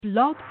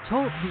Blog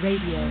Talk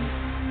Radio.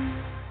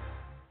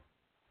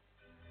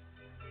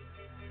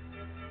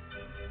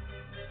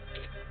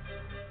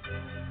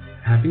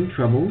 Having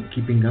trouble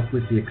keeping up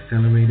with the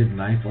accelerated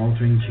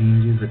life-altering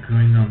changes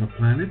occurring on the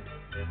planet?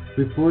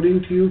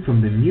 Reporting to you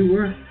from the new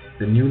Earth,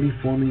 the newly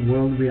forming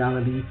world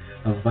reality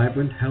of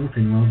vibrant health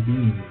and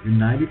well-being,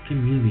 united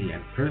community,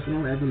 and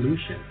personal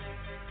evolution.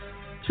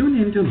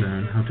 Tune in to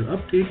learn how to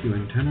update your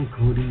internal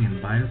coding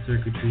and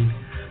biocircuitry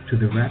to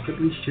the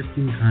rapidly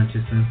shifting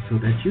consciousness so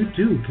that you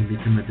too can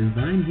become a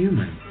divine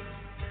human.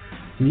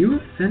 New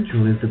Earth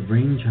Central is the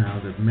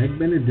brainchild of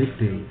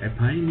Benedicte, a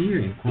pioneer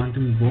in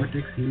quantum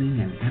vortex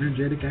healing and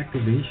energetic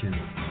activation.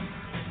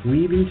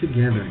 Weaving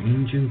together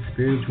ancient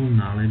spiritual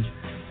knowledge,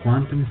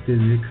 quantum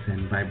physics,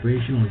 and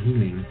vibrational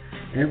healing,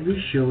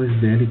 every show is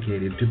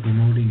dedicated to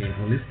promoting a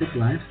holistic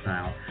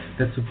lifestyle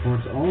that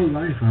supports all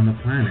life on the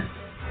planet.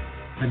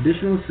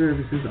 Additional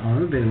services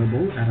are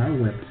available at our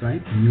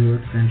website,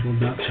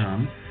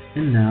 newearthcentral.com.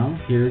 And now,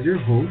 here's your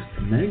host,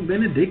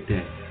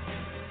 Benedicte.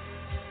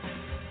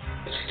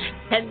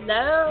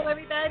 Hello,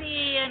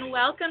 everybody, and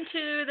welcome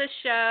to the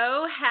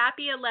show.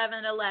 Happy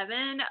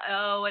 11/11.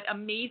 Oh, what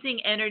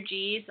amazing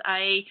energies.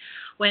 I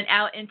went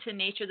out into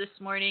nature this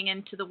morning,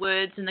 into the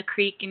woods and the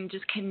creek, and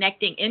just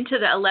connecting into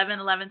the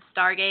 11/11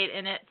 Stargate,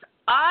 and it's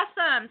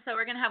awesome. So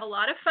we're going to have a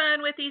lot of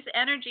fun with these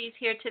energies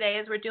here today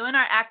as we're doing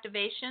our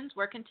activations,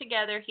 working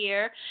together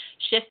here,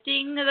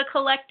 shifting the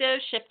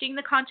collective, shifting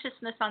the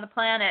consciousness on the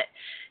planet.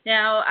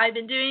 Now, I've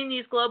been doing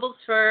these globals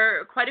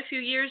for quite a few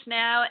years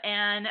now,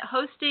 and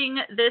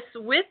hosting this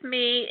with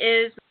me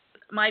is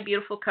my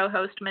beautiful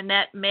co-host,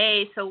 Manette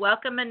May. So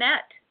welcome,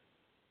 Manette.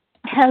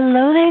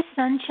 Hello there,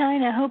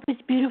 sunshine. I hope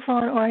it's beautiful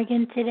in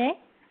Oregon today.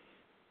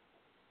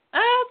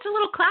 It's a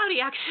little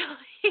cloudy,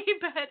 actually,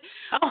 but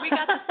we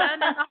got the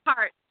sun and the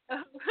heart,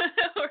 so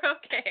we're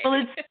okay. Well,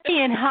 it's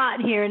being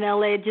hot here in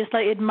LA, just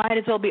like it might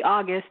as well be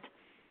August.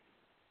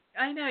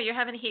 I know, you're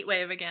having a heat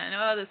wave again.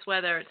 Oh, this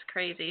weather, it's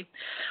crazy.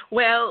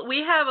 Well,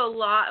 we have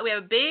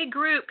a big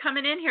group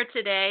coming in here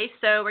today,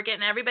 so we're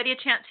getting everybody a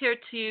chance here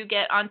to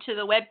get onto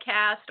the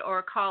webcast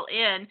or call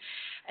in.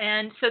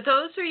 And so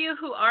those of you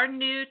who are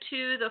new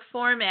to the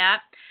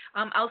format,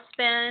 I'll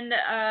spend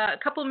a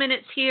couple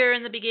minutes here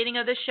in the beginning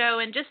of the show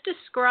and just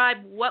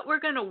describe what we're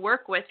going to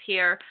work with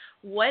here.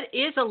 What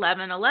is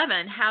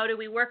 11/11? How do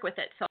we work with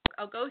it? So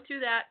I'll go through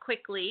that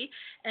quickly,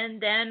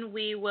 and then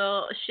we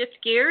will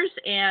shift gears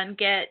and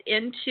get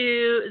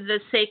into the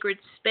sacred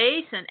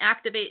space and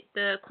activate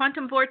the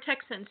quantum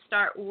vortex and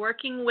start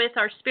working with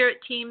our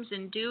spirit teams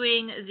and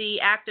doing the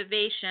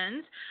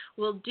activations.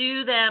 We'll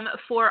do them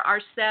for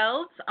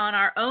ourselves on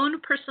our own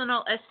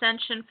personal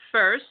ascension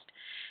first,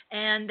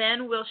 and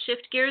then we'll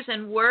shift gears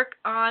and work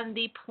on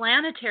the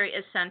planetary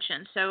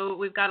ascension. So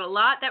we've got a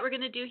lot that we're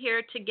going to do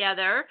here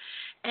together.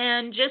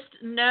 And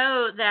just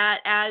know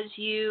that as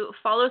you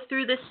follow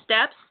through the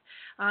steps,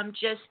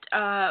 just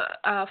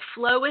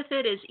flow with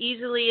it as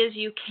easily as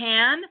you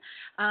can.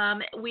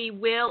 We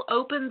will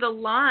open the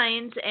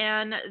lines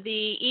and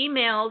the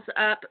emails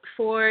up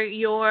for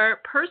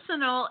your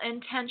personal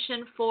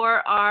intention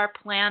for our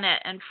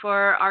planet and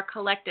for our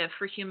collective,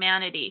 for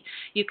humanity.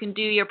 You can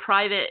do your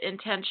private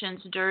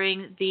intentions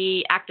during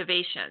the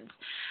activations.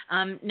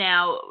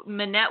 Now,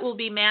 Manette will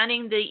be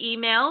manning the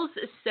emails,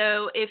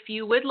 so if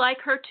you would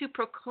like her to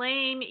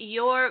proclaim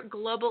your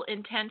global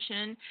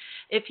intention,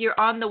 if you're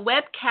on the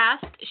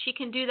webcast, she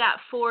can do that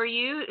for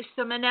you.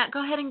 So, Manette, go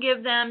ahead and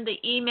give them the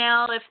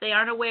email. If they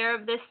aren't aware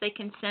of this, they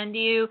can send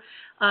you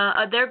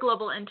their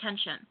global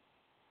intention.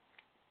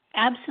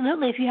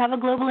 Absolutely. If you have a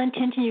global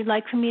intention you'd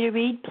like for me to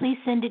read, please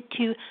send it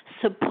to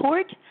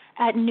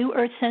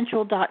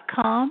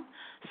support@newearthcentral.com.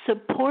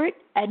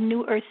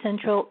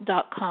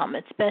 support@newearthcentral.com.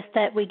 It's best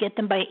that we get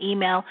them by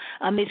email.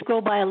 They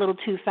scroll by a little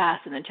too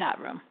fast in the chat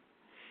room.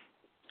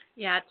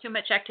 Yeah, too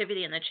much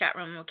activity in the chat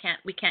room.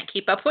 We can't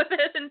keep up with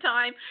it in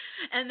time.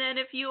 And then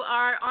if you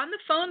are on the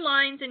phone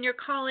lines and you're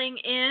calling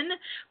in,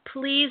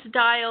 please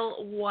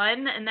dial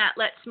 1, and that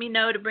lets me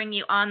know to bring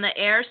you on the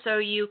air so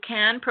you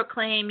can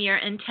proclaim your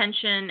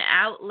intention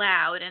out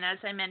loud. And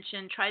as I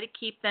mentioned, try to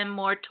keep them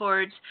more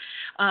towards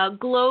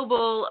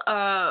global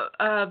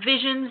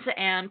visions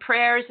and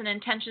prayers and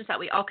intentions that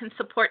we all can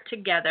support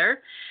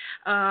together.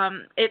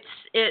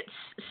 It's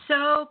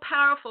so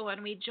powerful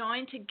when we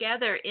join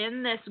together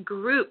in this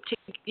group.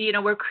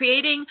 We're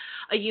creating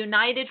a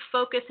united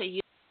focus,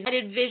 a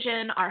united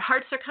vision. Our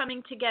hearts are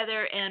coming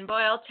together, and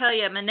boy, I'll tell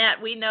you, Manette,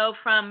 we know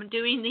from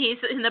doing these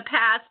in the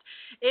past,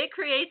 it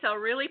creates a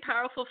really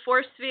powerful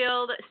force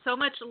field, so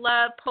much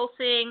love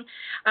pulsing.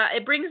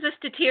 It brings us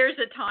to tears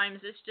at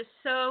times. It's just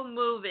so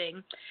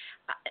moving.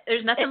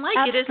 There's nothing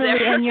like it, is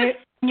there? And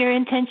your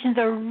intentions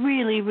are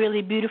really,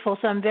 really beautiful,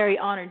 so I'm very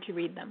honored to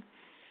read them.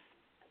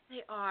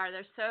 They are.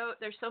 They're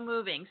so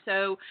moving.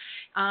 So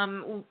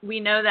we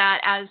know that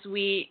as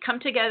we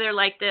come together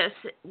like this,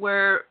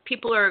 where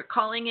people are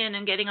calling in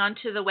and getting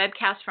onto the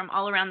webcast from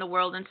all around the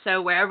world, and so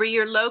wherever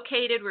you're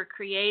located, we're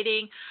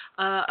creating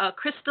a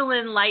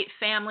crystalline light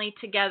family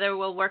together.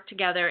 We'll work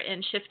together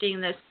in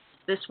shifting this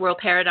this world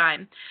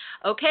paradigm.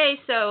 Okay,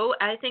 so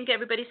I think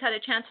everybody's had a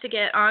chance to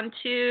get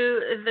onto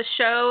the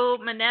show.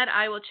 Manette,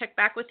 I will check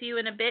back with you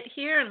in a bit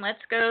here, and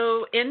let's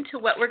go into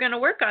what we're going to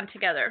work on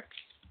together.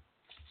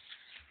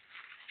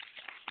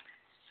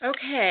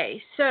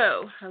 Okay,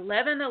 so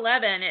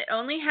 1111, it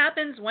only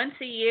happens once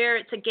a year.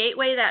 It's a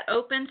gateway that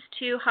opens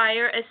to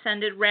higher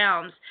ascended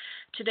realms.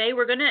 Today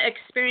we're going to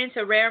experience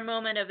a rare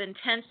moment of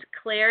intense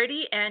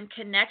clarity and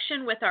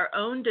connection with our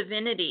own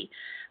divinity.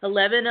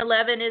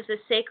 1111 is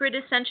a sacred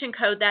ascension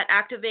code that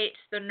activates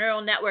the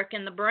neural network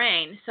in the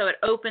brain, so it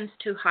opens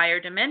to higher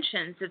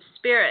dimensions of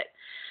spirit.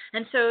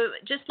 And so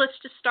let's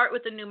just start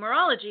with the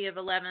numerology of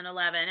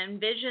 1111.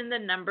 Envision the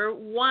number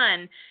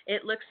 1.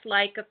 It looks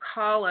like a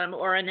column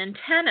or an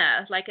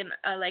antenna, like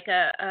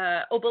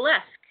a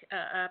obelisk.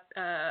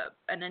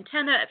 An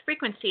antenna, a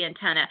frequency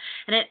antenna,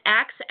 and it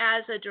acts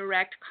as a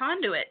direct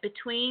conduit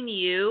between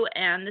you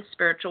and the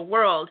spiritual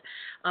world.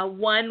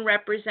 1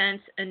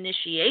 represents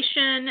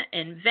initiation,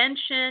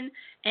 invention,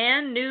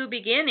 and new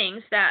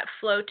beginnings that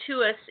flow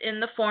to us in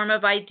the form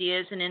of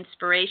ideas and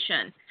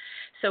inspiration.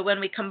 So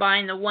when we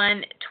combine the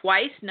 1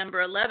 twice,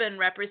 number 11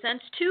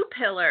 represents 2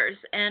 pillars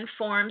and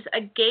forms a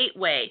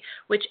gateway,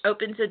 which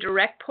opens a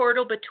direct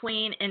portal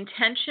between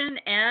intention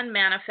and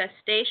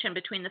manifestation,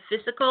 between the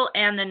physical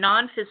and the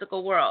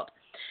non-physical world.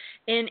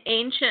 In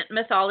ancient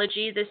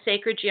mythology, the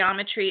sacred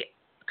geometry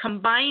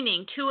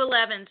combining 2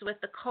 11s with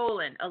the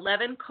colon,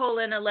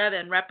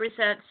 11:11,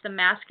 represents the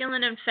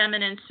masculine and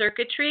feminine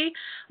circuitry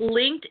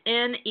linked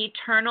in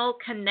eternal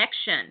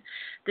connection.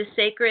 The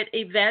sacred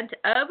event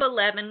of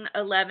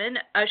 11:11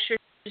 ushers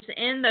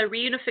in the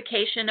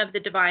reunification of the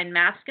divine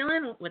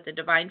masculine with the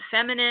divine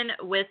feminine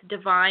with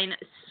divine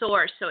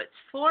source. So it's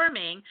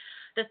forming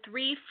the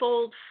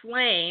threefold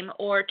flame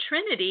or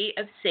trinity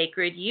of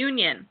sacred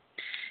union.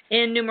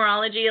 In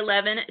numerology,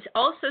 11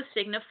 also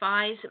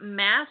signifies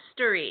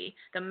mastery,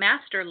 the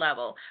master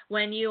level.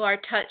 When you are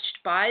touched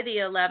by the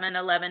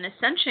 1111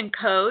 ascension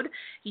code,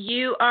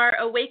 you are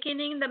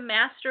awakening the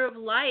master of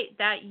light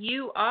that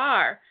you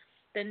are.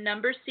 The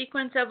number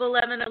sequence of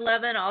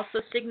 1111 also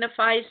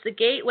signifies the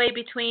gateway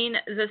between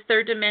the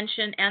 3rd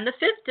dimension and the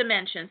 5th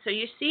dimension. So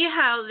you see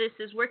how this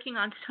is working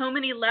on so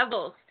many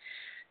levels.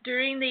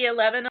 During the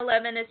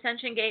 1111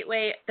 Ascension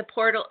Gateway, the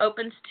portal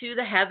opens to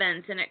the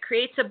heavens, and it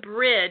creates a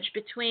bridge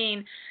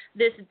between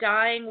this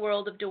dying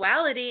world of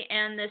duality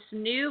and this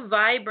new,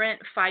 vibrant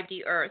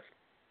 5D Earth.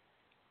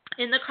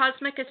 In the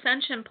Cosmic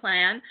Ascension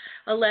Plan,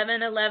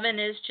 1111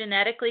 is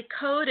genetically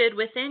coded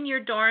within your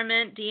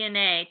dormant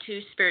DNA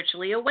to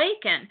spiritually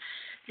awaken.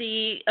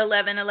 The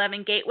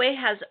 1111 Gateway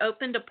has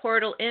opened a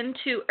portal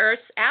into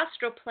Earth's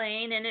astral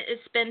plane, and it has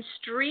been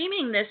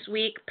streaming this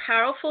week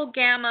powerful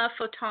gamma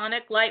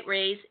photonic light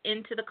rays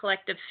into the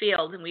collective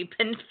field, and we've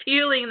been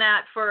feeling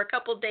that for a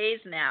couple days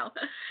now.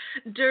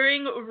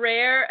 During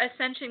rare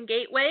ascension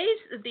gateways,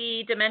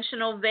 the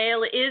dimensional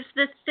veil is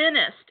the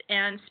thinnest,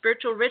 and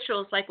spiritual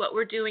rituals like what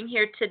we're doing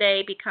here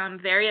today become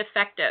very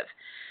effective.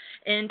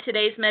 In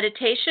today's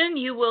meditation,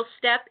 you will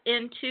step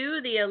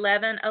into the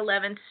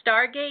 1111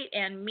 Stargate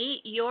and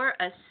meet your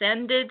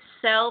ascended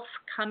self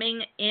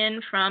coming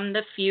in from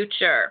the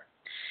future.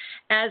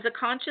 As a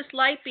conscious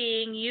light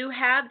being, you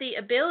have the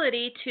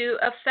ability to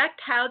affect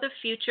how the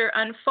future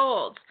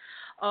unfolds.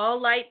 All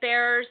light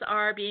bearers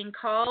are being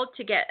called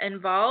to get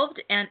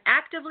involved and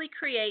actively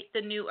create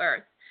the new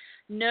earth.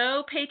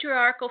 No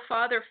patriarchal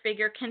father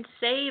figure can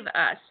save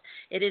us.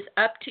 It is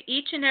up to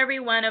each and every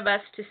one of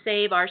us to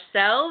save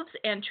ourselves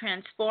and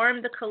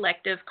transform the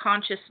collective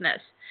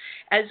consciousness.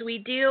 As we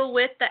deal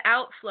with the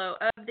outflow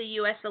of the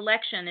U.S.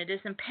 election, it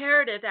is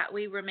imperative that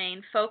we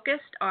remain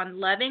focused on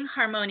loving,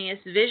 harmonious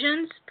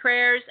visions,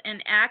 prayers,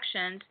 and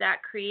actions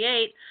that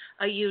create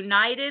a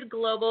united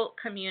global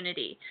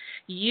community.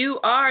 You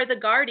are the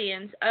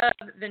guardians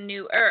of the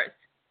new earth.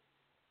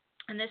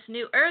 And this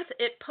new earth,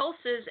 it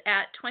pulses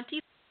at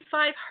 25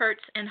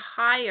 hertz and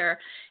higher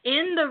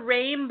in the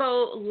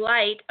rainbow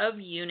light of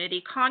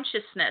unity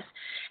consciousness.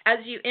 As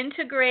you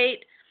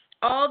integrate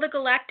all the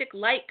galactic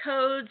light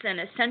codes and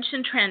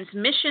ascension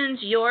transmissions,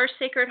 your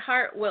sacred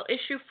heart will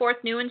issue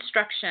forth new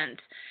instructions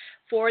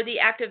for the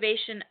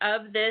activation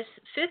of this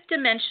 5th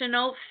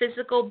dimensional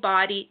physical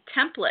body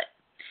template.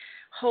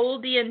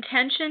 Hold the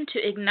intention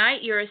to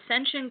ignite your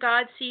ascension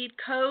God seed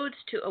codes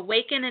to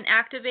awaken and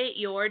activate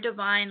your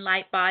divine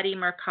light body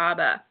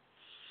Merkaba.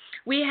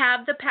 We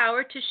have the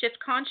power to shift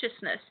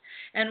consciousness,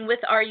 and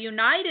with our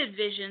united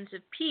visions of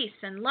peace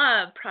and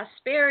love,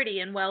 prosperity,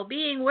 and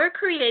well-being, we're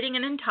creating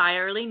an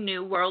entirely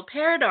new world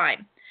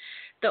paradigm.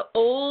 The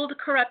old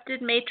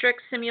corrupted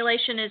matrix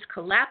simulation is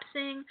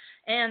collapsing,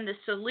 and the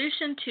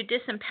solution to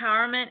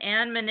disempowerment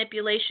and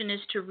manipulation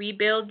is to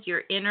rebuild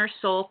your inner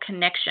soul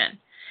connection.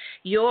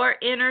 Your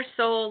inner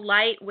soul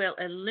light will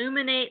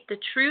illuminate the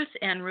truth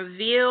and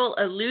reveal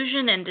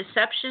illusion and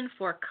deception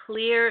for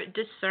clear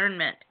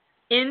discernment.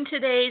 In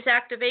today's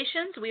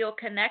activations, we will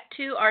connect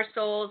to our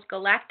soul's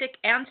galactic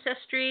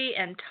ancestry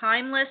and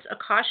timeless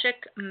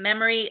Akashic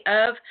memory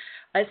of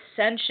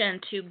ascension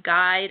to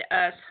guide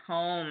us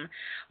home.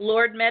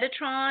 Lord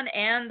Metatron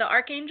and the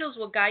archangels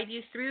will guide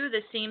you through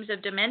the seams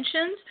of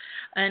dimensions,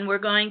 and we're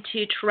going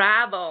to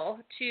travel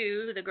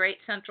to the great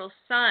central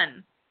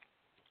sun.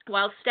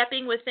 While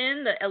stepping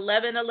within the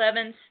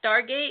 1111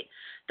 Stargate,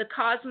 the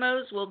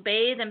cosmos will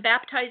bathe and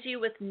baptize you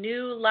with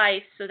new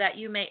life so that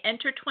you may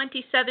enter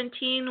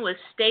 2017 with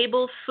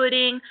stable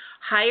footing,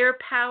 higher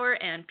power,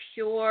 and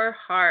pure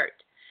heart.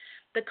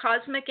 The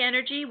cosmic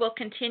energy will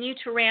continue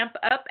to ramp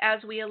up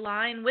as we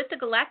align with the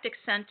galactic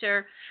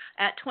center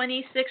at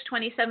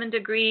 26-27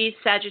 degrees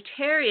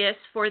Sagittarius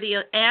for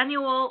the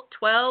annual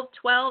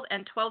 12-12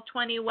 and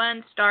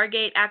 12-21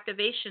 Stargate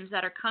activations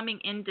that are coming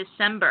in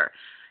December.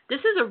 This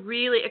is a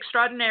really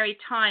extraordinary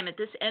time at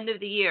this end of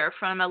the year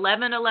from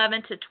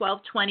 11/11 to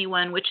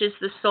 12/21, which is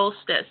the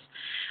solstice.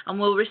 And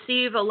we'll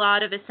receive a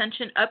lot of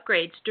ascension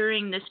upgrades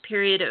during this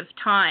period of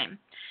time.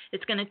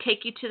 It's going to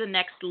take you to the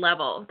next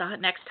level, the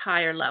next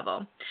higher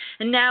level.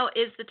 And now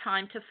is the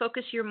time to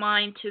focus your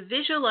mind to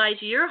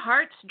visualize your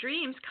heart's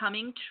dreams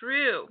coming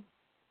true.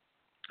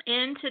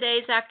 In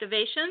today's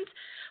activations,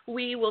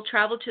 we will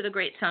travel to the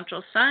Great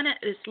Central Sun. It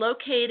is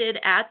located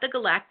at the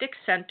galactic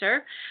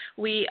center.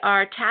 We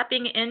are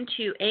tapping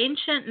into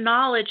ancient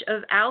knowledge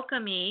of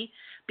alchemy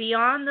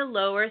beyond the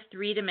lower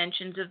three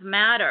dimensions of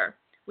matter.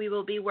 We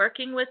will be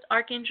working with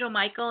Archangel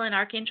Michael and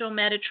Archangel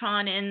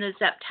Metatron in the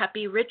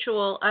Zep-Tepi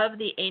ritual of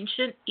the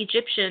ancient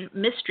Egyptian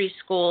mystery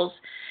schools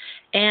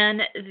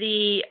and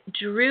the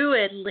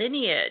Druid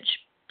lineage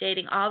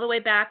dating all the way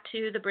back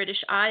to the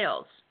British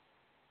Isles.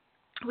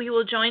 We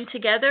will join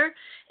together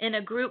in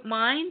a group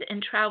mind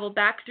and travel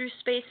back through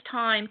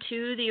space-time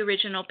to the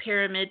original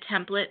pyramid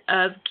template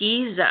of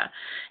Giza.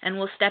 And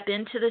we'll step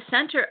into the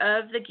center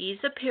of the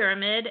Giza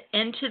pyramid,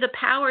 into the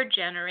power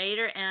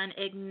generator, and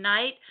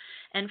ignite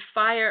and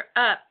fire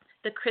up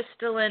the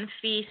crystalline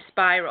Phi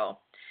spiral.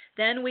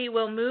 Then we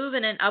will move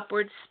in an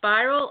upward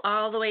spiral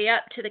all the way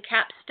up to the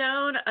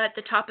capstone at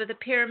the top of the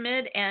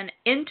pyramid and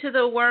into the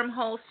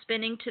wormhole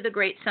spinning to the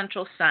great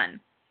central sun.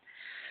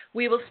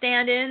 We will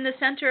stand in the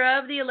center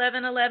of the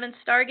 1111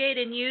 Stargate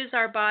and use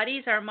our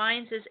bodies, our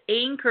minds as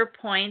anchor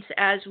points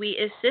as we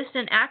assist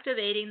in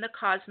activating the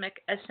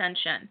cosmic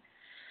ascension.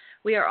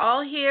 We are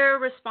all here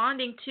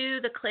responding to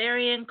the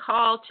clarion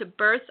call to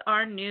birth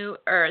our new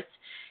earth,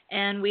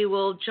 and we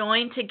will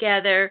join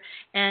together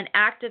and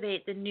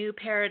activate the new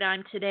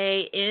paradigm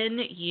today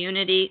in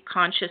unity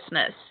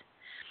consciousness.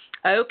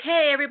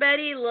 Okay,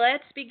 everybody,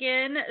 let's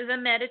begin the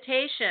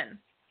meditation.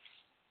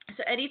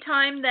 So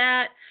anytime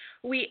that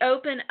we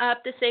open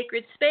up the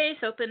sacred space,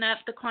 open up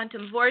the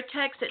quantum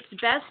vortex,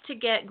 it's best to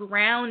get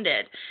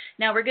grounded.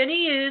 Now we're going to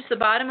use the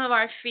bottom of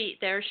our feet.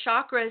 There are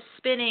chakras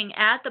spinning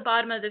at the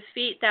bottom of the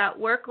feet that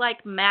work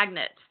like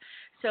magnets.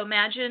 So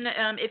imagine,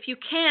 if you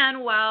can,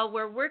 while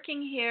we're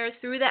working here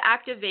through the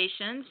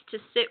activations, to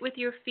sit with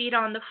your feet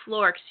on the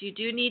floor, because you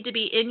do need to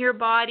be in your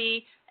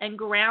body and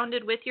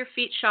grounded with your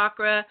feet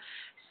chakra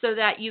so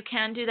that you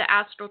can do the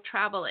astral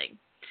traveling.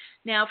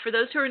 Now, for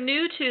those who are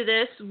new to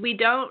this, we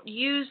don't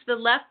use the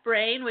left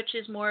brain, which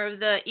is more of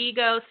the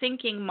ego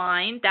thinking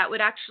mind. That would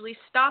actually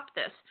stop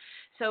this.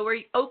 So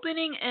we're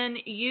opening and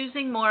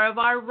using more of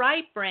our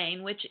right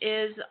brain, which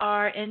is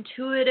our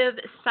intuitive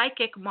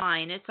psychic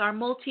mind. It's our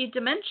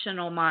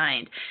multidimensional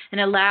mind,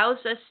 and allows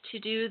us to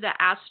do the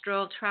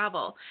astral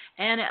travel,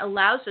 and it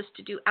allows us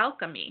to do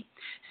alchemy.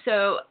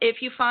 So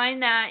if you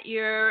find that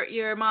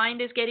your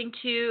mind is getting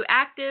too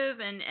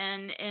active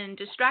and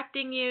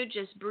distracting you,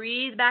 just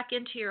breathe back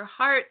into your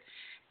heart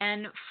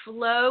and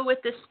flow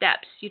with the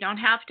steps. You don't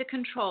have to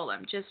control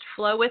them. Just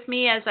flow with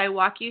me as I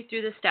walk you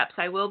through the steps.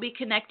 I will be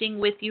connecting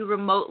with you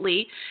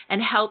remotely and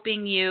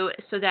helping you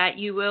so that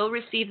you will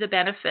receive the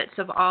benefits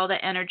of all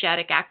the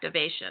energetic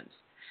activations.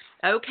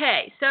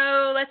 Okay,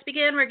 so let's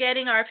begin. We're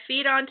getting our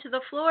feet onto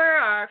the floor.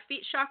 Our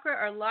feet chakra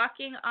are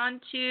locking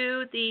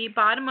onto the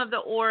bottom of the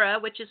aura,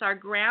 which is our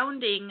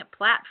grounding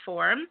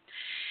platform.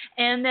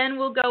 And then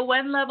we'll go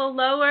one level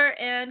lower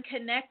and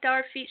connect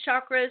our feet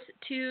chakras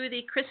to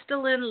the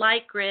crystalline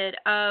light grid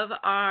of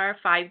our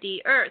 5D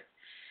Earth.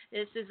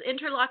 This is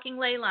interlocking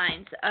ley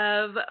lines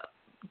of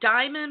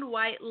diamond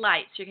white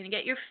light. So you're going to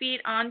get your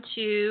feet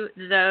onto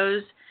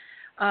those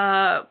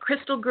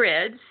crystal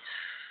grids.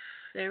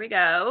 There we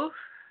go.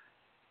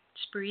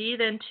 Just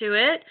breathe into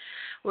it.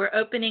 We're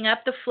opening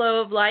up the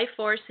flow of life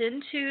force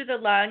into the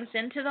lungs,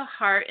 into the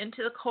heart,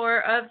 into the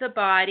core of the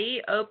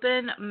body.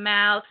 Open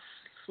mouth,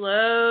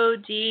 slow,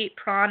 deep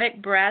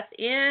pranic breath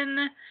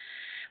in.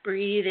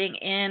 Breathing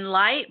in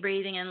light,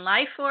 breathing in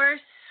life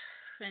force.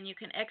 And you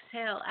can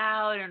exhale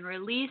out and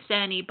release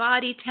any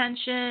body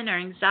tension or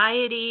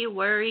anxiety,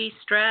 worry,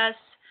 stress.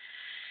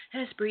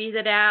 Just breathe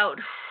it out.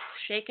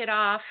 Shake it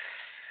off.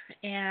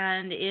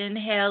 And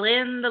inhale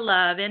in the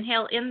love,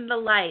 inhale in the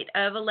light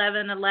of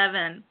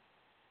 1111.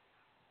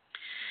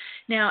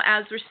 Now,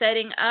 as we're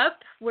setting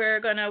up,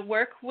 we're going to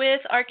work with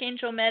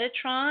Archangel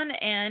Metatron,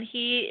 and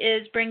he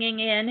is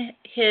bringing in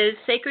his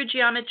sacred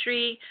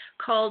geometry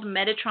called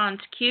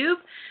Metatron's Cube.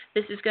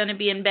 This is going to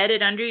be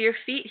embedded under your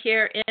feet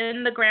here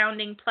in the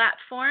grounding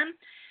platform,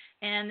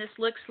 and this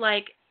looks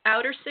like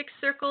outer 6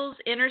 circles,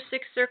 inner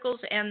 6 circles,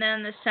 and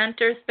then the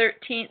center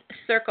 13th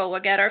circle. We'll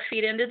get our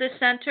feet into the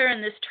center,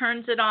 and this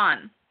turns it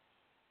on.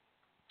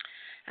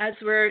 As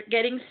we're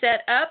getting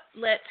set up,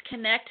 let's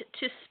connect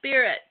to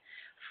Spirit.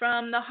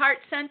 From the heart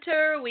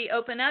center, we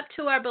open up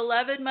to our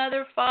beloved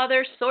Mother,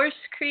 Father, Source,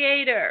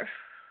 Creator.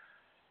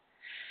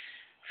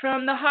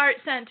 From the heart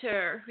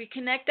center, we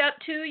connect up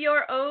to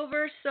your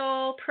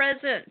Oversoul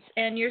presence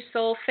and your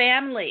soul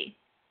family,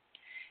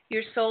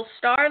 your soul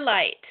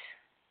starlight.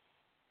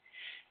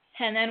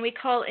 And then we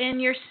call in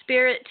your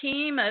spirit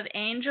team of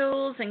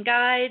angels and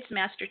guides,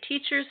 master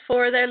teachers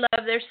for their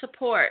love, their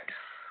support.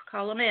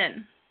 Call them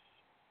in.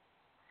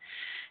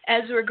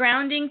 As we're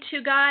grounding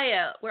to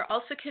Gaia, we're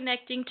also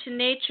connecting to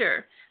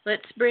nature.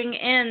 Let's bring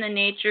in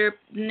the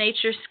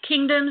nature's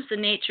kingdoms, the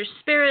nature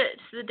spirits,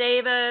 the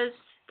devas,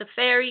 the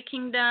fairy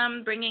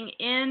kingdom, bringing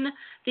in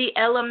the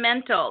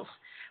elementals.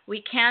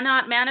 We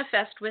cannot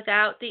manifest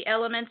without the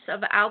elements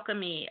of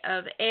alchemy,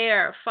 of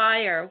air,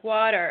 fire,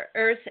 water,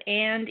 earth,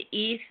 and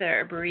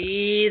ether.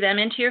 Breathe them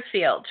into your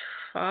field,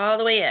 all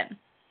the way in.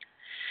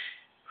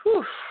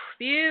 Whew,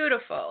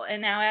 beautiful.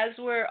 And now as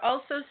we're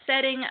also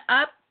setting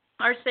up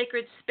our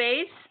sacred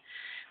space,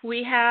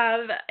 we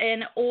have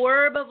an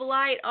orb of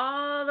light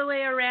all the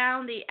way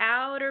around the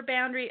outer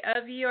boundary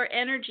of your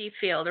energy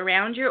field,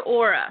 around your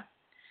aura.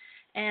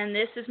 And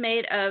this is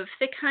made of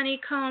thick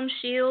honeycomb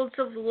shields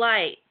of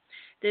light.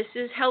 This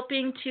is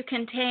helping to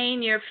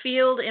contain your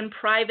field in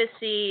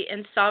privacy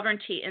and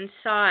sovereignty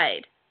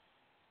inside.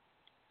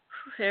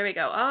 There we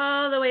go,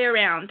 all the way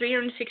around,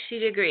 360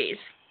 degrees.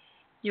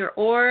 Your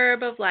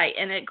orb of light,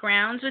 and it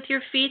grounds with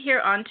your feet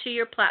here onto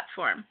your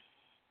platform.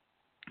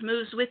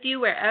 Moves with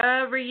you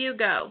wherever you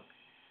go.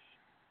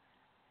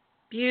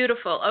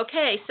 Beautiful.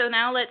 Okay, so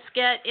now let's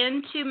get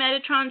into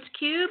Metatron's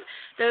Cube.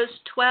 Those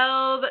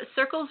 12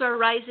 circles are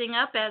rising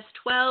up as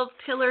 12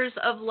 pillars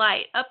of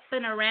light, up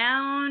and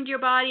around your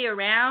body,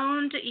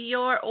 around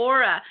your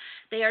aura.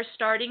 They are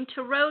starting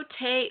to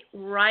rotate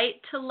right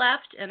to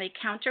left in a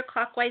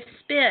counterclockwise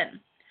spin.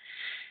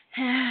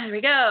 There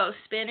we go,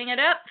 spinning it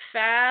up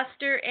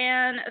faster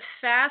and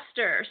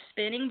faster,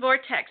 spinning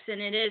vortex,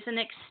 and it is an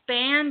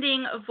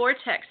expanding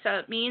vortex, so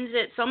it means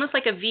it's almost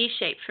like a V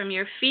shape from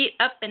your feet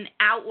up and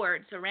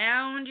outwards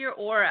around your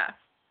aura.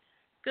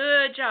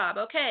 Good job.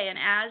 Okay, and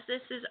as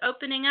this is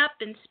opening up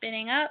and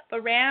spinning up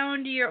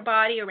around your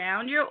body,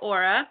 around your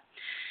aura,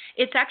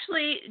 it's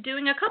actually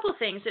doing a couple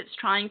things. It's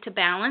trying to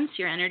balance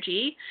your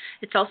energy.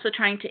 It's also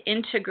trying to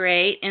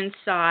integrate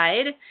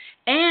inside.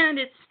 And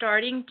it's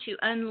starting to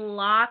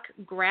unlock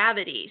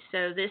gravity.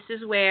 So this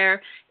is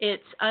where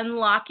it's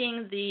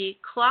unlocking the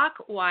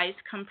clockwise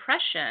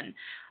compression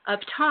of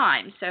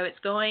time. So it's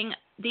going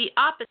the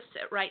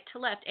opposite, right to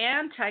left.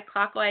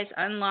 Anti-clockwise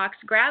unlocks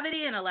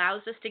gravity and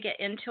allows us to get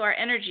into our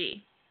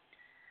energy.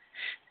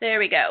 There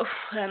we go.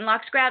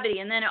 Unlocks gravity.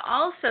 And then it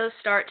also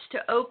starts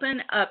to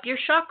open up your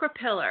chakra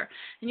pillar.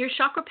 And your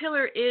chakra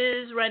pillar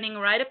is running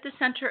right up the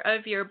center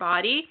of your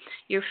body,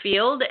 your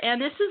field. And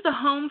this is the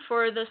home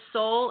for the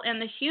soul and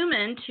the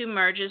human to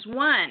merge as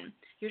one.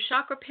 Your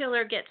chakra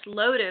pillar gets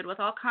loaded with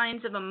all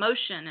kinds of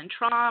emotion and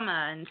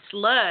trauma and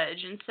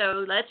sludge. And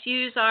so let's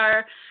use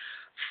our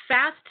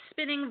fast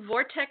spinning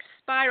vortex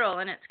spiral,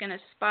 and it's going to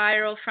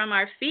spiral from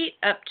our feet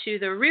up to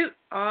the root,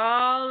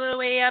 all the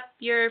way up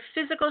your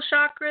physical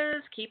chakras.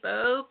 Keep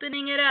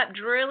opening it up,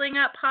 drilling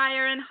up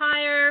higher and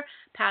higher,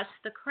 past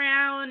the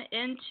crown,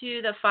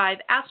 into the 5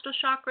 astral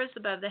chakras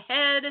above the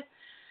head,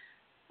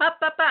 up,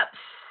 up, up,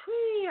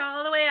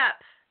 all the way up.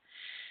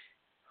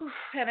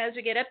 And as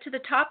we get up to the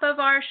top of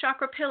our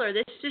chakra pillar,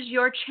 this is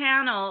your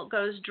channel,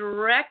 goes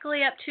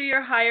directly up to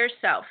your higher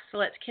self. So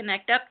let's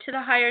connect up to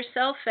the higher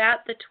self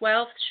at the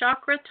 12th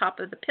chakra, top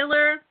of the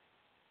pillar.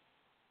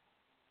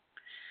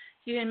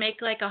 You can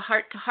make like a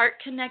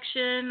heart-to-heart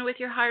connection with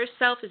your higher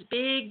self, this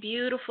big,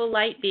 beautiful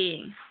light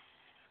being.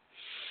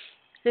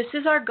 This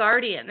is our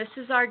guardian. This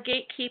is our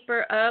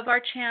gatekeeper of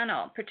our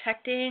channel,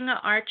 protecting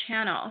our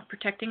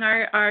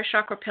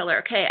chakra pillar.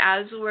 Okay,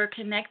 as we're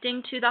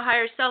connecting to the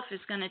higher self,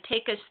 it's going to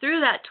take us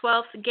through that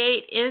 12th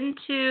gate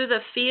into the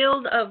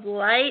field of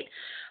light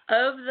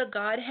of the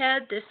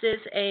Godhead. This is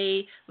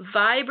a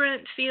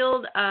vibrant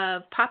field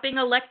of popping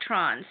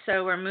electrons.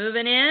 So we're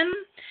moving in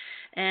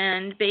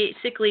and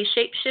basically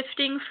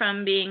shape-shifting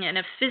from being in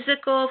a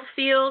physical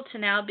field to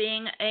now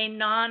being a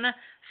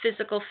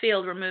non-physical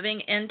field. We're moving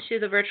into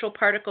the virtual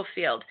particle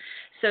field.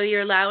 So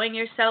you're allowing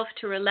yourself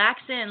to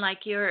relax in like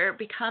you're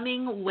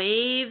becoming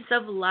waves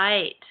of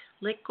light,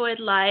 liquid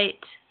light.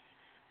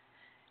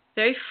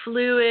 Very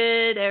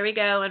fluid, there we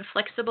go, and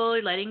flexible,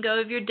 letting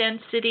go of your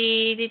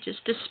density, just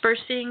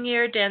dispersing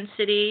your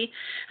density.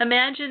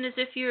 Imagine as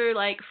if you're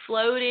like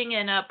floating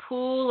in a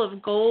pool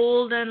of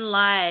golden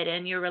light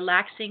and you're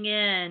relaxing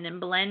in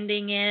and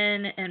blending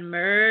in and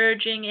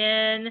merging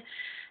in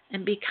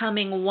and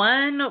becoming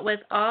one with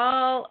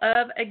all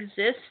of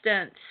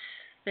existence.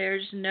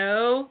 There's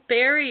no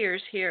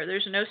barriers here.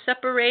 There's no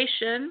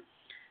separation.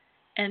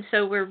 And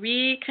so we're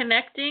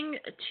reconnecting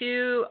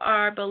to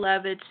our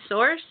beloved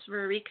source.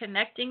 We're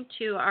reconnecting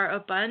to our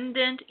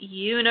abundant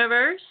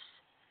universe.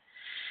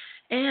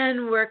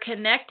 And we're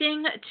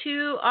connecting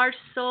to our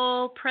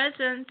soul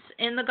presence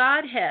in the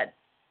Godhead.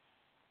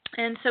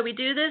 And so we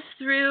do this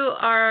through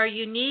our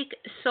unique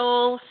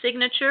soul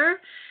signature.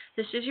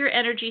 This is your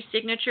energy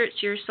signature.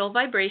 It's your soul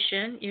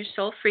vibration, your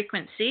soul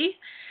frequency.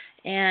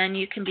 And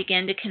you can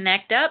begin to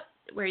connect up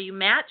where you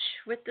match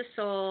with the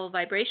soul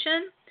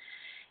vibration.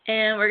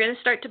 And we're going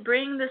to start to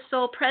bring the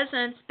soul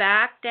presence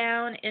back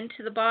down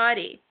into the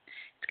body.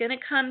 It's going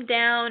to come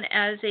down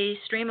as a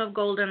stream of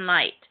golden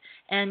light.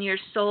 And your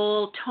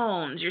soul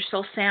tones, your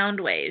soul sound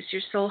waves,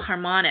 your soul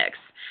harmonics.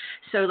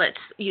 So let's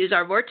use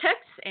our vortex,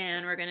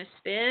 and we're going to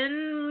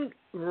spin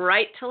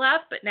right to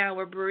left, but now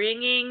we're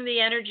bringing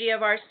the energy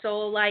of our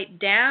soul light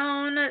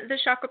down the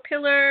chakra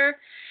pillar.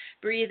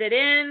 Breathe it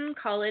in,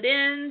 call it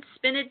in,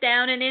 spin it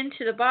down and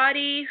into the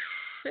body.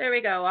 There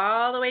we go,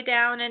 all the way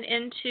down and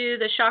into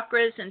the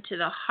chakras, into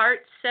the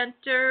heart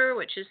center,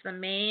 which is the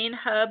main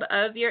hub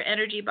of your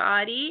energy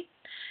body.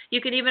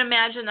 You can even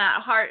imagine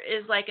that heart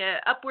is like an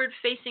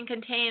upward-facing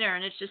container,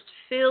 and it's just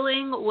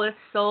filling with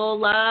soul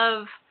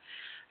love,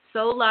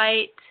 soul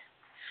light.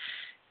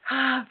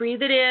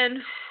 Breathe it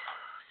in.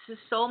 This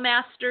is soul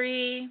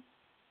mastery.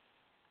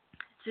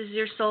 This is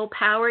your soul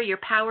power. Your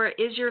power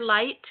is your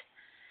light,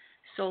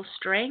 soul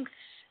strength.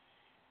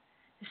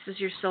 This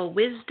is your soul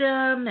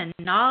wisdom and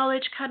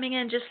knowledge coming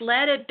in. Just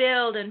let it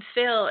build and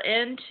fill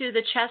into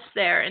the chest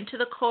there, into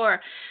the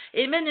core,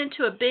 even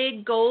into a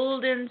big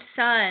golden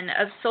sun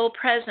of soul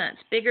presence,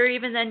 bigger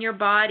even than your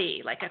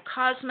body, like a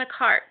cosmic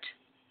heart.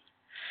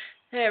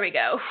 There we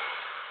go.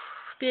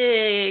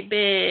 Big,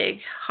 big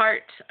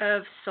heart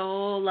of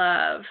soul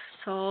love,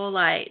 soul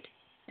light.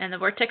 And the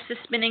vortex is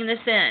spinning this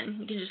in.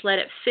 You can just let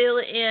it fill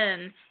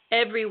in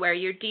everywhere.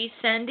 You're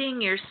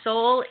descending your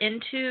soul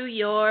into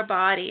your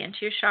body, into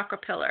your chakra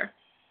pillar,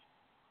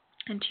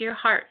 into your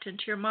heart,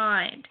 into your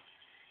mind,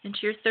 into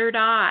your third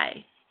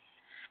eye.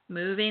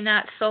 Moving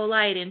that soul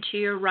light into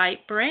your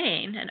right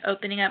brain and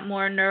opening up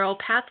more neural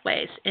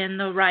pathways in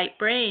the right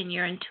brain,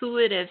 your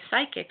intuitive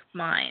psychic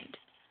mind.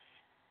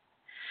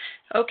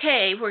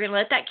 Okay, we're going to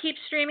let that keep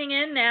streaming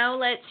in. Now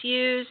let's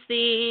use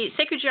the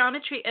sacred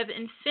geometry of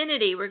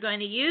infinity. We're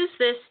going to use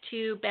this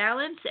to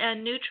balance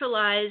and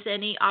neutralize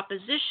any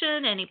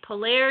opposition, any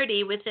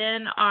polarity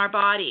within our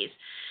bodies.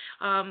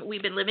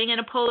 We've been living in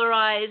a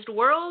polarized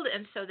world,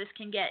 and so this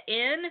can get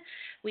in.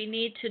 We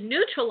need to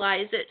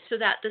neutralize it so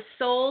that the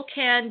soul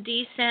can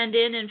descend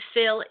in and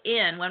fill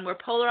in. When we're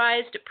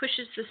polarized, it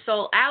pushes the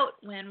soul out.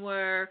 When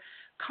we're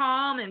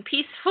calm and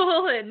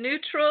peaceful and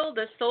neutral,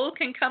 the soul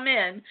can come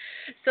in.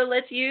 So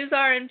let's use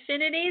our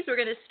infinities. We're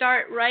going to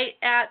start right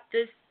at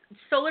the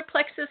solar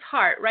plexus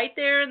heart, right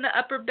there in the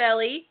upper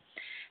belly.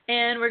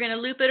 And we're going to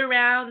loop it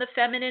around the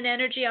feminine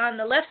energy on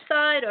the left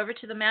side over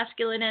to the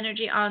masculine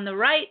energy on the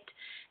right.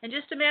 And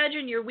just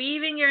imagine you're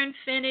weaving your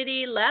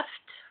infinity left,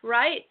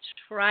 right,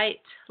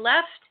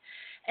 left.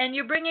 And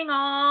you're bringing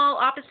all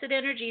opposite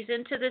energies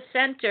into the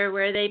center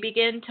where they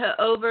begin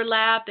to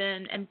overlap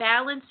and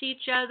balance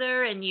each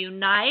other and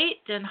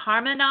unite and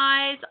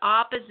harmonize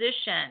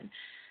opposition.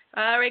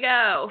 There we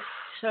go.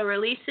 So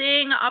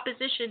releasing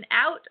opposition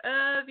out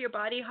of your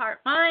body, heart,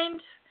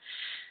 mind.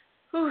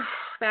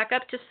 Back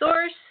up to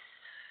source.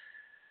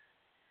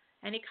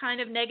 Any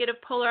kind of negative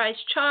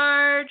polarized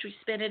charge, we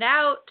spin it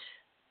out.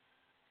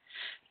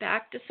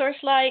 Back to source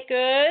light,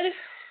 good.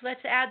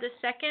 Let's add the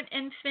second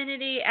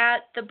infinity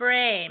at the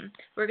brain.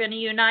 We're going to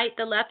unite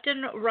the left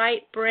and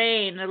right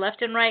brain, the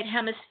left and right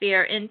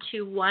hemisphere,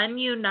 into one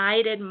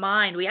united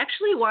mind. We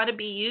actually want to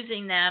be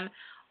using them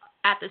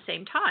at the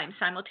same time,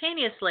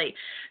 simultaneously.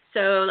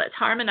 So let's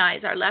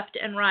harmonize our left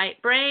and right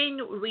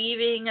brain,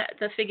 weaving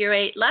the figure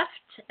eight left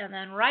and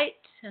then right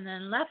and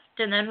then left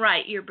and then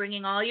right. You're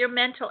bringing all your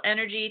mental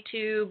energy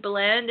to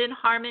blend in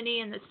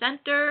harmony in the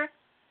center.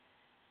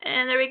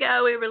 And there we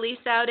go. We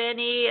release out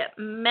any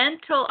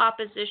mental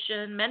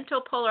opposition, mental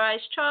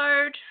polarized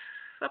charge.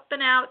 Up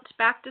and out,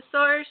 back to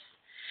source.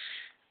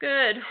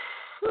 Good.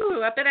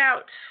 Up and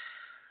out.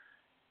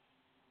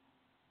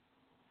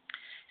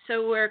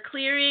 So we're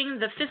clearing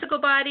the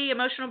physical body,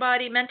 emotional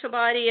body, mental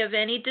body of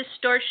any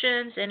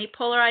distortions, any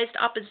polarized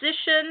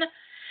opposition.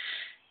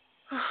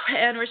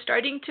 And we're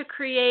starting to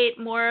create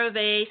more of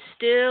a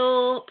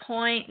still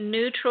point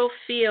neutral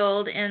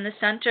field in the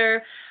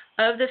center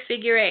of the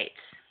figure eights.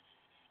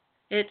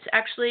 It's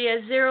actually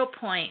a 0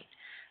 point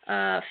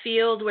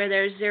field where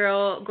there's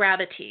zero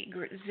gravity,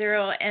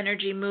 zero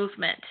energy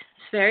movement.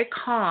 It's very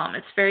calm.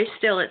 It's very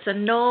still. It's a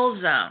null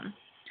zone.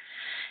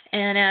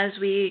 And as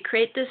we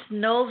create this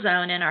null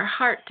zone in our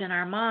heart and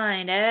our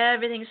mind,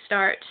 everything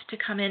starts to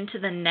come into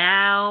the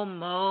now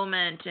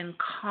moment in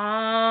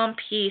calm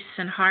peace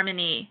and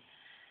harmony.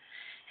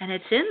 And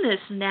it's in this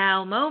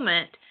now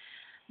moment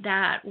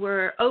that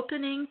we're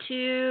opening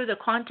to the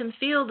quantum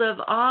field of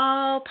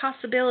all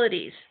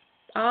possibilities,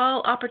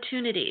 all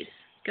opportunities.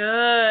 Good.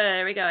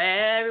 There we go.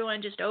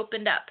 Everyone just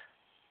opened up.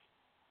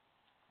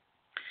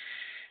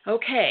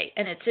 Okay,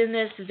 and it's in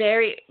this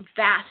very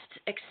vast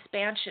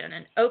expansion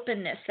and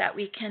openness that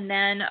we can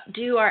then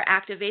do our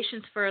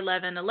activations for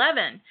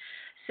 1111.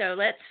 So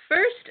let's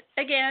first,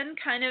 again,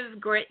 kind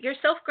of get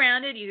yourself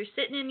grounded. You're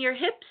sitting in your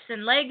hips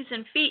and legs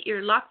and feet.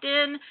 You're locked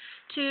in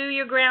to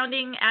your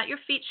grounding at your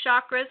feet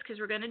chakras, because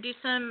we're going to do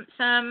some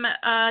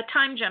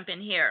time jump in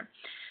here.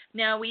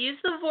 Now, we use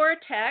the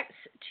vortex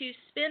to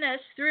spin us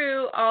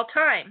through all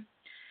time.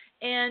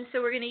 And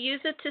so we're going to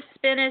use it to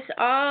spin us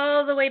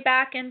all the way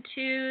back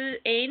into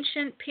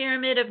ancient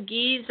pyramid of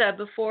Giza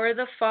before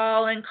the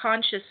fall in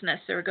consciousness.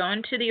 So we're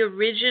going to the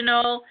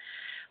original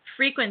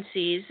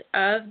frequencies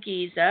of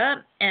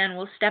Giza, and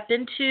we'll step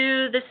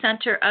into the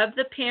center of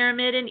the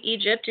pyramid in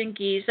Egypt, in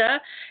Giza,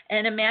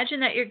 and imagine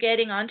that you're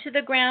getting onto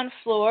the ground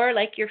floor,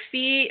 like your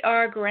feet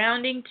are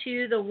grounding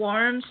to the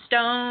warm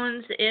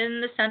stones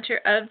in the center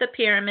of the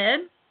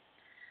pyramid.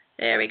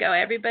 There we go.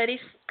 Everybody's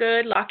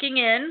good, locking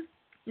in.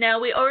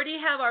 Now, we already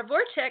have our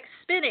vortex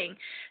spinning,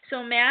 so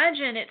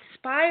imagine it's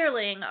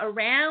spiraling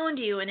around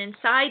you and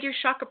inside your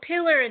chakra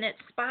pillar, and it's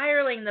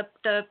spiraling.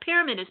 The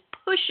pyramid is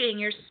pushing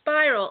your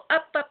spiral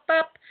up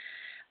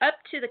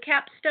to the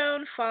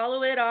capstone.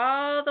 Follow it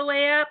all the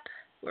way up.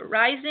 We're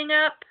rising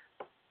up.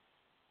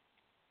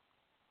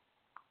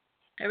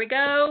 There we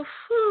go.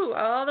 Whew,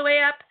 all the way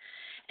up.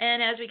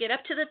 And as we get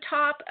up to the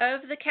top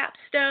of the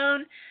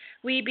capstone,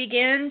 we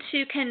begin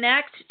to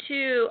connect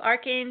to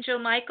Archangel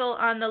Michael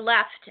on the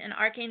left and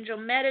Archangel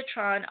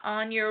Metatron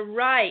on your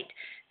right.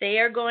 They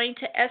are going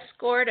to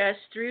escort us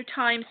through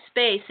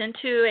time-space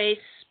into a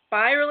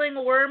spiraling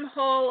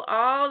wormhole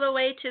all the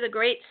way to the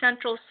great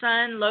central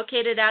sun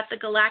located at the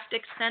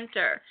galactic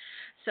center.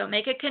 So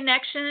make a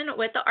connection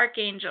with the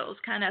archangels,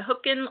 kind of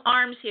hooking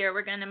arms here.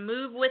 We're going to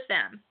move with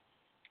them.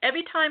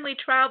 Every time we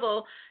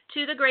travel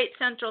to the great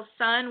central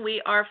sun,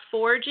 we are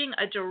forging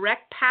a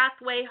direct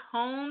pathway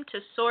home to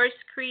Source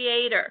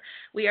Creator.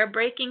 We are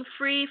breaking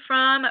free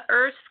from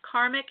Earth's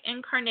karmic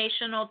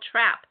incarnational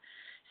trap.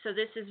 So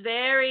this is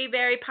very,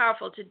 very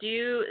powerful to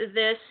do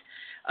this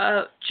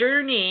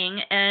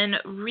journeying and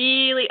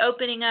really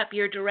opening up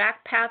your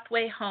direct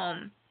pathway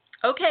home.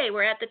 Okay,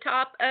 we're at the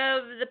top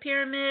of the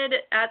pyramid,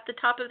 at the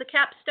top of the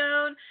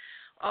capstone.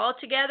 All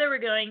together, we're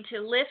going to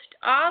lift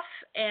off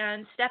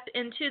and step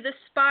into the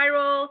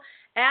spiral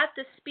at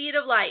the speed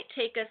of light.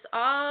 Take us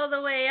all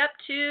the way up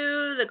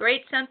to the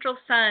great central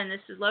sun. This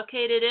is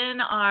located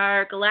in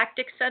our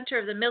galactic center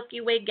of the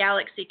Milky Way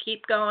galaxy.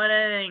 Keep going,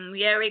 and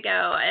there we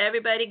go.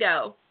 Everybody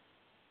go.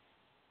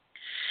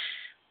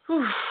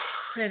 Whew.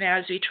 And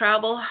as we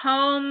travel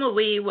home,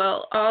 we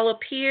will all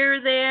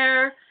appear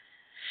there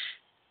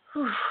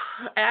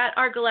at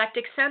our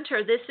galactic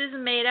center. This is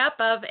made up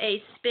of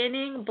a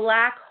spinning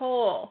black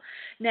hole.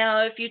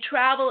 Now, if you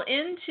travel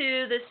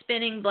into the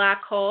spinning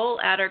black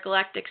hole at our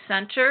galactic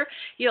center,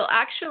 you'll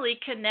actually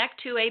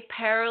connect to a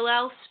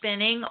parallel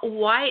spinning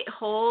white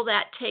hole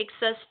that takes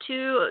us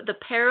to the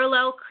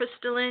parallel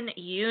crystalline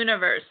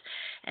universe.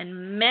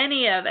 And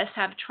many of us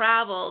have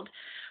traveled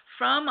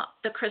from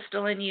the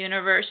crystalline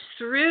universe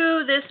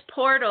through this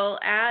portal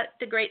at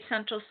the great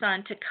central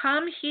sun to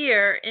come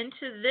here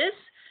into this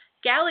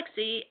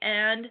galaxy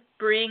and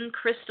bring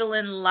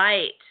crystalline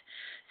light.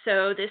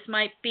 So this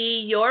might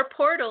be your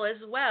portal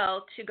as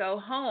well to go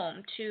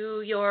home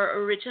to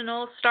your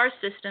original star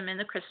system in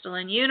the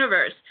crystalline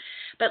universe.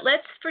 But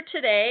for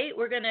today,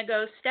 we're going to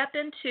go step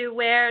into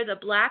where the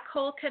black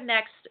hole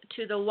connects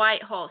to the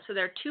white hole. So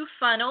there are two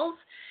funnels,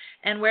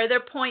 and where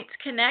their points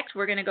connect,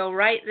 we're going to go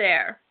right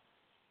there.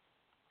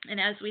 And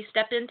as we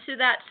step into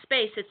that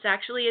space, it's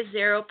actually a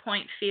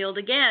 0-point field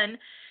again.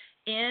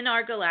 In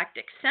our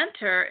galactic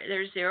center,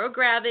 there's zero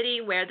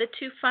gravity where the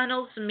two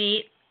funnels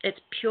meet. It's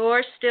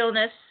pure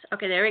stillness.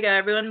 Okay, there we go.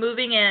 Everyone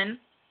moving in.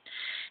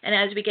 And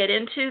as we get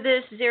into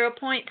this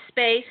 0-point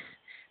space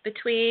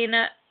between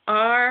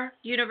our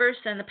universe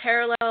and the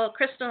parallel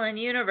crystalline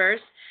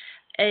universe,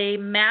 a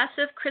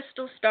massive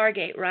crystal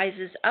stargate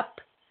rises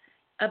up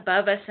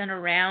above us and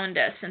around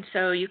us. And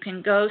so you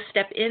can go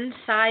step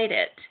inside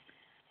it.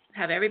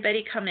 Have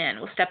everybody come in.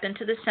 We'll step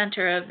into the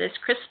center of this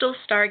crystal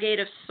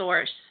stargate of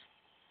Source.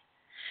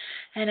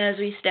 And as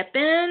we step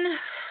in,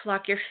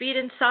 lock your feet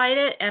inside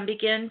it and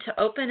begin to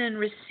open and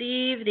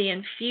receive the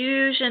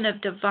infusion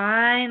of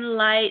divine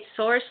light,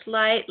 source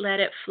light. Let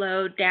it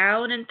flow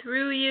down and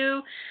through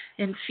you,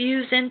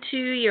 infuse into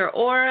your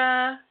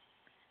aura.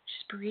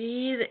 Just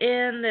breathe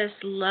in this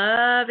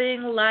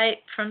loving light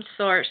from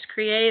Source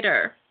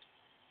Creator.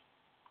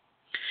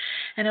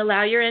 And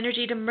allow your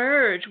energy to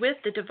merge with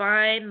the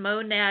divine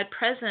monad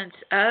presence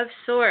of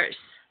Source.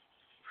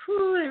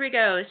 There we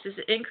go. This is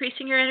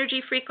increasing your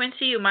energy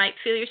frequency. You might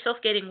feel yourself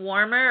getting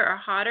warmer or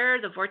hotter.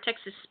 The vortex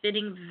is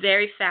spinning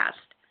very fast.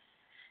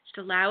 Just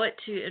allow it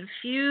to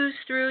infuse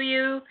through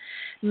you,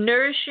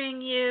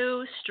 nourishing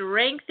you,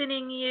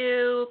 strengthening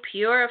you,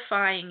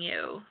 purifying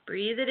you.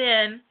 Breathe it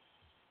in.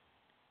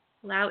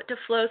 Allow it to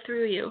flow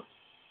through you.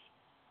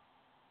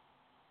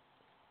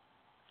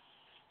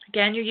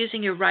 Again, you're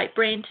using your right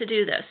brain to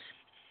do this.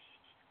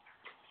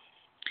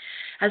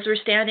 As we're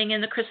standing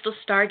in the crystal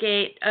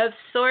stargate of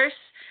Source,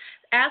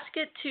 ask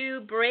it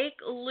to break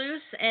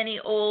loose any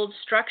old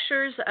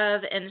structures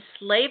of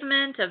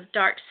enslavement, of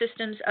dark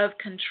systems of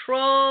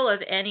control, of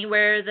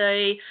anywhere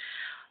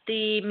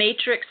the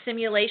matrix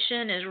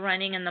simulation is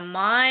running in the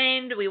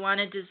mind. We want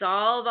to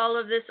dissolve all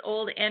of this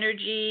old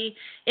energy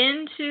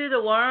into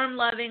the warm,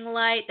 loving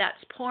light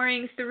that's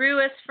pouring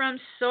through us from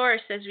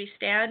Source as we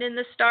stand in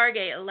the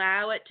Stargate.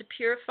 Allow it to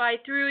purify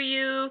through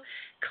you,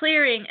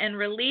 clearing and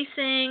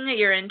releasing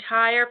your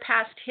entire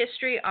past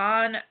history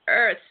on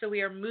Earth. So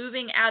we are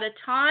moving out of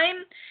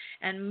time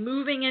and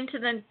moving into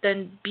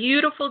the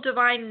beautiful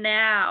divine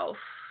now.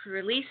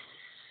 Release,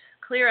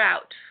 clear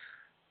out.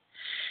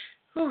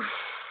 Whew.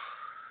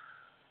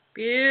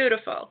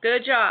 Beautiful.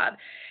 Good job.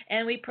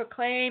 And we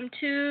proclaim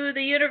to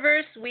the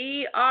universe,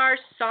 we are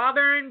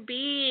sovereign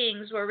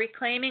beings. We're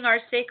reclaiming our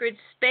sacred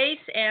space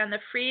and the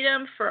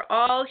freedom for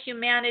all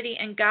humanity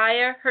and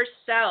Gaia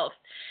herself.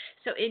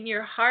 So in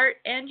your heart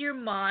and your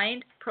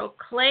mind,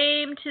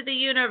 proclaim to the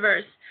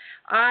universe,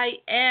 I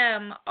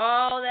am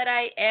all that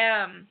I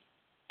am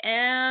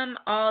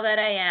all that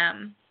I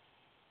am.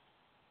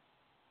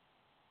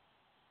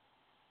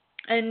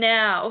 And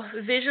now,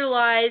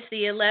 visualize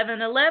the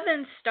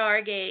 1111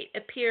 Stargate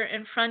appear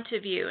in front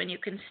of you, and you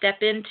can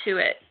step into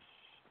it.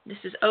 This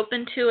is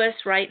open to us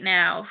right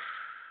now.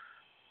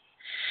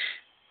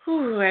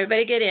 Whew,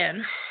 everybody get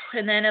in.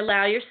 And then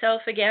allow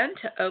yourself again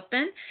to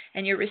open,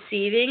 and you're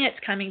receiving.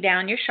 It's coming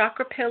down your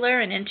chakra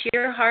pillar and into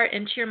your heart,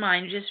 into your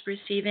mind. Just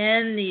receive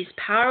in these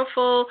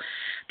powerful,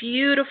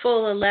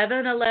 beautiful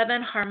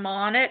 1111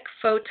 harmonic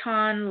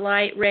photon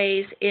light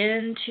rays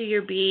into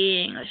your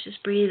being. Let's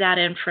just breathe that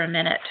in for a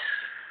minute.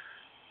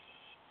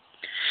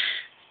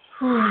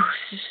 Whew,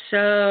 this is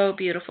so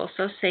beautiful,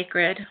 so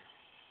sacred.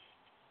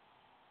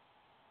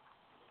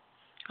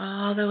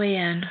 All the way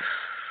in.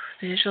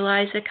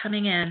 Visualize it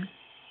coming in.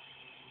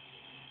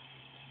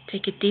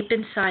 Take it deep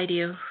inside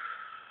you.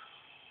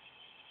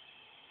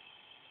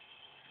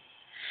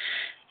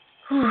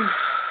 Whew.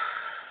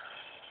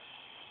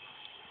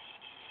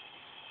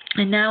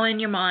 And now in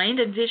your mind,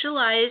 and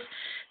visualize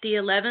the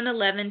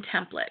 1111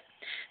 template.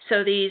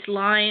 So these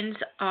lines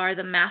are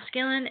the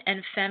masculine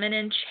and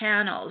feminine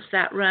channels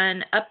that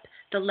run up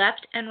the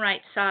left and right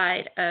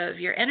side of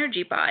your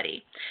energy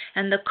body.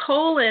 And the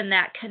colon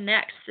that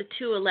connects the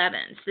two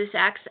 11s. This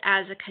acts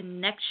as a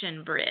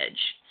connection bridge.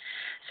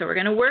 So we're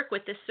going to work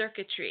with this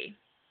circuitry.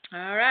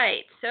 All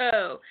right,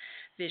 so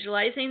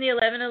visualizing the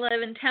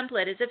 1111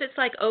 template as if it's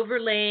like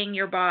overlaying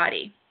your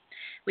body.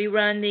 We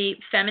run the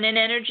feminine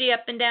energy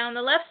up and down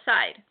the left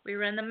side. We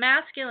run the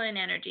masculine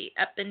energy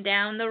up and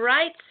down the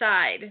right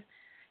side.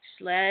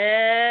 Just let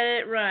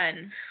it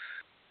run.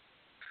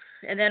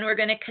 And then we're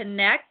going to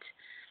connect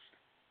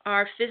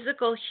our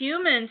physical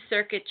human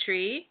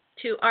circuitry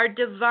to our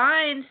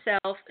divine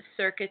self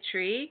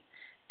circuitry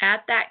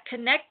at that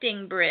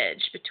connecting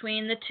bridge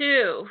between the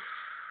two.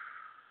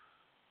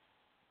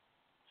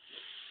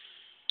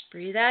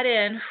 Breathe that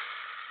in.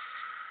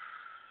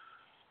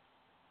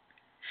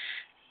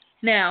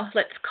 Now,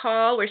 let's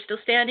call, we're still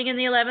standing in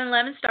the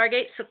 1111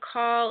 Stargate, so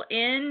call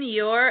in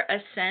your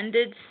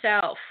ascended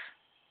self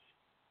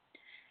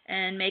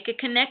and make a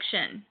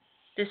connection.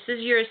 This is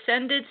your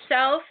ascended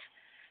self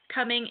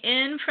coming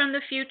in from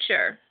the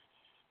future.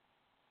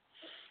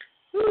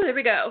 Ooh, there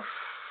we go.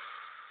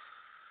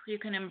 You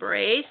can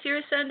embrace your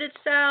ascended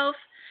self,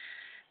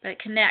 but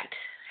connect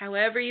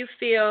however you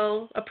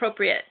feel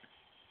appropriate.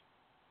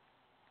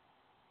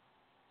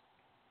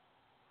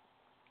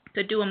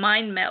 Could do a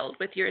mind meld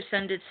with your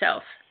ascended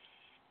self.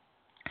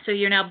 So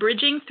you're now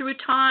bridging through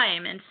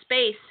time and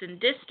space and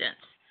distance.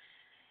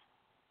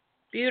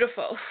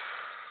 Beautiful.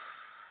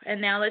 And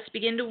now let's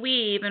begin to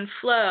weave and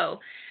flow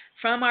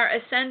from our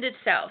ascended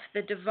self,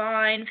 the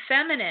divine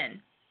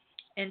feminine,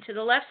 into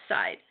the left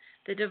side,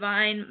 the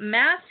divine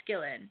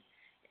masculine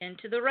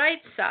into the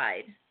right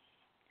side.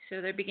 So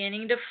they're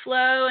beginning to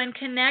flow and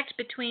connect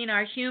between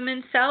our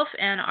human self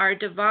and our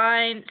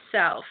divine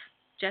self,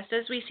 just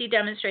as we see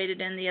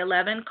demonstrated in the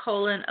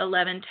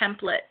 11:11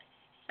 template.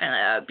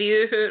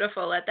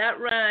 Beautiful. Let that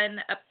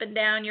run up and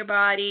down your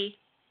body.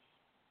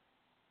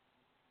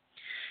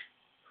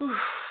 Whew.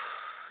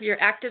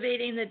 You're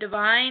activating the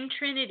divine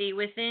trinity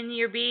within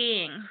your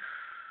being.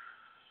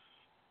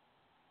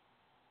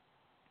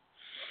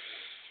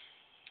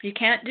 You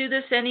can't do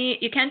this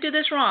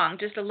wrong.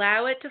 Just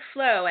allow it to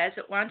flow as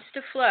it wants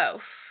to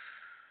flow.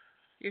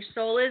 Your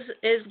soul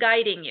is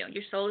guiding you.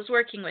 Your soul is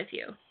working with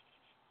you.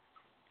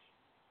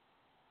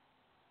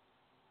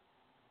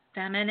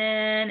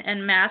 Feminine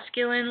and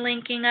masculine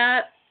linking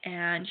up,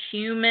 and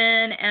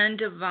human and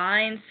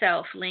divine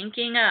self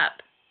linking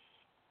up.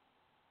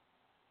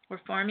 We're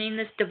forming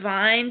this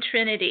divine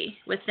trinity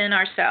within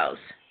ourselves.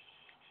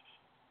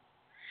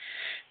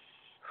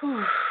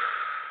 Whew.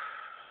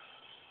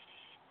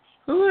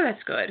 Ooh,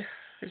 that's good.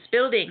 It's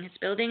building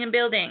and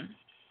building.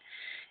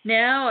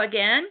 Now,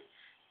 again,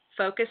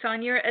 focus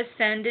on your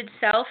ascended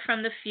self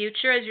from the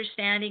future as you're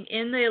standing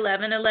in the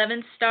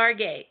 1111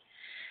 Stargate.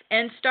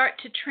 And start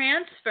to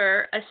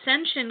transfer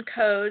ascension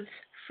codes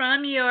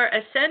from your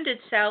ascended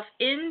self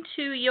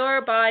into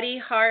your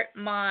body, heart,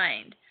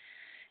 mind.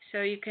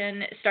 So you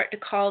can start to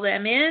call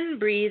them in,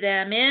 breathe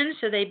them in,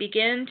 so they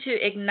begin to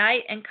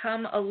ignite and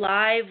come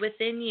alive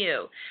within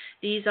you.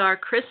 These are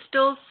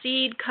crystal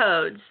seed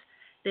codes.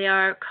 They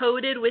are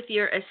coded with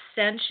your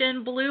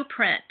ascension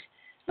blueprint.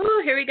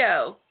 Ooh, here we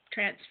go.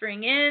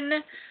 Transferring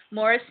in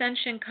more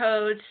ascension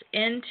codes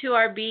into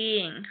our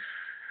being.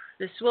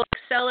 This will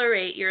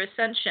accelerate your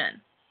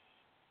ascension.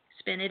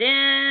 Spin it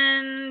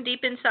in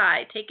deep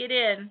inside. Take it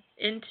in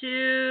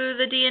into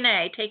the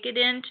DNA. Take it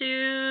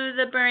into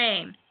the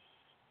brain.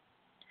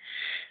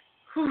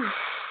 Whew.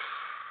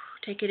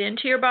 Take it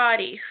into your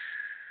body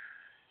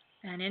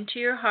and into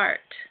your heart.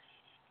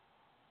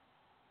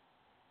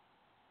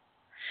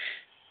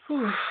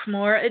 Whew.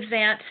 More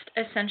advanced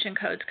ascension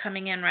codes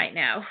coming in right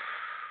now.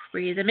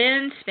 Breathe them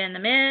in, spin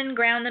them in,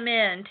 ground them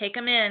in, take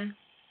them in.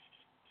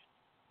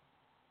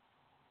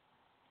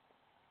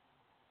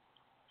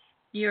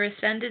 Your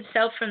ascended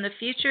self from the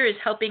future is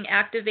helping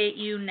activate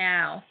you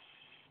now.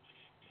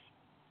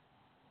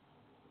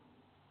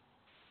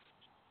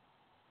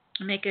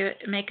 Make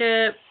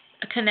a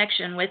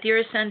connection with your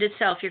ascended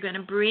self. You're going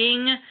to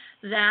bring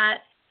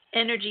that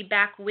energy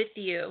back with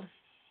you.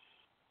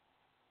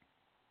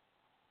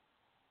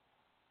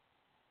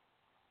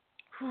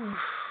 Whew.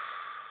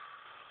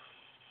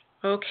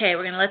 Okay,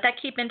 we're going to let that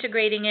keep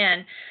integrating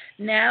in.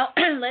 Now,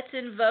 let's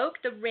invoke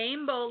the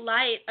rainbow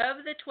light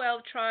of the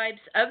 12 tribes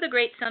of the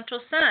Great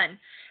Central Sun.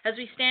 As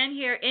we stand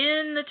here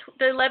in the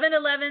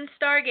 1111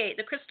 Stargate,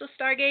 the crystal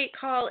Stargate,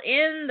 call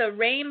in the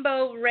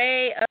rainbow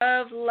ray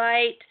of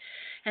light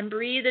and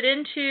breathe it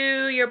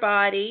into your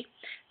body.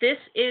 This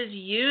is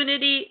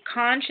unity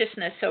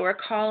consciousness, so we're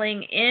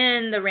calling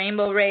in the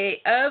rainbow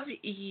ray of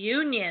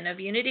union, of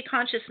unity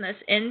consciousness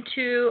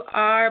into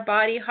our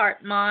body,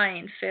 heart,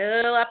 mind.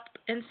 Fill up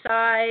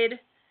inside.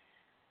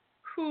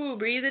 Whew,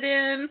 breathe it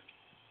in.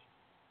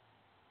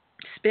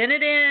 Spin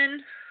it in.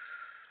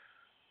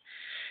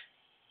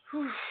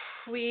 Whew.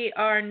 We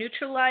are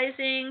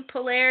neutralizing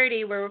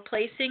polarity. We're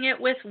replacing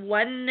it with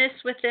oneness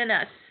within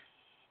us.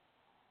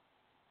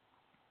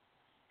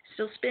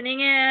 Still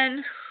spinning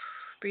in.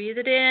 Breathe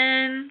it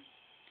in.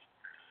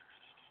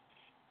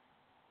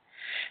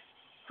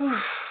 Whew.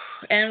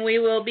 And we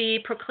will be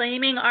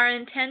proclaiming our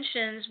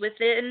intentions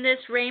within this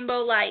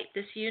rainbow light,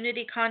 this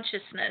unity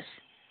consciousness.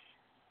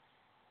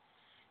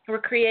 We're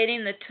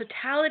creating the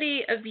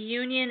totality of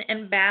union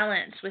and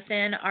balance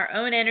within our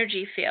own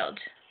energy field.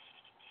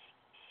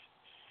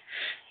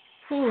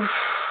 Whew.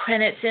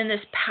 And it's in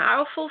this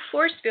powerful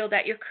force field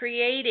that you're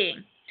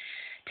creating.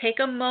 Take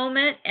a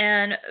moment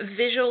and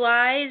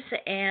visualize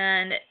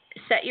and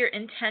set your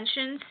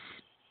intentions.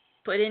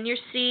 Put in your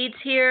seeds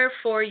here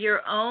for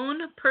your own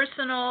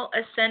personal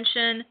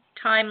ascension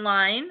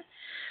timeline,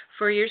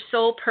 for your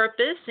soul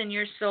purpose and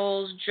your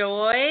soul's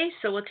joy.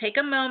 So we'll take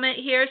a moment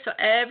here so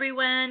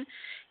everyone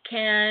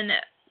can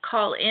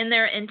call in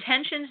their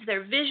intentions,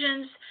 their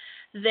visions,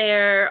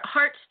 their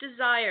heart's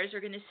desires. We're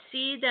going to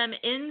see them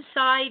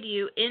inside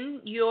you in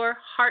your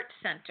heart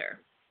center.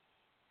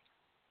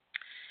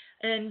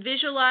 And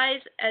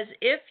visualize as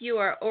if you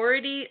are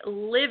already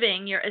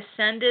living your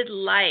ascended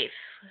life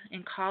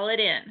and call it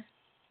in.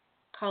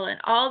 Call in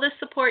all the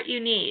support you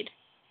need.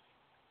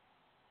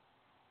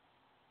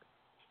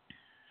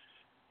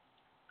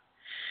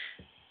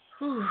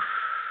 Whew.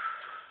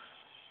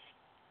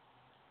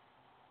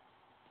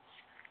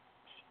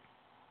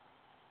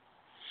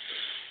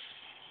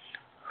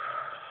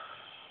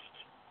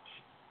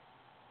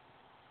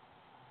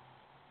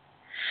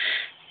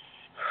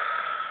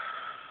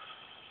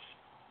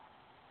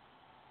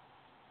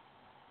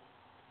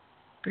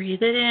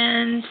 Breathe it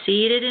in,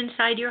 seed it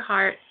inside your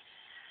heart,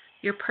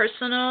 your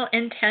personal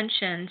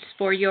intentions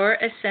for your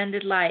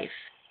ascended life.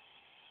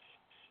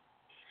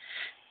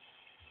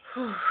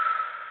 Whew.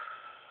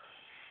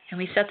 And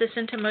we set this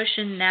into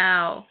motion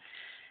now.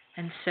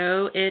 And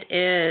so it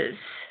is.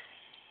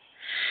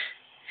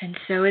 And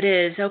so it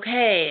is.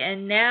 Okay,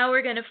 and now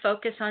we're going to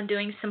focus on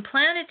doing some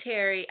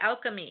planetary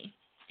alchemy.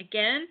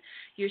 Again,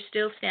 you're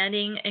still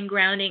standing and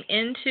grounding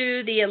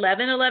into the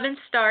 1111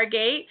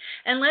 Stargate.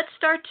 And let's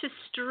start to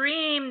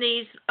stream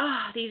these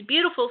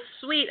beautiful,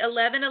 sweet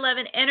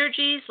 1111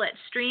 energies. Let's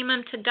stream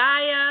them to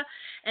Gaia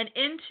and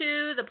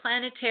into the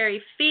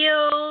planetary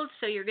field.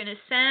 So you're going to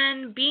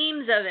send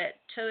beams of it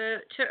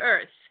to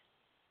Earth,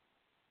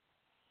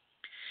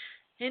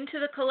 into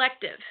the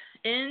collective,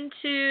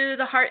 into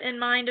the heart and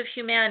mind of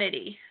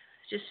humanity.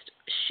 Just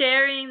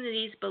sharing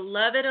these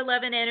beloved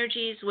 11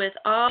 energies with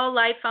all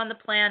life on the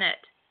planet.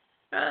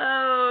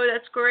 Oh,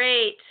 that's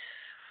great.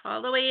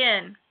 All the way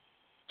in.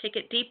 Take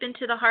it deep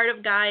into the heart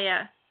of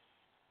Gaia.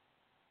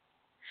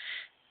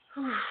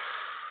 Whew.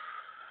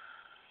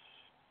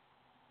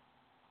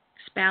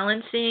 It's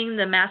balancing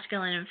the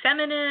masculine and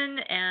feminine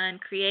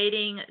and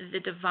creating the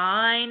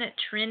divine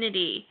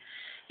trinity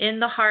in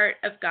the heart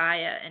of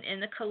Gaia and in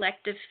the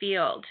collective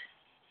field.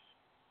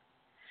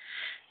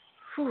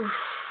 Whew.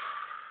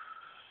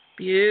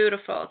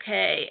 Beautiful.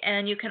 Okay.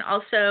 And you can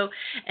also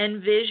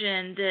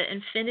envision the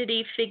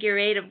infinity figure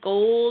eight of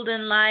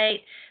golden light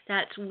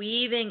that's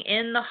weaving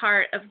in the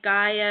heart of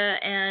Gaia,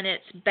 and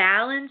it's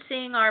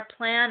balancing our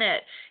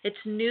planet. It's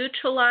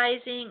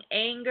neutralizing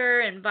anger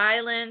and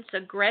violence,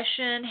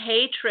 aggression,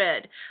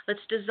 hatred.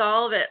 Let's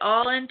dissolve it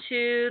all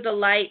into the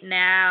light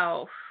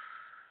now.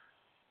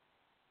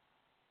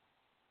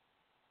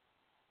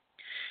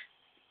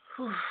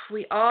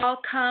 We all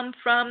come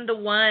from the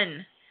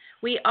one.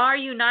 We are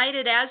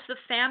united as the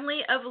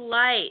family of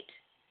light,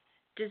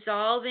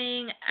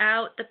 dissolving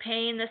out the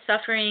pain, the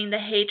suffering, the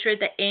hatred,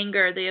 the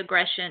anger, the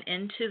aggression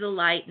into the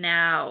light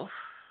now.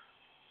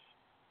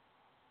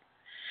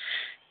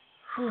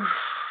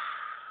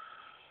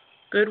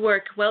 Good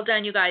work. Well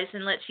done, you guys.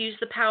 And let's use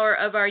the power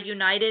of our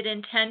united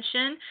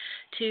intention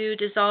to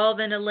dissolve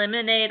and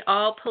eliminate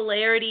all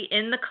polarity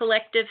in the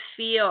collective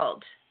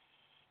field.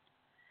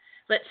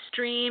 Let's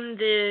stream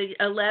the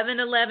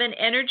 1111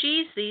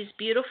 energies, these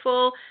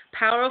beautiful,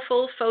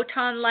 powerful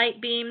photon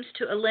light beams,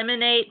 to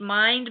eliminate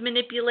mind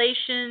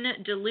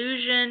manipulation,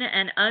 delusion,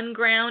 and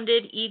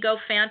ungrounded ego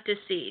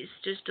fantasies.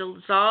 Just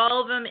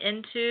dissolve them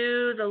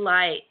into the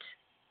light.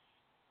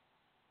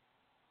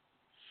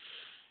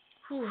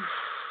 Whew.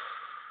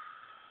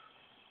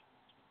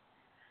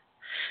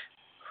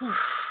 Whew.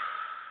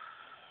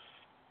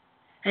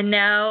 And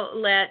now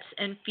let's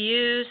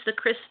infuse the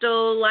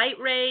crystal light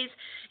rays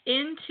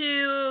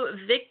into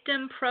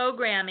victim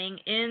programming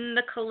in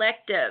the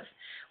collective.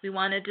 We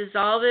want to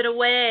dissolve it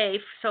away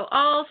so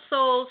all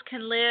souls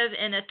can live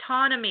in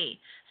autonomy,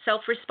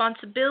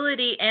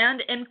 self-responsibility,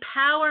 and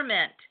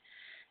empowerment.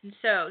 And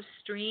so,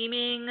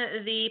 streaming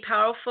the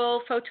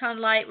powerful photon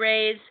light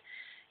rays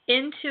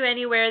into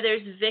anywhere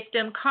there's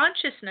victim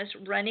consciousness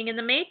running in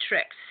the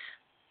matrix.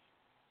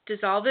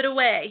 Dissolve it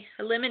away,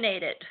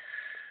 eliminate it.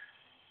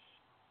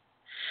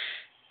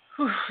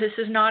 This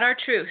is not our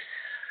truth.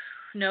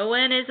 No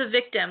one is a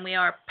victim. We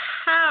are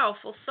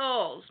powerful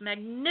souls,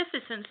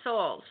 magnificent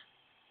souls.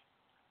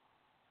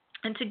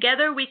 And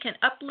together we can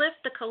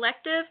uplift the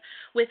collective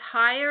with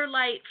higher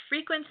light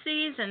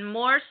frequencies and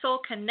more soul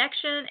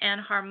connection and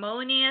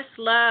harmonious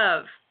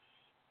love.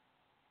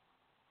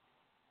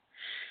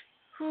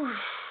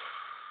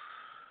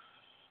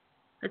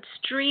 Let's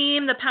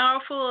stream the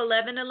powerful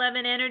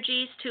 1111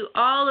 energies to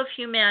all of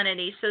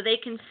humanity so they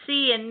can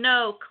see and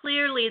know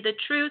clearly the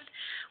truth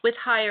with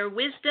higher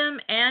wisdom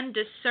and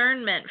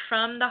discernment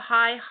from the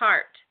high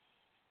heart.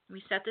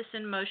 We set this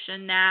in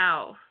motion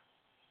now.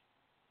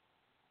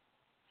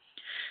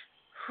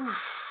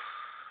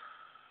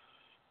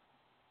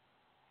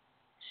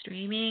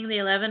 Streaming the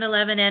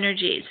 1111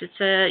 energies.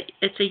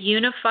 It's a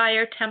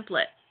unifier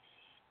template.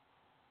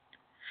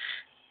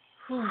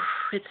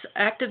 It's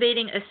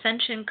activating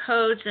ascension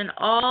codes in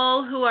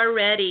all who are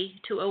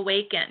ready to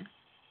awaken.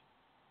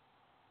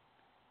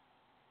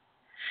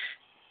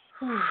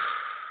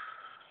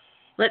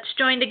 Let's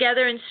join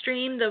together and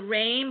stream the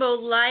rainbow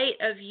light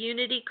of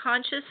unity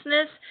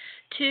consciousness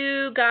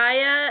to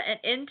Gaia and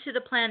into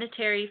the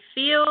planetary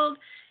field,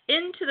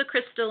 into the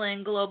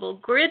crystalline global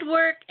grid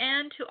work,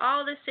 and to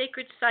all the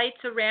sacred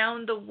sites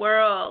around the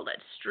world.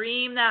 Let's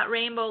stream that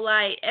rainbow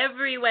light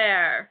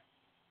everywhere.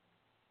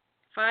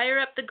 Fire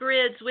up the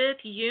grids with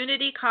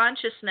unity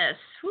consciousness.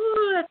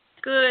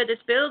 That's good.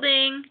 It's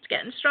building. It's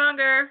getting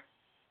stronger.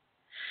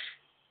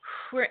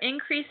 We're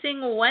increasing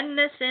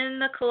oneness in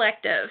the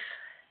collective.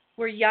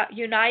 We're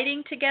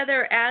uniting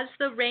together as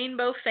the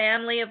rainbow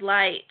family of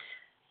light.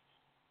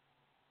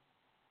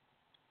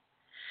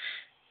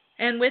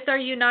 And with our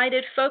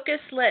united focus,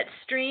 let's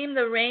stream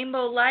the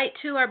rainbow light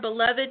to our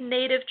beloved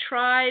native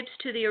tribes,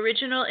 to the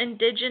original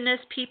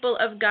indigenous people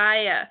of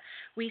Gaia.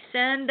 We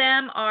send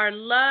them our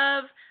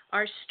love,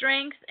 our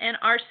strength, and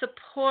our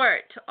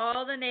support. To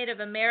all the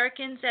Native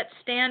Americans at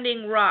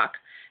Standing Rock.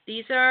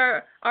 These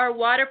are our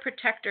water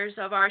protectors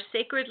of our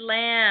sacred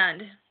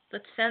land.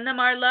 Let's send them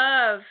our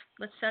love.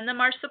 Let's send them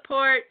our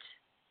support.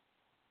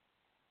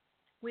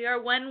 We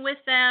are one with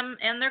them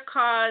and their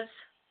cause.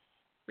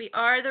 We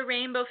are the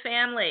rainbow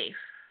family.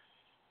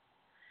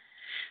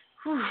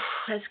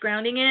 That's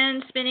grounding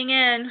in, spinning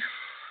in.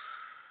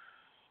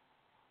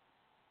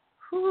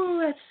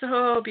 That's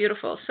so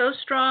beautiful, so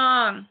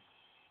strong.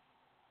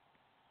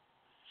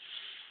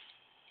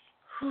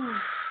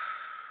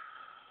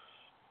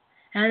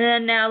 And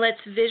then now let's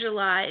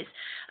visualize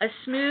a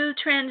smooth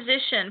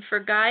transition for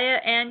Gaia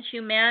and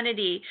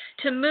humanity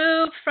to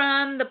move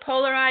from the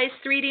polarized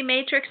 3D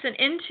matrix and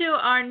into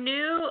our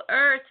new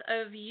earth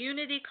of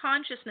unity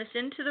consciousness,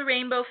 into the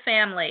rainbow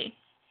family.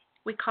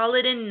 We call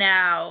it in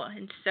now,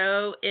 and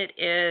so it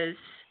is.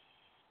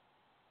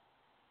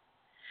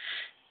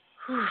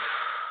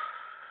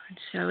 And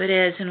so it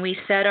is, and we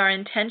set our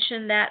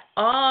intention that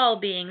all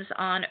beings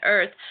on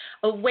earth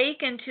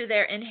awaken to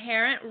their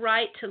inherent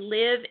right to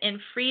live in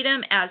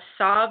freedom as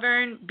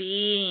sovereign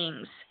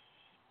beings.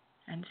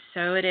 And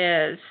so it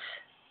is.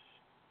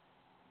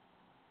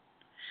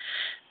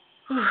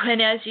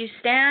 And as you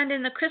stand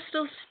in the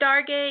crystal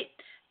Stargate,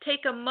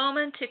 take a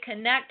moment to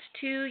connect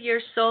to your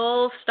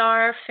soul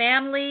star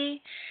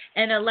family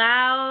and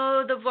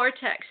allow the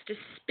vortex to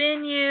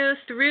spin you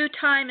through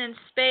time and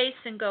space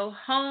and go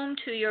home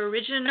to your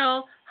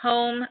original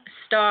home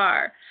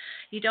star.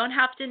 You don't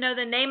have to know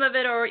the name of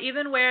it or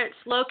even where it's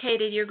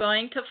located. You're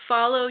going to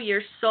follow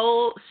your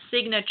soul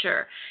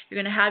signature.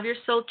 You're going to have your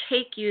soul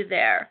take you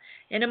there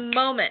in a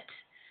moment.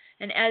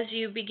 And as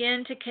you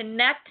begin to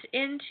connect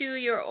into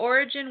your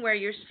origin where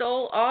your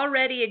soul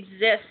already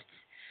exists,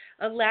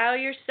 allow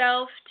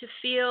yourself to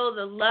feel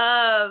the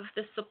love,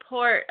 the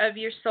support of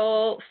your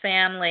soul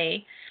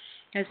family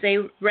as they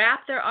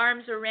wrap their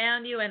arms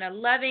around you in a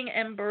loving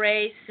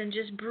embrace, and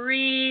just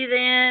breathe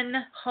in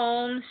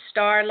home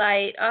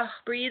starlight.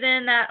 Breathe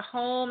in that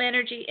home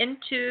energy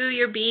into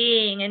your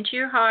being, into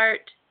your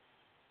heart,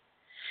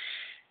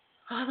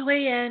 all the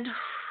way in.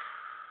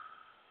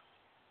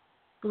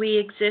 We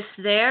exist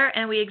there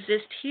and we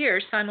exist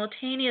here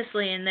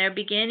simultaneously, and they're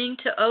beginning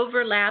to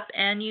overlap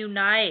and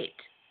unite,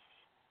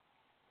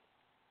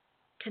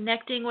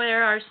 connecting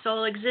where our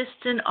soul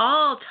exists in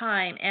all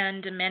time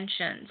and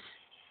dimensions.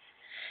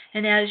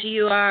 And as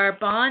you are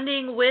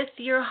bonding with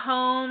your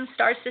home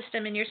star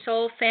system and your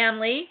soul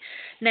family,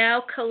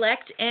 now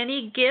collect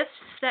any gifts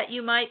that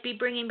you might be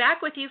bringing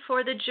back with you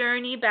for the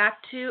journey back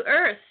to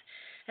Earth.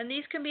 And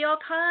these can be all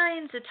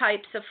kinds of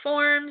types of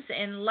forms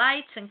and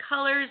lights and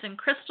colors and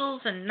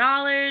crystals and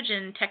knowledge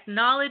and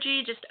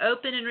technology. Just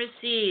open and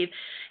receive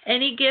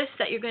any gifts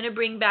that you're going to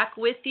bring back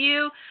with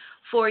you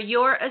for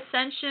your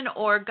ascension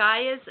or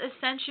Gaia's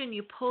ascension.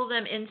 You pull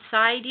them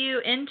inside you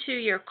into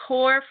your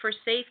core for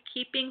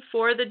safekeeping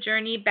for the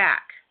journey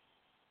back.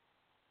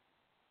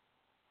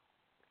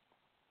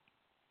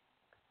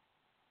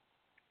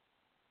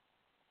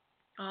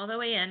 All the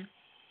way in.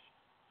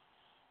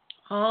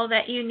 All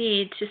that you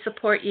need to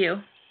support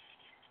you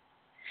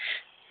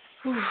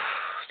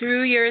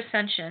through your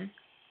ascension.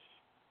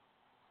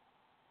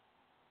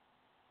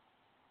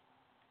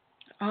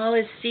 All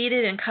is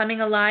seated and coming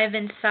alive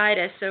inside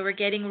us, so we're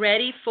getting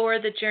ready for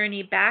the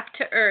journey back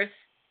to Earth.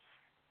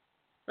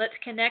 Let's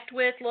connect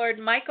with Lord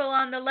Michael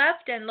on the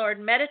left and Lord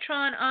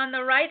Metatron on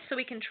the right so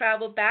we can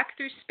travel back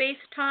through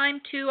space-time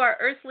to our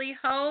earthly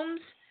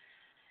homes.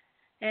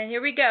 And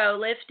here we go,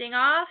 lifting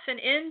off and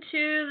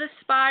into the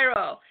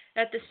spiral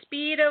at the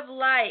speed of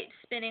light,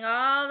 spinning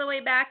all the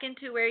way back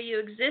into where you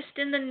exist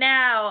in the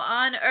now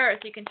on Earth.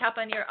 You can tap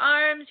on your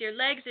arms, your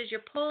legs as you're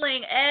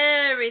pulling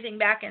everything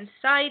back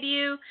inside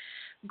you,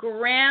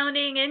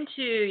 grounding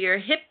into your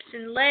hips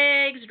and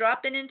legs,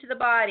 dropping into the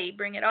body.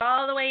 Bring it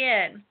all the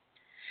way in.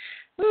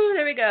 Woo,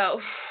 there we go.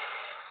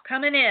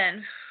 Coming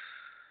in.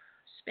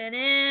 Spin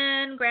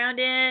in, ground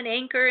in,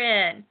 anchor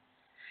in.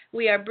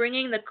 We are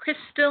bringing the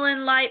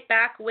crystalline light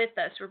back with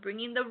us. We're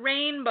bringing the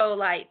rainbow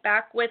light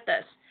back with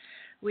us.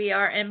 We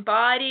are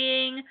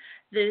embodying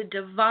the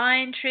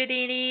divine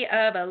trinity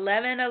of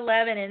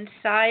 1111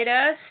 inside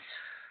us.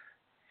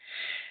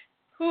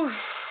 Whew.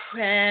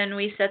 And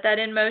we set that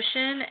in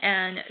motion,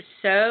 and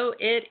so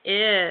it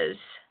is.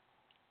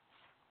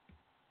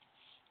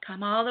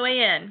 Come all the way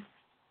in.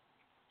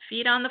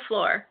 Feet on the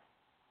floor.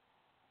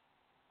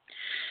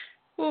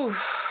 Whew.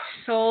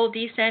 Soul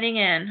descending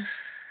in.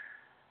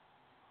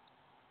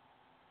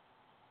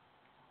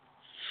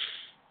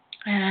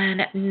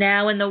 And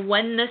now in the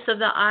oneness of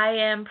the I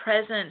Am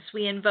presence,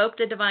 we invoke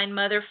the Divine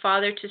Mother,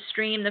 Father to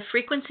stream the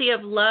frequency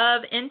of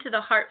love into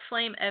the heart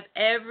flame of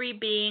every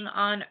being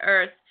on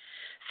Earth,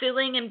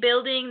 filling and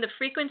building the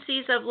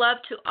frequencies of love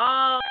to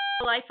all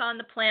life on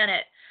the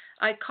planet.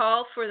 I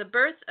call for the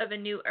birth of a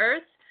new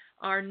Earth,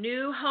 our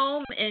new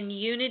home in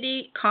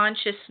unity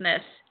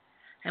consciousness.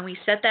 And we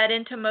set that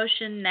into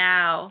motion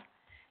now.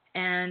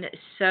 And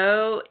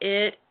so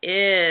it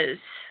is.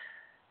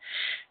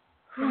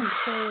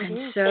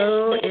 And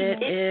so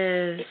it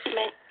is.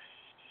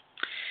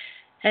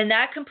 And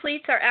that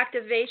completes our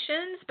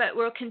activations, but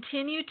we'll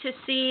continue to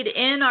seed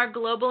in our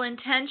global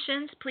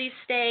intentions. Please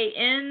stay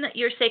in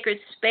your sacred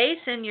space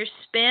and your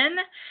spin,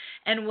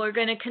 and we're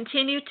going to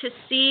continue to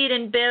seed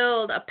and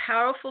build a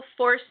powerful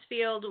force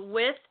field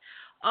with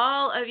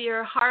all of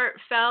your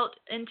heartfelt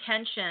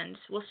intentions.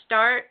 We'll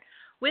start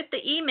with the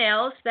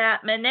emails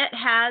that Manette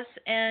has,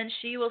 and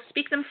she will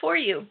speak them for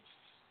you.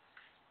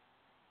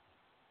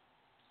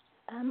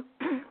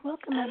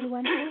 Welcome,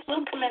 everyone.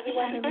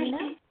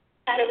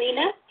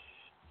 Katarina.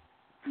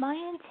 My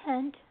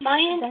intent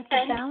that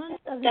the balance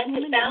of the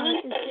human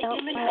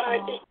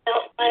heart is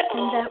felt by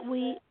all, and that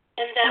we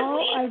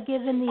all are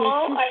given the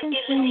assistance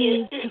we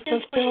need to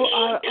fulfill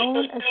our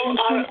own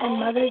ascension and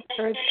Mother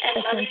Earth's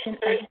ascension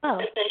as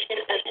well.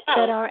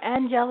 That our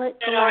angelic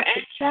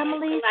galactic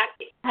families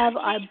have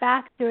our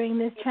back during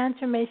this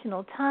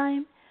transformational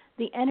time.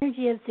 The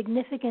energy of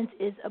significance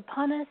is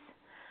upon us.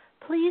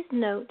 Please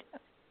note.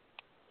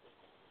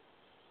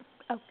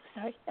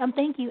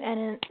 Thank you,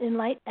 and in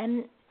light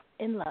and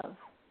in love.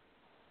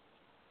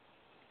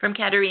 From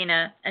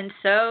Katerina, and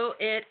so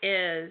it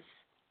is.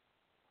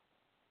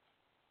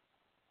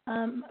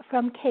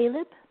 From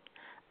Caleb,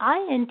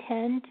 I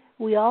intend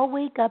we all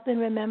wake up and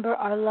remember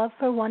our love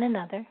for one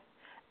another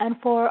and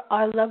for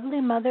our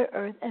lovely Mother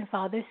Earth and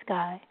Father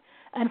Sky,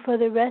 and for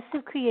the rest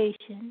of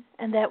creation,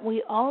 and that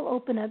we all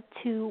open up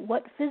to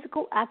what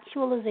physical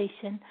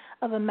actualization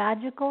of a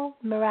magical,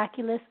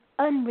 miraculous,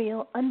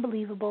 unreal,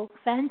 unbelievable,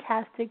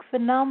 fantastic,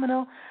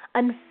 phenomenal,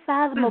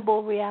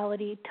 unfathomable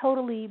reality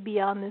totally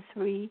beyond this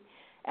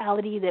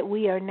reality that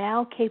we are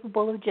now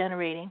capable of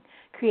generating,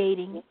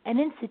 creating, and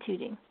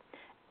instituting.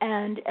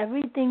 And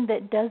everything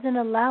that doesn't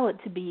allow it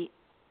to be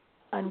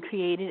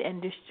uncreated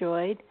and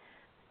destroyed,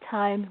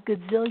 times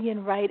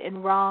gazillion right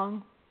and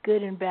wrong,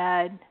 good and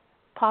bad,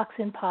 pox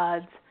and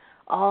pods,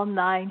 all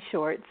 9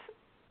 shorts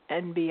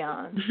and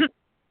beyond.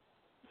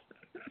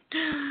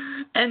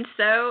 And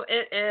so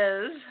it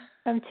is.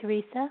 From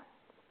Teresa.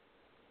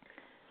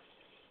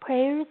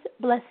 Prayers,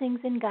 blessings,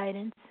 and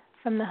guidance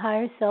from the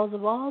higher selves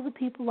of all the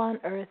people on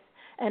earth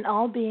and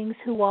all beings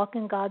who walk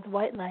in God's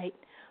white light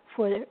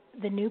for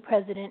the new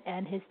president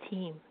and his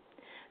team.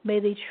 May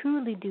they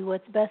truly do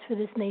what's best for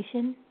this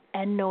nation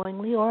and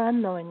knowingly or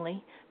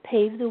unknowingly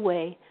pave the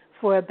way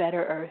for a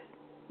better earth.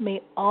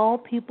 May all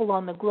people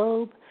on the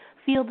globe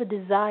feel the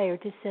desire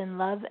to send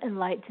love and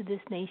light to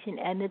this nation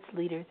and its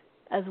leaders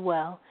as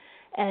well,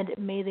 and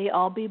may they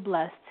all be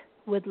blessed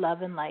with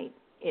love and light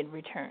in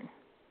return.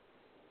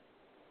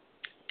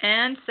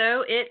 And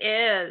so it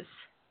is.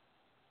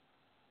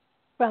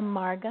 From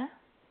Marga.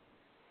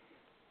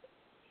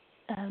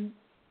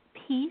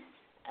 Peace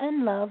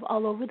and love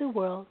all over the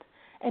world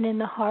and in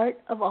the heart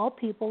of all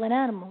people and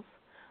animals.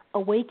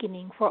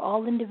 Awakening for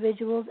all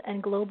individuals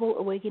and global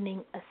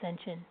awakening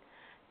ascension.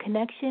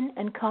 Connection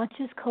and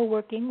conscious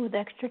co-working with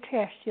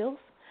extraterrestrials,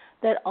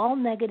 that all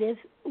negatives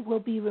will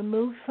be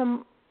removed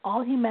from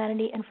all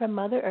humanity and from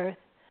Mother Earth,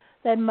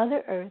 that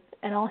Mother Earth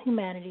and all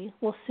humanity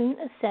will soon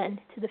ascend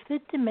to the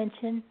 5th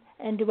dimension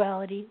and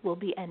duality will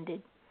be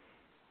ended.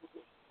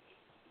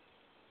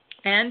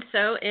 And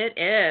so it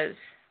is.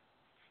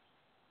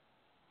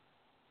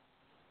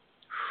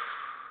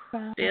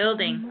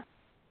 Building.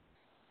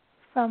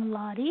 From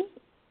Lottie.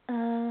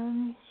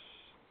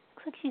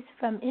 Looks like she's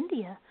from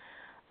India.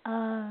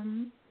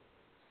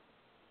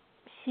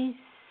 She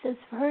says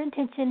for her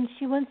intention,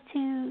 she wants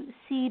to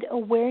seed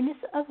awareness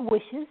of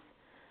wishes,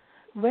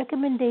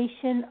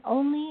 recommendation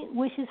only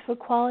wishes for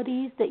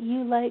qualities that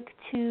you like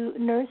to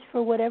nurse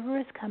for whatever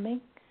is coming.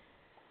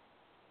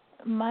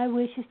 My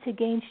wish is to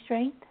gain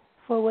strength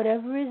for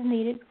whatever is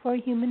needed for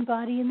a human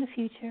body in the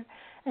future,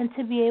 and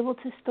to be able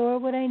to store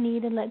what I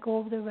need and let go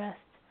of the rest.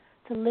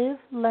 To live,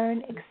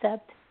 learn,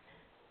 accept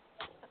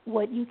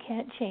what you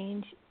can't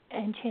change,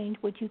 and change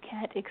what you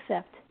can't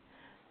accept.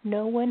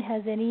 No one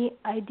has any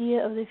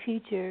idea of the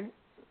future,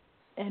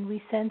 and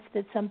we sense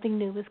that something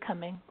new is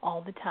coming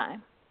all the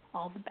time.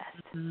 All the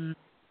best. Mm-hmm.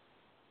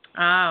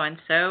 Oh, and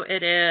so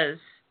it is.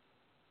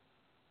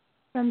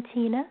 From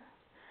Tina,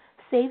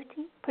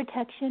 safety,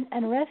 protection,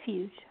 and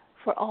refuge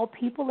for all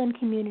people and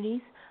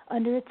communities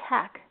under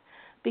attack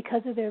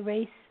because of their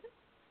race,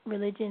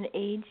 religion,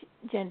 age,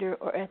 gender,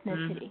 or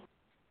ethnicity.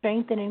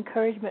 Strength and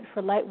encouragement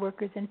for light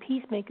workers and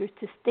peacemakers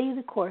to stay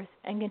the course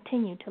and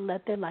continue to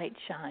let their light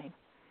shine.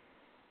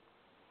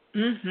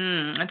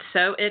 And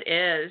so it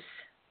is.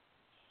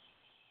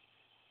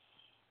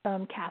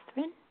 From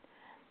Catherine,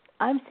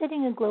 I'm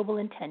setting a global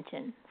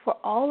intention for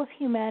all of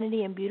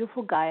humanity and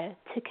beautiful Gaia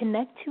to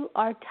connect to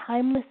our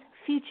timeless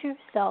future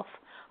self,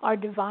 our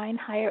divine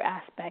higher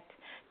aspect,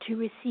 to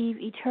receive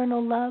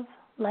eternal love,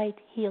 light,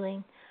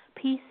 healing,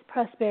 peace,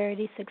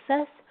 prosperity,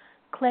 success,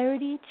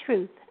 clarity,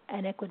 truth,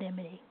 and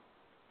equanimity.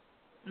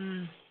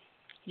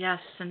 Yes,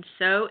 and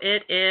so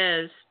it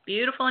is.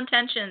 Beautiful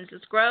intentions.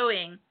 It's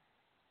growing.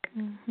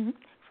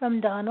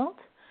 From Donald,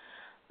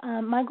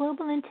 my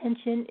global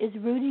intention is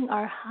rooting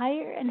our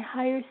higher and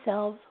higher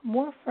selves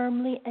more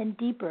firmly and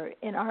deeper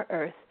in our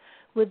earth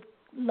with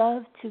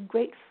love to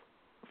Great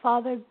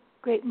Father,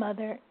 Great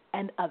Mother,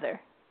 and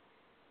other.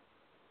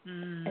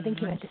 I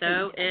think you meant to say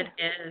so it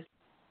is.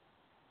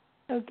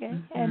 Okay,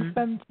 and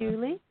from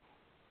Julie.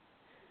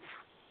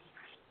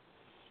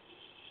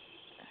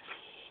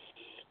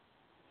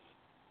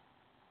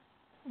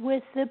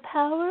 With the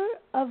power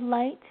of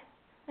light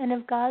and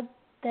of God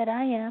that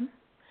I am,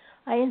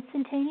 I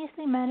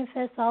instantaneously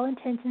manifest all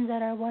intentions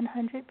that are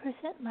 100%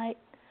 light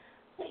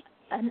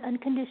and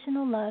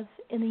unconditional love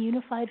in the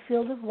unified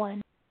field of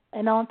one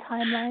and all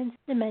timelines,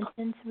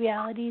 dimensions,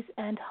 realities,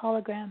 and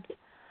holograms.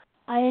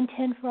 I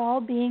intend for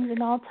all beings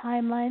in all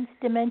timelines,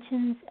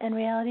 dimensions, and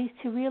realities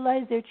to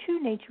realize their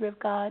true nature of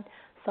God,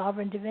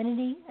 sovereign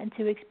divinity, and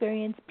to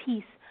experience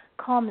peace,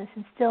 calmness,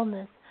 and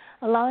stillness,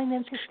 allowing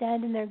them to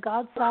stand in their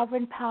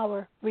God-sovereign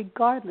power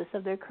regardless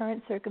of their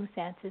current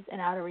circumstances and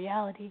outer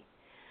reality.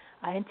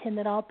 I intend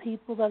that all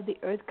people of the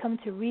earth come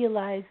to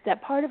realize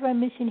that part of our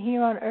mission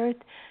here on earth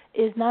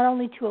is not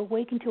only to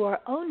awaken to our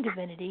own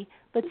divinity,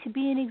 but to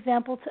be an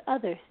example to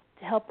others,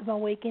 to help them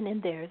awaken in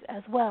theirs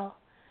as well.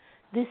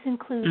 This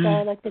includes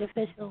our elected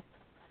officials.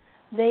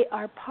 They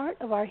are part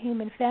of our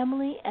human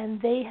family,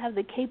 and they have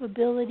the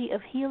capability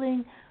of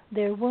healing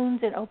their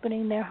wounds and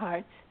opening their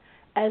hearts.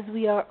 As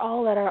we are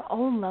all at our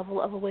own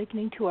level of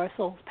awakening to our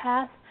soul's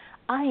path,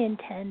 I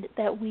intend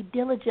that we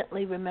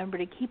diligently remember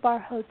to keep our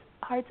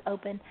hearts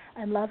open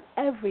and love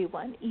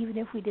everyone, even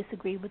if we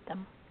disagree with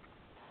them.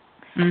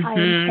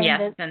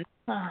 Yes.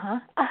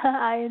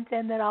 I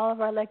intend that all of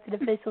our elected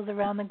officials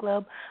around the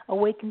globe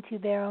awaken to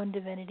their own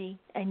divinity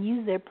and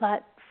use their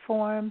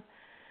platform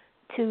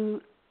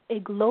to a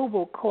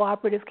global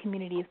cooperative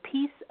community of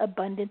peace,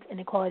 abundance, and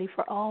equality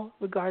for all,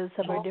 regardless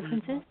of our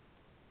differences.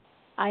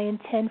 I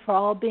intend for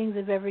all beings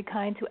of every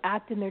kind to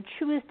act in their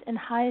truest and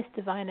highest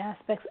divine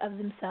aspects of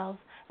themselves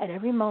at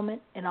every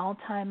moment, in all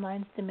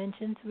timelines,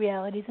 dimensions,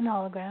 realities, and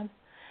holograms.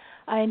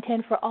 I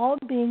intend for all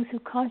beings who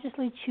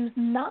consciously choose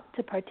not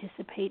to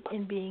participate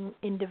in being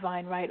in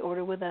divine right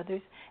order with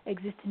others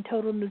exist in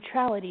total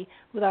neutrality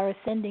with our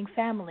ascending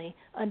family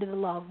under the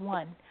law of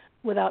one,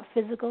 without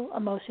physical,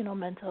 emotional,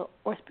 mental,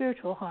 or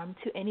spiritual harm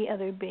to any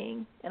other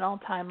being in all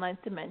timelines,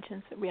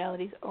 dimensions,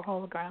 realities, or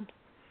holograms.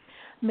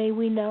 May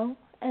we know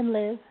and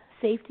live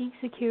safety,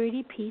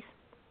 security, peace,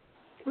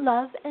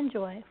 love, and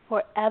joy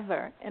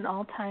forever in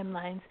all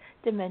timelines,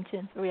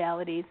 dimensions,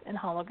 realities, and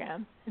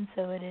holograms. And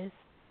so it is.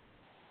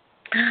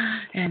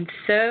 And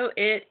so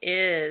it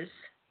is.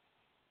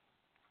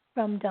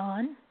 From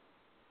Dawn,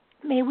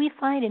 may we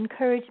find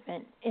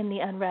encouragement in the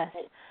unrest.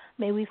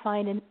 May we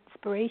find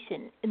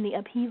inspiration in the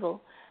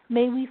upheaval.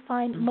 May we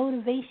find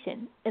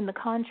motivation in the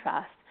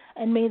contrast.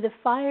 And may the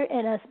fire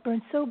in us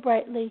burn so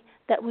brightly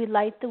that we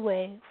light the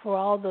way for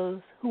all those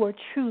who are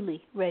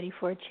truly ready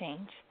for a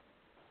change.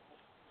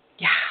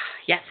 Yeah,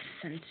 yes,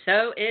 and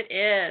so it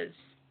is.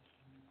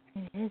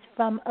 It is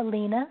from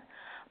Alina.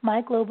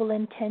 My global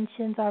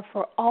intentions are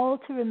for all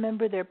to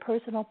remember their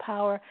personal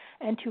power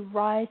and to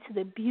rise to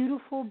the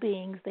beautiful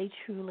beings they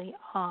truly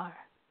are.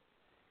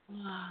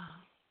 Wow,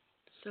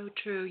 so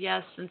true,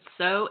 yes, and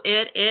so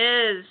it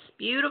is.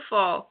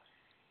 Beautiful.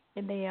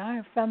 And they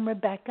are. From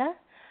Rebecca.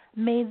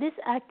 May this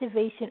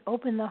activation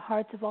open the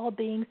hearts of all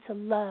beings to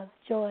love,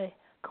 joy,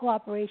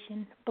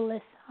 cooperation,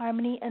 bliss,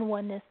 harmony, and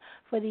oneness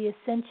for the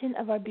ascension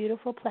of our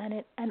beautiful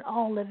planet and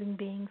all living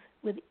beings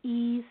with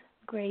ease,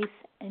 grace,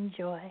 and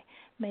joy.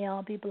 May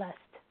all be blessed.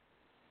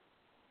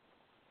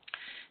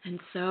 And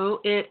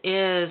so it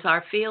is.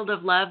 Our field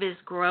of love is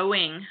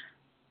growing.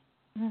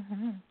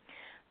 Mm-hmm.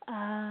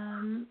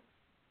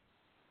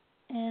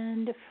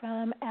 And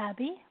from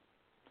Abby.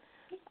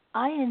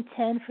 I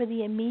intend for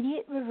the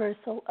immediate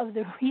reversal of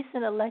the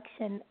recent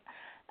election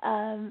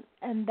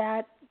and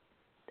that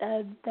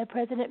the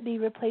president be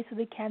replaced with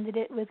a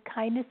candidate with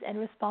kindness and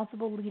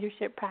responsible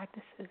leadership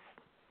practices.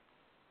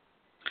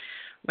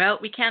 Well,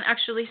 we can't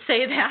actually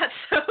say that,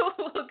 so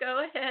we'll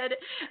go ahead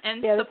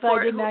and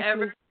support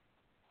whoever.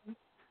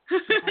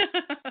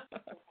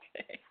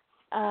 Okay.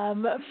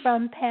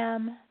 From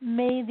Pam,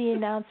 may the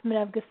announcement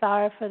of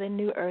Gathara for the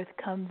New Earth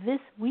come this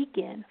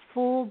weekend.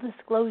 Full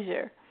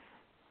disclosure.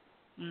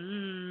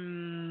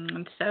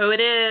 And so it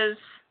is.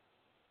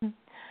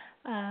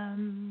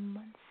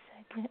 1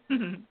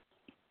 second.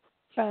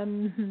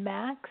 From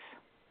Max.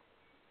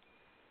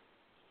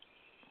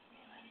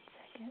 1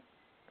 second.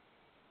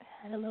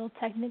 I had a little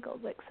technical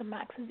glitch, so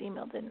Max's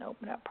email didn't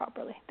open up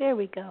properly. There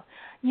we go.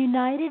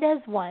 United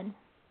as one,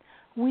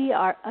 we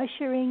are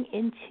ushering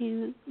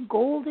into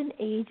golden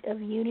age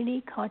of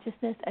unity,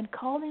 consciousness, and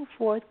calling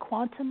forth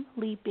quantum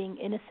leaping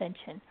in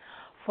ascension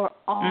for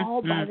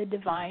all by the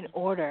divine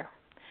order.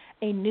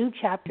 A new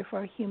chapter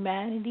for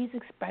humanity's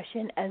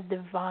expression as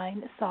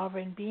divine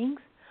sovereign beings,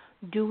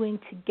 doing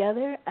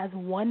together as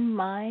one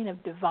mind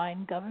of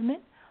divine government,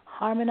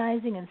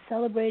 harmonizing and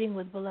celebrating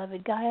with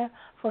beloved Gaia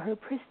for her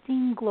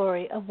pristine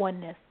glory of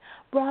oneness.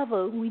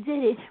 Bravo, we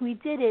did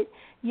it,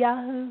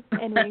 Yahoo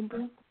and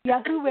Rainbow.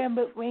 Yahoo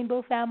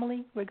Rainbow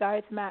family,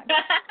 regards Max.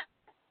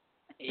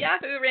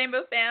 Yahoo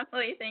Rainbow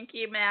family, thank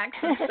you, Max,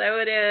 and so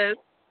it is.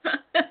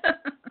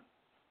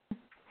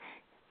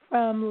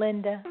 From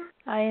Linda,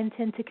 I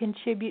intend to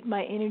contribute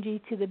my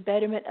energy to the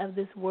betterment of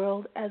this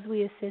world as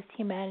we assist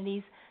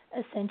humanity's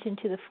ascension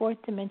to the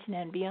fourth dimension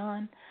and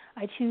beyond.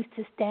 I choose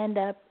to stand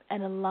up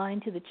and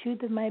align to the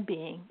truth of my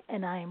being,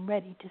 and I am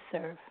ready to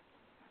serve.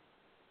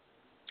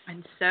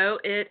 And so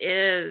it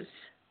is.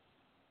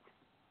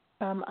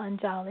 From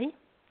Anjali,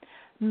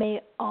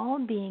 may all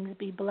beings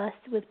be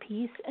blessed with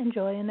peace and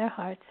joy in their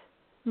hearts.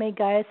 May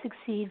Gaia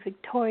succeed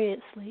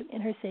victoriously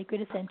in her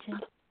sacred ascension.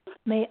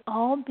 May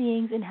all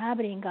beings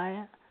inhabiting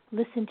Gaia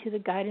listen to the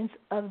guidance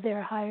of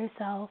their higher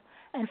self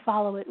and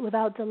follow it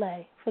without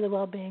delay for the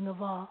well-being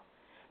of all.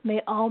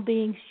 May all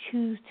beings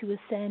choose to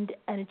ascend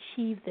and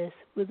achieve this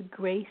with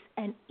grace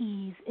and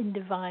ease in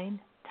divine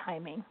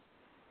timing.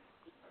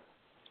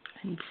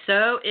 And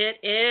so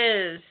it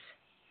is.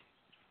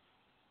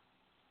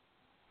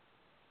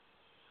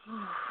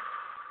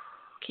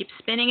 Keep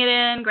spinning it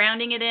in,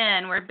 grounding it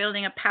in. We're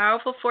building a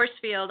powerful force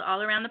field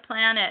all around the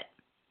planet.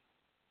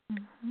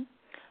 Mm-hmm.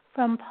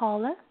 From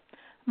Paula,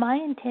 my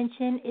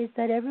intention is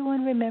that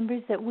everyone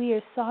remembers that we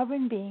are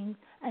sovereign beings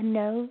and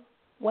know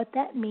what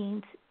that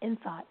means in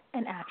thought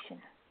and action.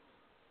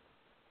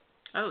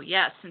 Oh,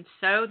 yes, and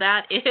so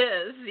that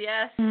is,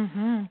 yes.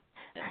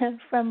 Mm-hmm.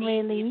 From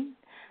Raylene,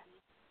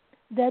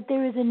 that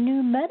there is a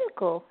new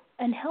medical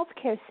and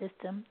healthcare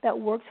system that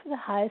works for the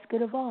highest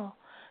good of all,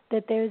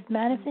 that there is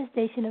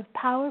manifestation of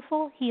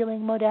powerful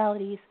healing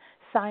modalities,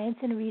 science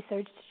and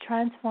research to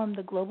transform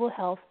the global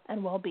health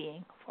and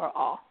well-being for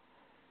all.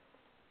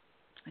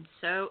 And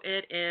so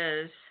it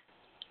is.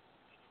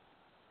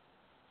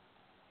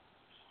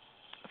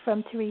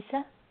 From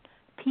Teresa,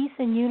 peace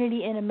and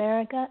unity in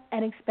America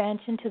and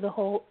expansion to the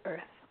whole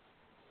earth.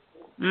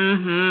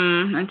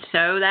 And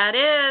so that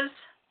is.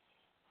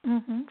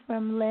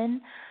 From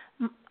Lynn,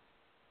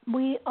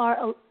 we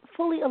are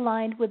fully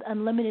aligned with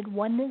unlimited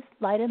oneness,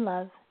 light, and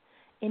love,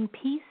 in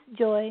peace,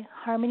 joy,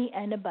 harmony,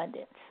 and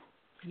abundance.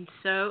 And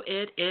so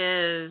it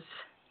is.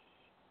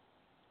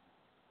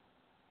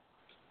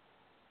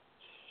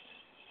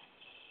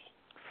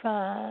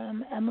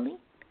 From Emily,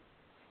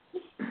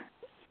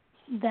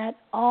 that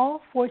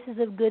all forces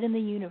of good in the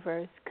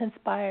universe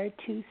conspire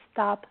to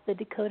stop the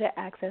Dakota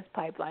Access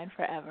Pipeline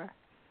forever.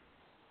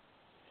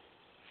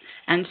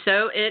 And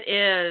so it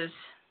is.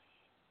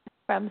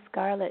 From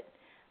Scarlett,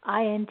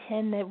 I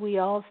intend that we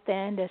all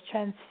stand as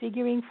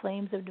transfiguring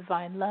flames of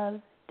divine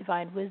love,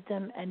 divine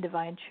wisdom, and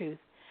divine truth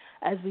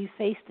as we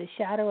face the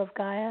shadow of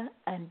Gaia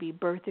and be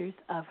birthers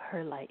of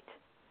her light.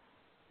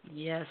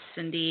 Yes,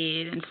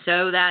 indeed. And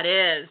so that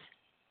is.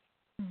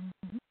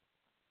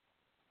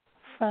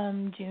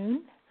 From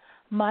June,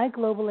 my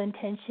global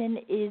intention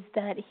is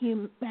that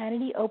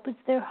humanity opens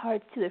their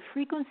hearts to the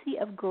frequency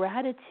of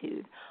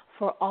gratitude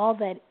for all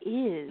that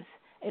is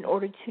in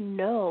order to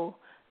know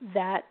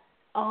that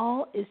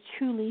all is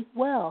truly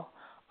well.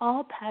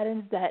 All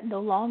patterns that no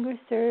longer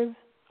serve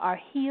are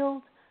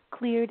healed,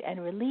 cleared,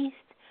 and released.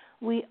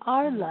 We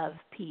are love,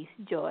 peace,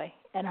 joy,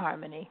 and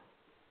harmony.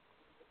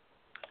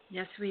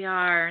 Yes, we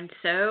are. And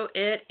so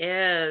it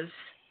is.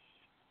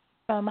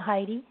 From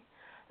Heidi,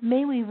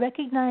 may we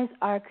recognize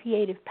our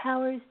creative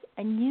powers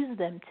and use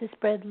them to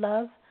spread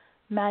love,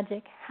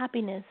 magic,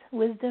 happiness,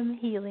 wisdom,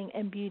 healing,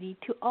 and beauty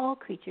to all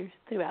creatures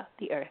throughout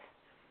the earth.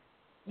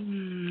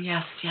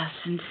 Yes, yes,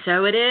 and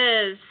so it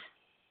is.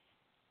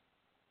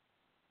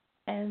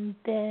 And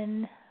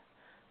then,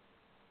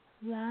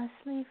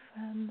 lastly,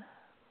 from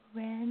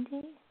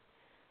Randy,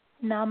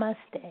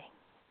 namaste.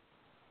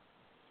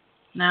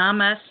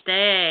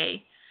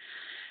 Namaste.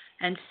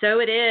 And so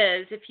it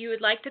is. If you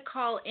would like to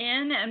call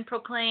in and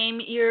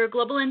proclaim your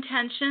global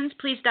intentions,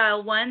 please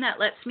dial 1. That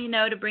lets me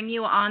know to bring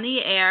you on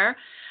the air.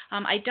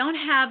 I don't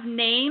have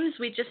names.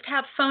 We just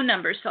have phone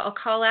numbers. So I'll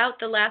call out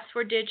the last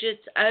 4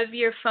 digits of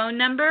your phone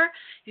number.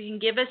 You can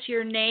give us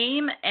your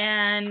name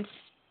and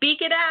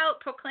speak it out.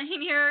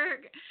 Proclaim your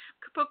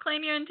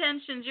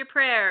intentions, your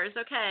prayers.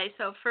 Okay,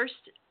 so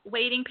first,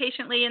 waiting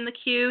patiently in the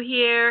queue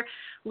here,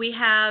 we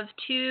have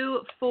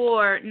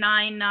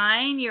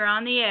 2499. You're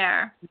on the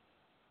air.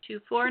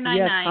 2499.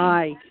 Yes,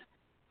 hi.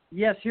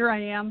 Yes, here I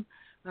am.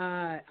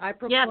 I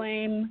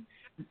proclaim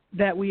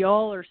that we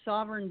all are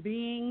sovereign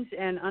beings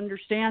and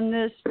understand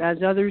this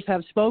as others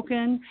have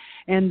spoken,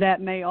 and that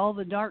may all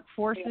the dark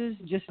forces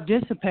just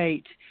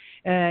dissipate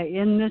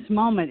in this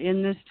moment,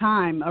 in this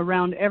time,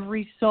 around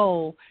every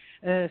soul,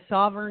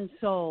 sovereign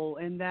soul,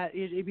 and that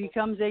it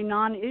becomes a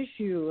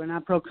non-issue. And I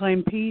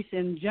proclaim peace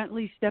and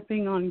gently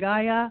stepping on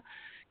Gaia,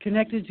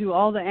 connected to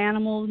all the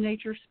animal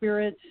nature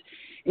spirits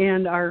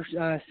and our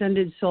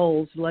ascended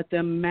souls. Let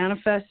them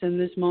manifest in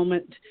this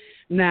moment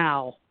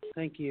now.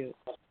 Thank you.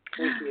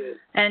 Thank you.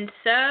 And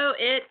so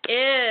it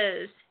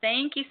is.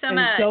 Thank you so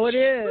much. And so it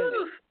is.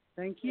 Woo.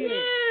 Thank you.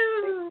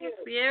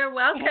 You're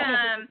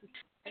welcome.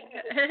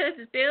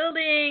 It's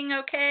building.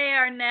 Okay,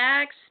 our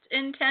next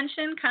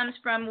intention comes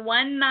from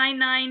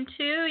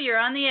 1992. You're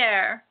on the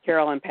air.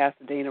 Carol in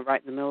Pasadena,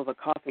 right in the middle of a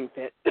coughing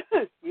fit.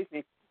 Excuse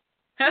me.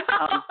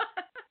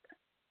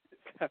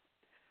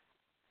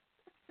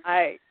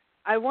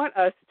 I want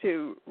us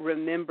to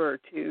remember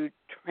to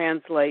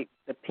translate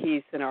the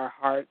peace in our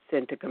hearts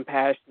into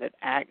compassionate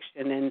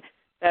action, and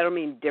that'll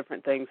mean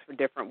different things for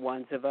different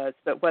ones of us,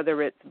 but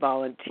whether it's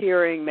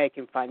volunteering,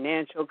 making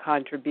financial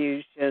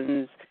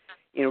contributions,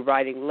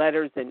 writing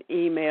letters and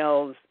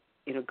emails,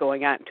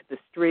 going out into the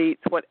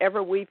streets,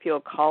 whatever we feel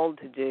called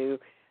to do,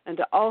 and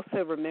to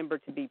also remember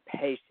to be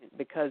patient,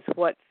 because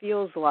what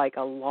feels like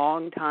a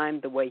long time,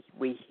 the way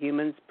we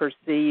humans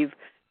perceive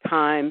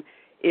time,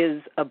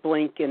 is a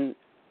blink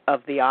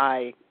of the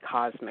eye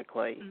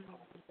cosmically.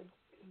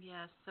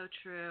 Yes, so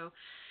true.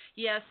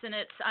 Yes, and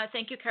it's.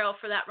 Thank you, Carol,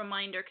 for that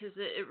reminder, because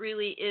it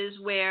really is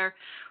where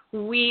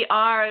we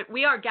are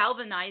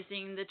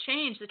galvanizing the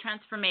change, the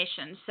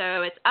transformation.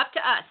 So it's up to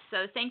us.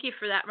 So thank you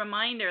for that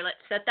reminder.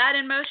 Let's set that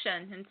in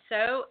motion. And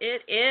so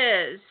it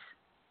is.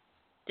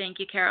 Thank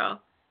you, Carol.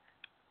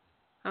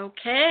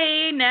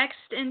 Okay,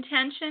 next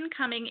intention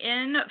coming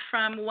in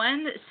from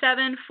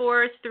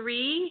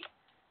 1743.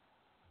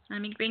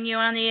 Let me bring you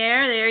on the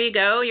air. There you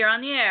go. You're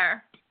on the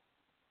air.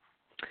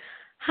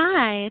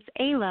 Hi, it's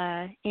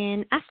Ayla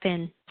in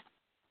Aspen.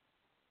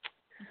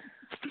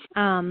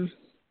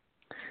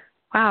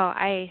 Wow,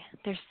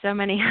 there's so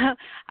many.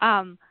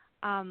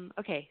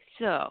 Okay,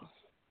 so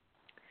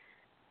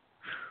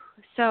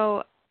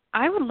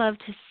I would love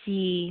to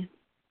see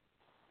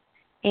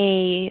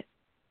a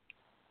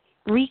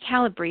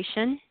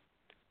recalibration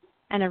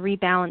and a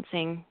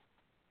rebalancing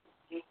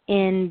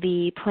in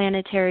the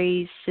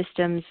planetary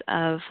systems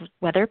of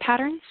weather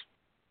patterns.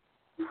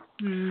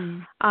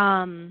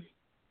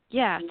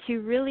 To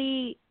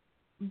really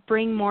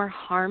bring more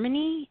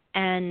harmony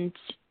and,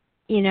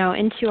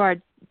 into our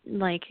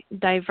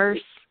diverse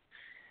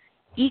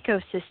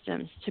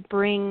ecosystems, to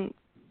bring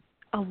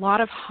a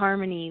lot of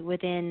harmony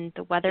within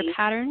the weather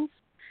patterns,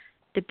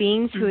 the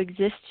beings who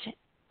exist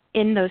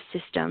in those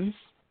systems.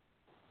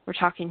 We're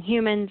talking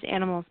humans,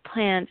 animals,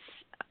 plants,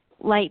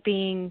 light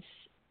beings,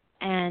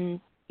 and,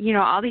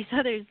 all these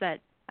others that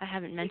I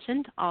haven't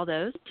mentioned, all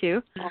those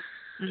too.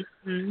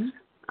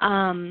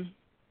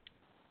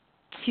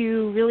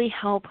 To really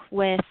help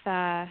with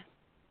the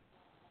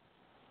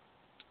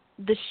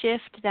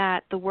shift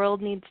that the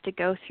world needs to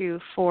go through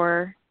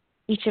for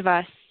each of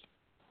us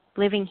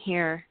living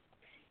here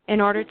in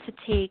order to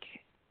take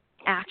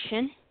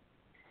action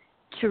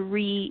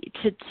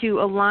to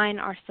align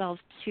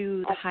ourselves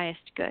to the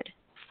highest good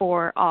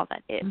for all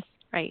that is,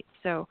 right?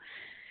 So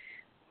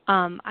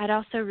I'd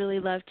also really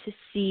love to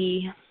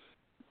see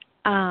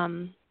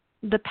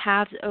the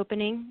paths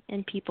opening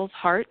in people's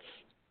hearts,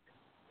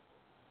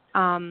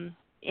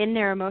 in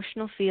their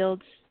emotional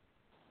fields,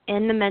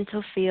 in the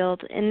mental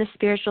field, in the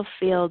spiritual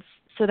fields,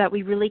 so that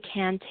we really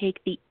can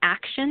take the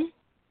action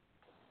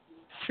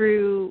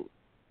through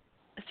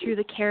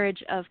the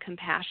carriage of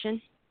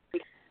compassion,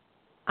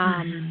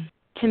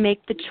 to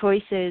make the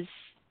choices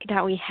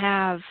that we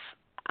have,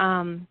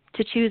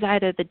 to choose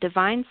either the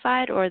divine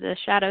side or the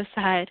shadow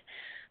side.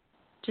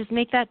 Just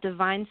make that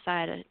divine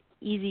side an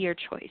easier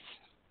choice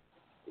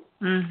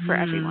for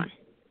everyone.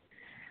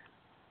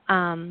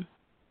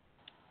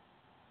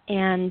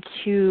 And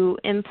to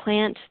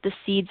implant the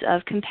seeds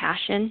of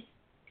compassion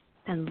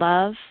and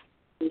love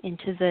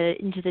into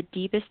the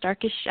deepest,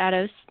 darkest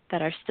shadows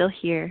that are still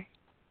here,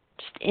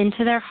 just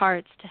into their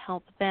hearts, to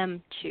help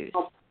them choose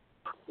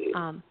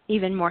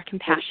even more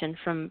compassion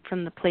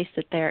from the place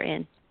that they're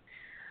in.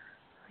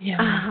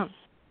 Yeah.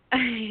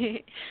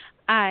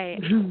 I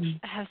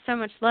have so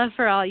much love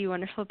for all you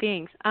wonderful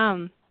beings.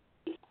 And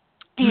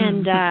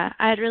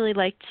I'd really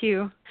like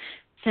to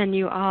send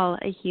you all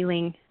a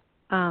healing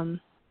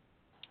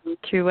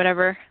through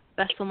whatever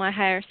vessel my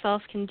higher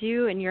self can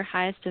do in your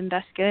highest and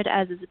best good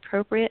as is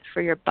appropriate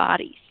for your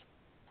bodies.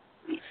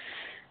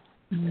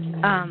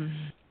 To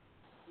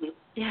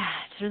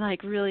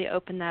really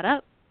open that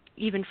up,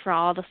 even for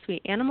all the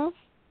sweet animals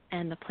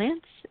and the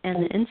plants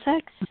and the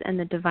insects and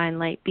the divine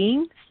light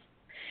beings,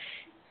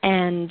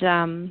 and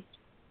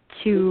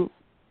to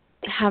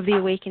have the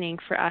awakening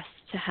for us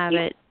to have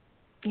it,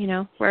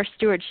 we're our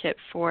stewardship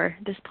for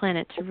this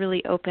planet, to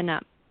really open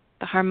up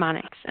the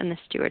harmonics and the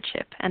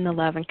stewardship and the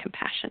love and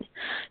compassion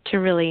to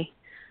really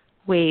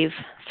wave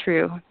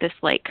through this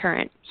light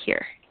current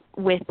here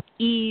with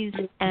ease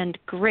and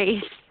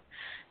grace.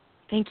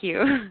 Thank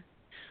you.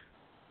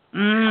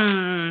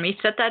 We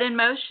set that in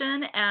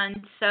motion,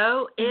 and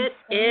so it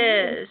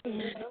is.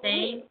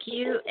 Thank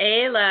you,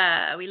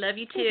 Ayla. We love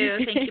you too.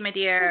 Thank you, my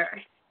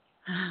dear.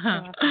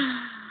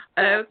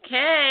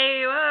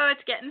 Okay. Whoa,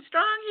 it's getting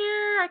strong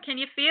here. Can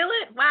you feel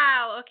it?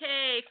 Wow.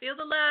 Okay. Feel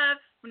the love.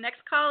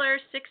 Next caller,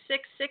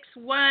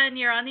 6661.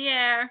 You're on the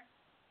air.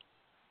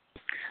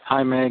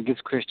 Hi, Meg.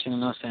 It's Christian in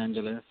Los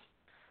Angeles.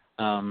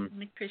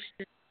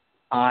 Christian.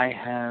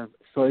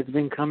 So it's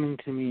been coming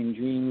to me in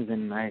dreams,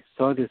 and I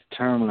saw this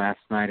term last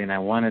night, and I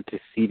wanted to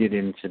seed it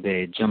in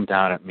today. It jumped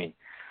out at me.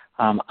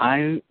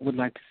 I would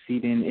like to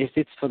seed in, if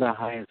it's for the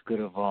highest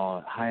good of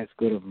all, highest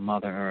good of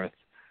Mother Earth,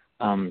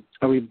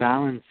 a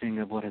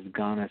rebalancing of what has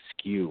gone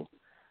askew,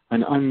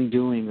 an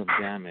undoing of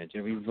damage,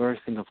 a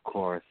reversing of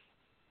course,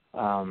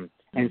 and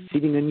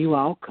seeding a new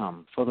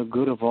outcome for the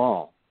good of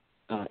all,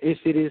 if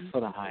it is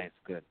for the highest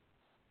good.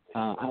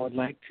 I would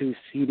like to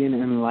seed in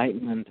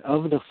enlightenment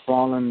of the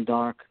fallen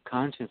dark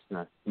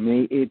consciousness.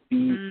 May it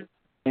be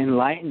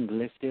enlightened,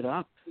 lifted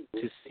up,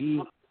 to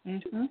see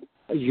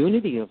a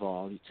unity of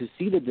all, to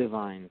see the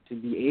divine, to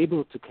be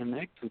able to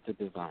connect with the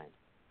divine.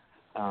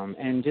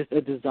 And just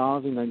a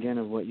dissolving, again,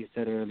 of what you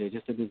said earlier,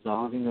 just a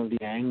dissolving of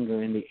the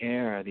anger in the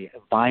air, the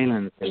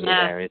violence in the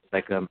air. It's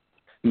like a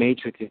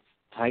matrix, it's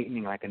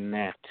tightening like a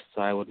net.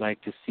 So I would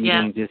like to see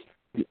them just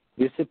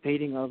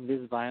dissipating of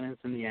this violence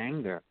and the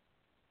anger.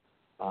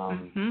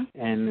 And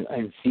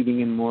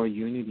seeding in more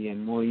unity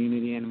and more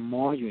unity and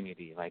more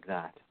unity like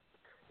that.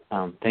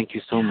 Thank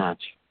you so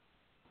much.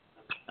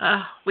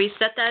 We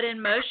set that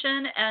in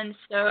motion, and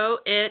so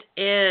it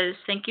is.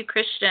 Thank you,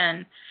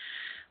 Christian.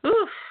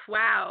 Oof,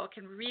 wow,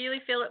 can really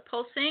feel it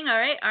pulsing. All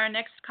right, our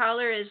next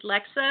caller is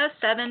Lexa,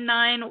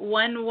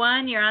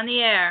 7911. You're on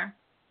the air.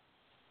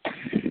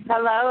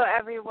 Hello,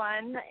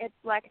 everyone. It's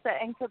Lexa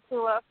and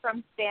Kapua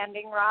from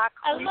Standing Rock.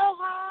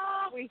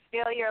 Aloha. We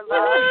feel your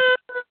love.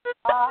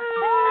 Love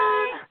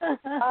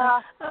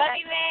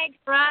you, Meg.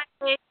 Right.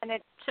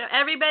 So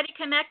everybody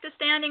connect to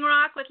Standing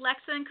Rock with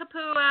Lexa and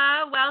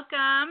Kapua.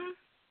 Welcome.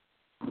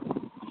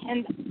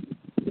 And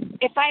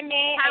if I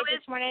may, I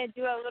just wanted to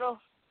do a little...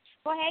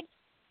 Go ahead.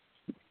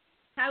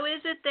 How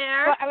is it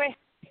there?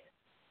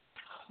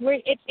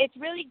 It's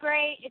really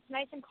great. It's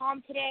nice and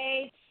calm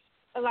today.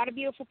 A lot of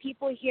beautiful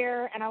people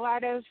here, and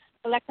Alexa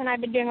and I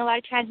have been doing a lot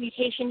of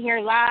transmutation here.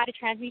 A lot of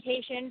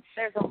transmutation.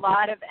 There's a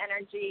lot of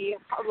energy,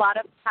 a lot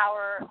of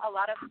power, a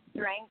lot of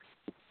strength.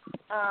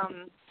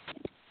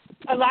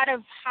 A lot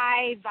of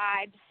high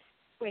vibes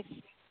with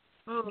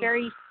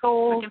very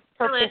soul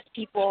purpose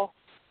people.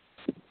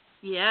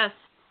 Yes.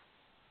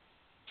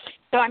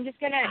 So I'm just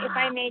gonna, if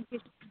I may,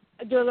 just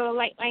do a little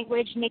light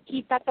language.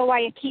 Nekita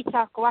toaya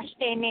kita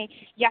kwashte ne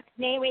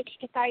yakne we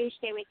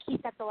kitaishte we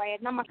kita toaya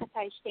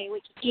namakataishte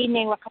we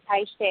kine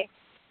wakataishte.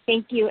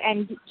 Thank you,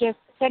 and just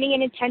setting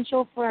an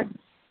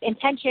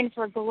intention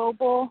for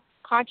global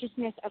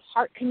consciousness of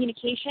heart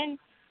communication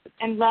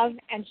and love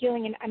and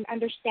healing and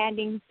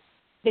understanding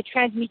the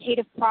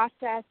transmutative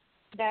process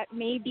that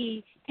may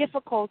be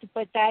difficult,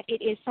 but that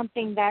it is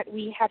something that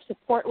we have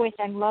support with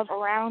and love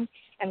around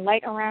and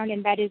light around,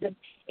 and that it's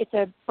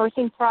a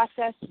birthing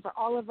process for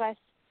all of us,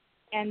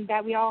 and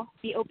that we all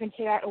be open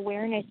to that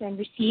awareness and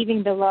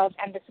receiving the love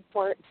and the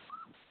support.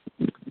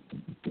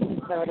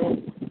 So it is.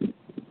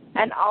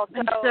 And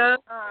also,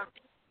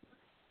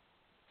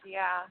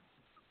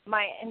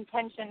 my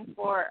intention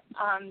for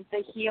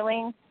the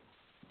healing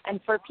and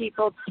for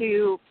people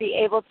to be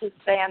able to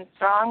stand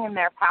strong in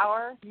their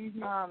power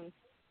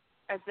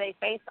as they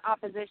face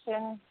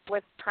opposition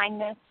with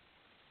kindness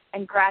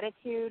and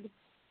gratitude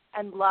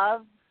and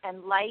love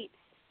and light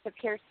to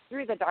pierce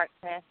through the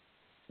darkness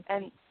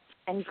and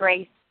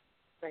grace.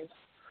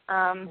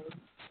 And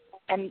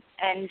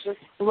just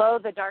blow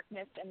the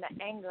darkness and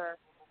the anger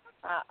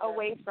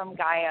away from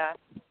Gaia,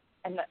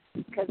 and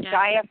because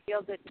Gaia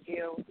feels it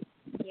too.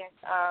 Yes.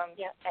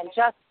 And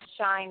just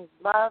shine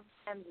love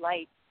and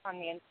light on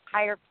the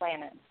entire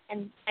planet,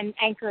 and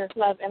anchor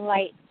love and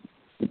light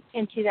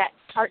into that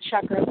heart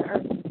chakra of the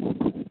earth.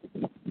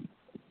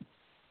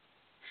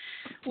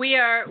 We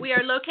are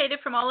located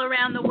from all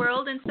around the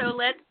world, and so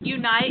let's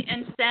unite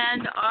and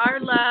send our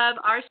love,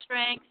 our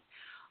strength,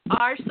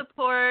 our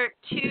support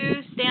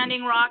to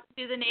Standing Rock,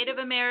 to the Native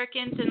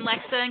Americans, and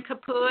Lexa and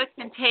Kapua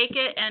can take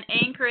it and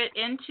anchor it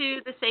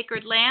into the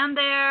sacred land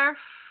there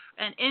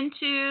and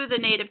into the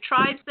native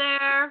tribes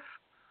there.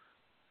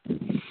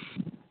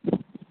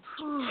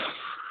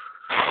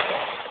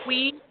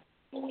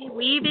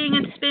 Weaving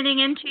and spinning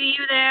into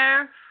you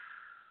there.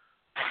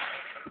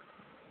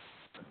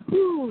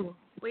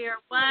 We are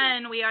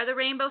one. We are the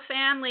Rainbow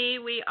Family.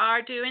 We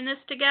are doing this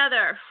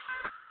together.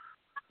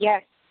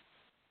 Yes.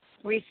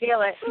 We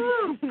feel it.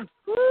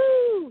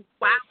 Woo!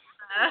 Wow.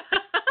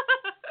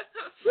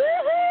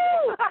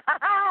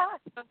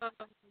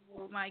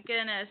 Oh, my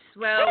goodness.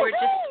 Well, we're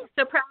just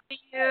so proud of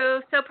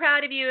you. So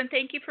proud of you. And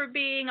thank you for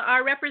being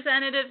our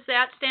representatives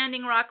at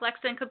Standing Rock,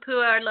 Lexa and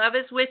Kapua. Our love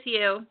is with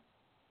you.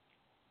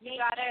 You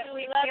got it.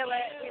 We feel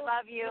it. We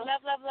love you.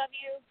 Love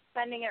you.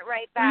 Sending it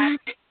right back.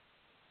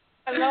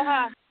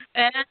 Aloha.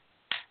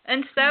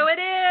 And so it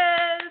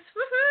is.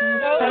 Woohoo!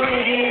 So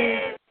it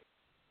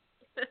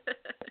is.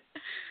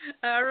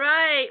 All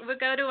right. We'll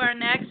go to our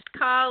next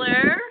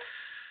caller.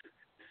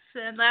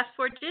 And last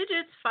four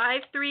digits,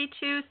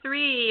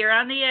 5323. You're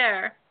on the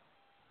air.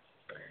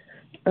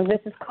 This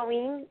is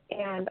Colleen,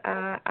 and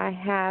I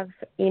have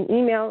an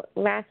email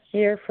last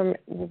year from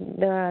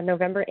the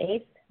November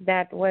 8th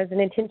that was an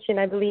intention,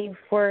 I believe,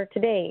 for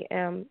today.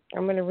 I'm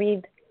going to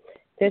read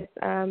this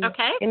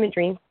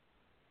imagery.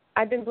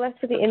 I've been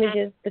blessed with the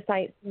images, the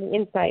sights, and the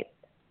insights,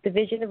 the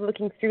vision of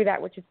looking through that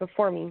which is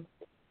before me.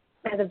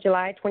 As of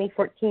July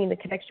 2014, the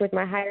connection with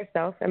my higher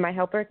self and my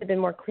helpers have been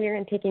more clear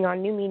and taking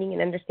on new meaning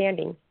and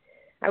understanding.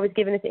 I was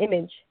given this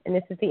image, and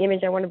this is the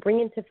image I want to bring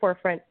into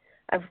forefront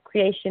of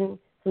creation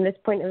from this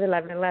point of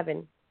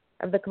 1111.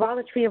 Of the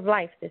Kabbalah tree of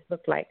life, this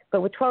looked like,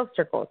 but with 12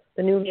 circles.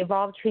 The newly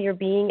evolved tree or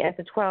being as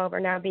the 12 are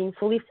now being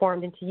fully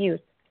formed into use.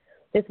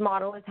 This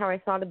model is how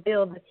I saw to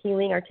build this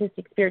healing,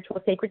 artistic,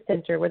 spiritual, sacred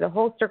center where the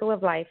whole circle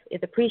of life is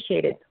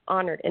appreciated,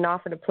 honored, and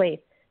offered a place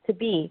to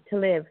be, to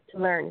live, to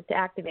learn, to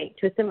activate,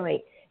 to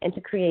assimilate, and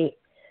to create,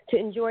 to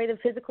enjoy the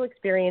physical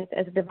experience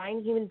as a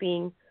divine human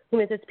being whom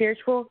is a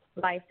spiritual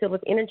life filled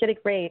with energetic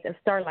rays of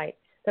starlight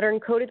that are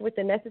encoded with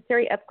the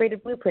necessary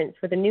upgraded blueprints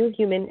for the new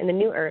human and the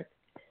new earth.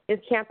 This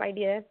camp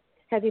idea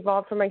has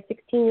evolved from my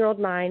 16-year-old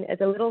mind as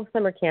a little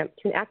summer camp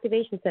to an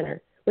activation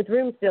center with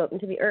rooms built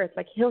into the earth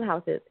like hill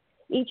houses.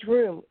 Each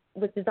room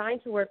was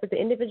designed to work with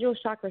the individual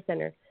chakra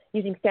center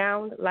using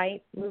sound,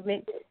 light,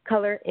 movement,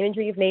 color,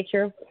 imagery of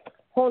nature,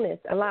 wholeness,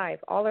 alive,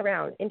 all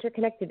around,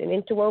 interconnected and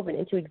interwoven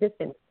into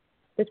existence.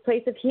 This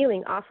place of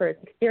healing offers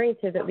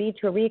experiences that lead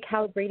to a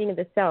recalibrating of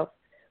the self,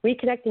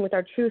 reconnecting with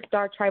our true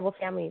star tribal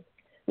families,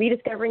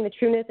 rediscovering the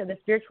trueness of the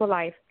spiritual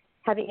life,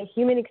 having a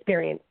human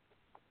experience.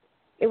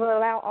 It will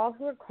allow all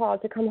who are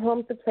called to come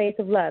home to the place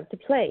of love, to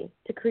play,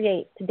 to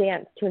create, to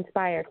dance, to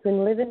inspire, to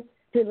enliven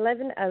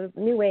a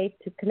new way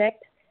to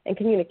connect and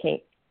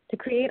communicate, to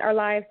create our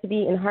lives to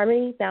be in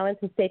harmony, balance,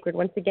 and sacred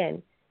once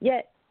again.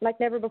 Yet, like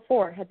never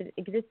before has it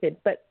existed,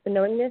 but the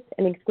knowingness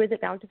and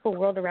exquisite, bountiful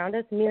world around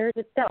us mirrors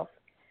itself.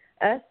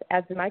 Us,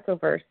 as the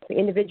microverse, the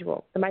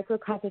individual, the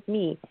microcosmic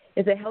me,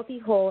 is a healthy,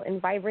 whole,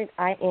 and vibrant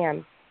I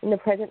am. in the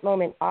present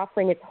moment,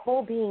 offering its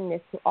whole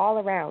beingness to all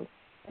around.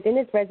 Within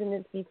its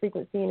resonancy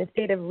frequency, in a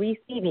state of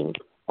receiving,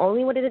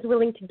 only what it is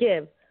willing to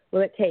give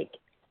will it take,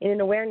 in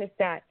an awareness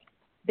that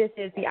this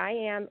is the I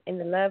am and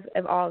the love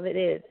of all that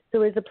is.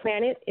 So as the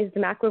planet is the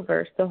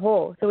macroverse, the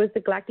whole, so is the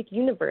galactic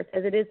universe,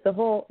 as it is the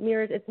whole,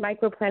 mirrors its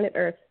microplanet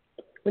Earth.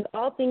 With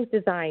all things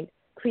designed,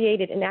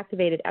 created, and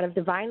activated out of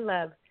divine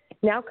love,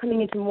 now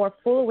coming into more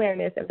full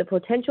awareness of the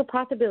potential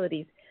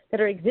possibilities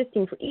that are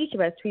existing for each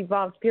of us to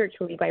evolve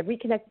spiritually by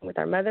reconnecting with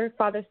our mother,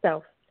 father,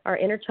 self, our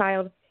inner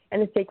child,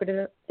 and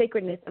the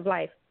sacredness of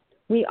life.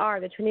 We are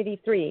the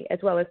Trinity Three as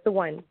well as the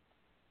One.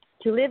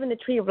 To live in the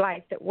tree of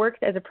life that works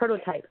as a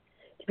prototype,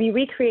 to be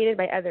recreated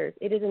by others.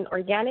 It is an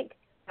organic,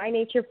 by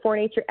nature, for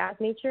nature, as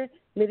nature,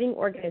 living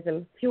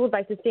organism, fueled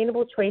by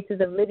sustainable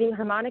choices of living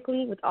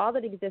harmonically with all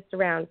that exists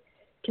around.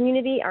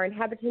 Community are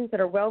inhabitants that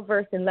are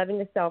well-versed in loving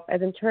the self,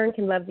 as in turn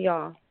can love the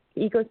all.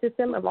 The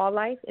ecosystem of all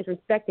life is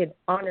respected,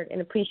 honored,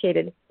 and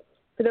appreciated.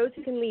 For those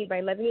who can lead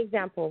by loving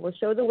example will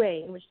show the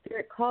way in which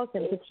Spirit calls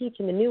them to teach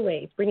in the new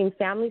ways, bringing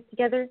families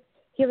together,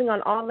 healing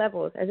on all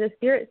levels, as the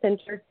Spirit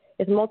Center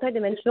is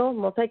multidimensional,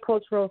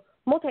 multicultural,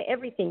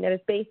 multi-everything that is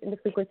based in the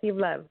frequency of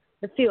love,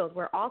 the field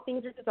where all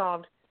things are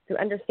dissolved through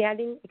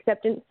understanding,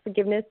 acceptance,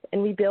 forgiveness,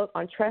 and rebuilt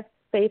on trust,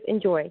 faith,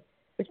 and joy,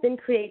 which then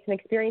creates an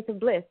experience of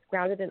bliss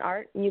grounded in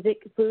art,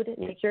 music, food,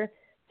 nature,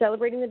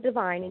 celebrating the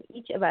divine in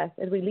each of us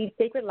as we lead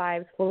sacred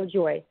lives full of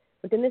joy,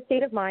 within the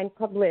state of mind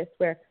called bliss,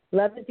 where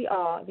love is the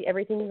all, the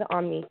everything, the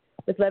omni.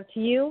 With love to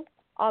you,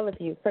 all of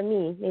you, from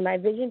me, may my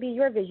vision be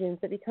your visions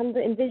that become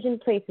the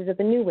envisioned places of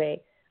the new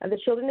way, of the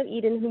children of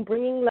Eden, whom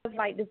bringing love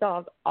light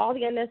dissolves all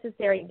the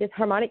unnecessary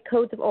disharmonic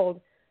codes of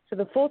old, so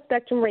the full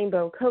spectrum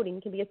rainbow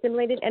coding can be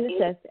assimilated and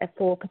assessed at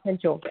full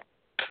potential.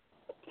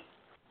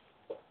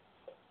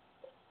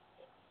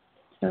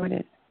 So it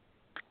is.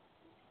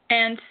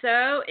 And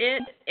so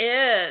it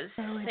is.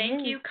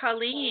 Thank you,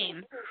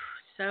 Colleen.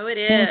 So it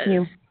is. Thank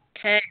you.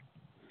 Okay.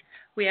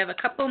 We have a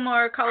couple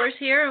more callers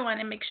here. I want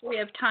to make sure we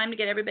have time to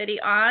get everybody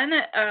on.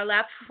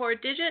 Last four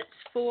digits,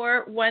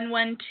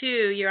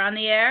 4112. You're on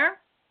the air.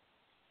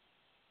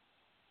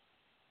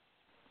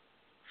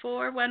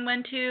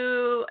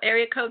 4112,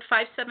 area code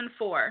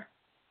 574.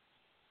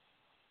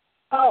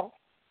 Oh,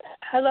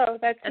 hello,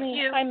 that's me.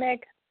 You. Hi,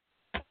 Meg.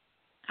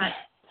 Hi.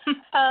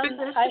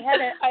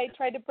 I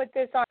tried to put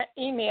this on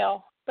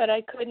email, but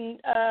I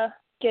couldn't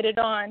get it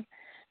on,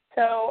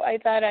 so I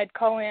thought I'd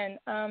call in.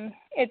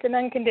 It's an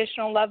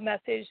unconditional love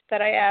message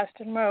that I asked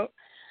and wrote.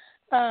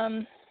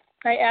 I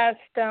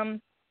asked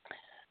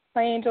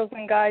my angels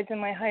and guides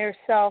and my higher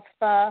self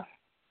for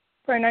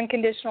an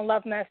unconditional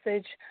love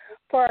message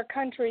for our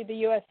country, the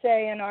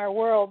USA, and our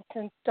world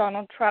since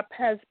Donald Trump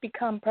has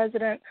become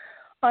president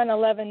on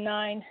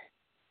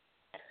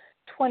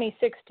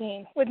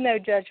 11/9/2016 with no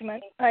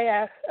judgment. I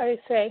ask,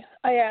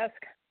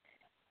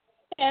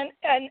 and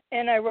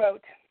I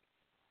wrote,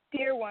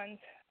 dear ones,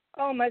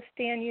 all must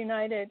stand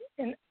united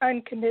in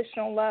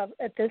unconditional love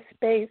at this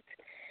space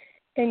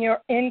in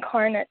your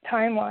incarnate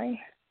timeline.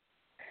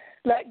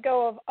 Let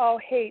go of all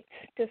hates,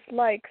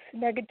 dislikes,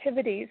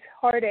 negativities,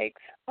 heartaches,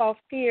 all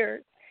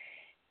fears,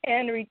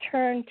 and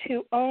return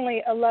to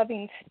only a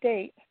loving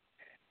state.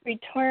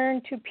 Return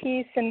to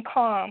peace and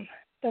calm.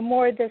 The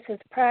more this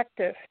is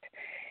practiced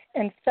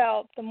and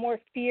felt, the more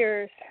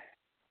fears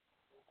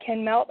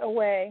can melt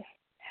away.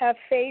 Have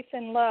faith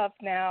and love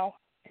now,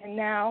 and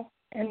now,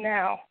 and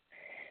now.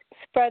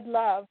 Spread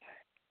love,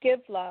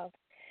 give love,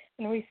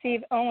 and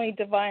receive only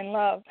divine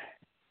love.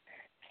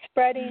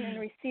 Spreading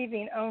and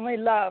receiving only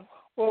love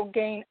will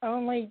gain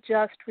only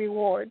just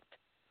rewards.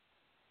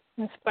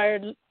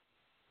 Inspired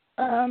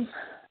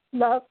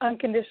love,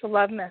 unconditional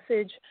love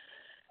message,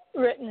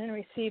 written and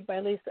received by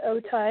Lisa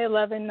Otai,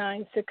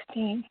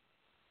 11/9/16,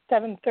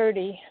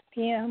 7:30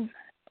 p.m.,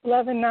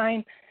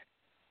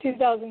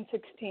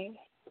 11/9/2016.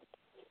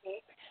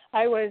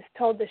 I was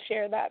told to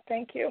share that.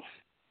 Thank you.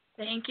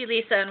 Thank you,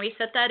 Lisa. And we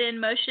set that in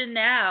motion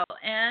now.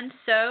 And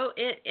so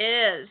it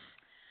is.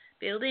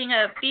 Building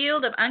a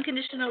field of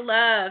unconditional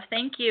love.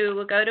 Thank you.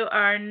 We'll go to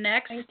our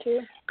next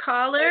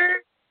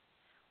caller.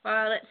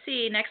 Let's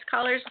see. Next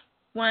caller's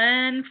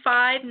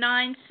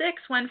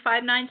 1596.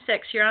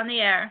 1596. You're on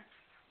the air.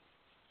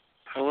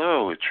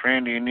 Hello, it's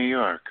Randy in New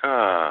York.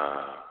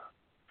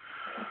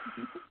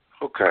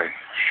 Okay,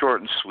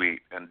 short and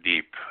sweet and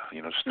deep.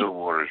 You know, still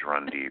waters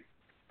run deep.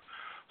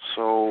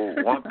 So,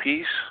 one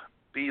piece,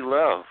 be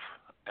love.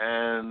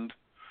 And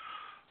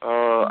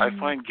I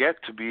find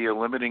get to be a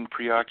limiting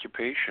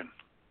preoccupation.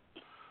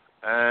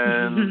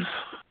 And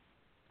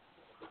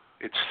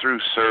it's through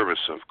service,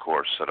 of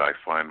course, that I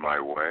find my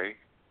way.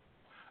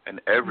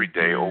 And every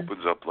day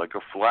opens up like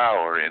a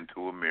flower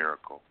into a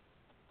miracle.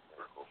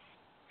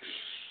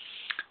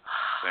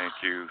 Thank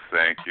you,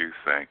 thank you,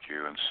 thank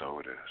you, and so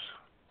it is.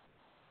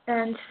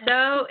 And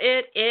so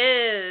it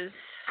is.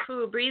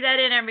 Ooh, breathe that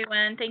in,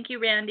 everyone. Thank you,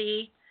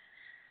 Randy.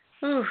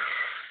 Ooh,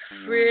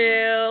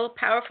 real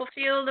powerful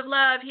field of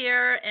love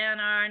here. And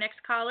our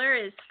next caller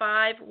is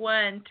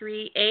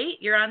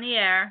 5138. You're on the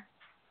air.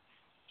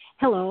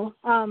 Hello,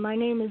 my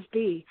name is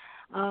Dee.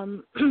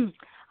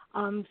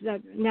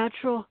 that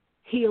natural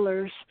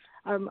healers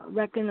are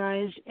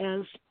recognized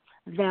as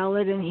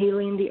valid in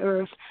healing the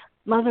earth.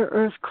 Mother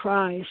Earth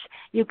cries.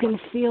 You can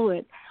feel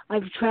it.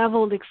 I've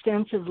traveled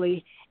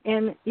extensively,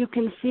 and you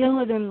can feel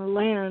it in the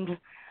land,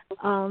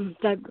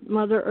 that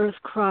Mother Earth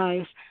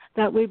cries,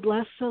 that we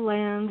bless the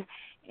land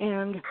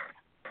and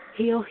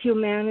heal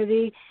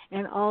humanity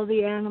and all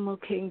the animal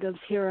kingdoms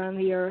here on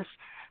the earth.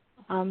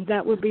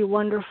 That would be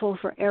wonderful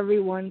for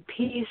everyone.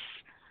 Peace,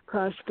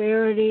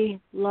 prosperity,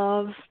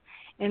 love,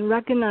 and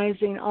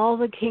recognizing all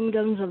the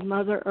kingdoms of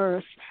Mother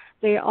Earth.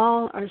 They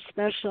all are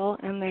special,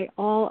 and they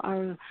all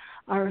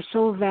are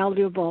so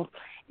valuable.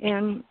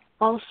 And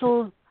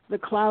also the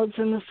clouds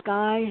in the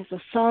sky,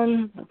 the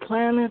sun, the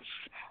planets,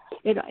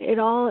 it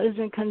all is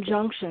in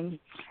conjunction.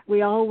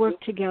 We all work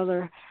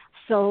together.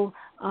 So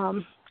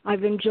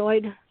I've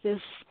enjoyed this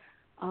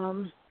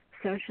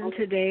session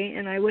today,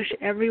 and I wish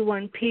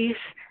everyone peace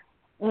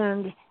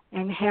and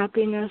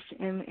happiness,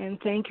 and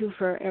thank you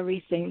for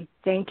everything.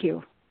 Thank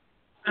you.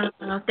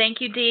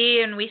 Thank you,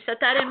 Dee, and we set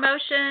that in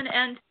motion,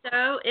 and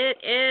so it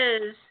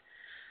is.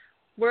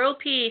 World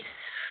peace.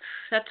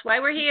 That's why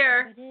we're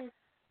here. It is.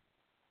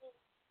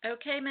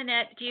 Okay,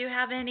 Manette, do you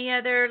have any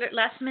other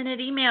last-minute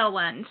email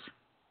ones?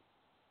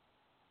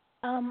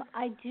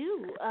 I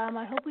do.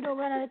 I hope we don't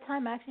run out of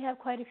time. I actually have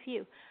quite a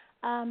few.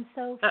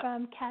 So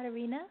from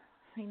Katerina,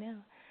 I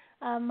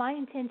know. My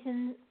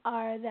intentions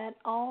are that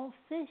all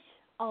fish,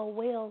 all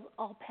whales,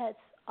 all pets,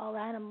 all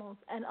animals,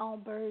 and all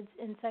birds,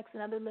 insects,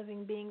 and other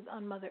living beings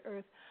on Mother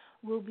Earth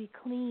will be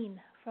clean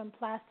from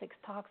plastics,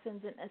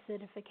 toxins, and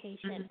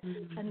acidification,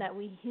 and that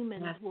we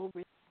humans will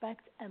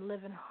respect and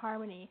live in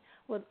harmony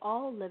with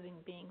all living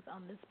beings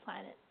on this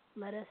planet.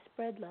 Let us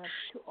spread love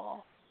to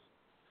all.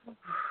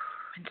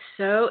 And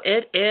so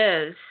it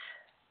is.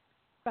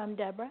 From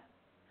Deborah,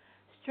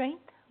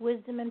 strength,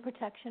 wisdom, and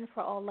protection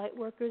for all light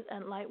workers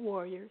and light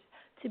warriors,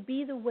 to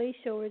be the way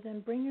showers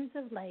and bringers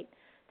of light,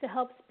 to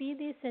help speed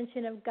the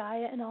ascension of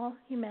Gaia and all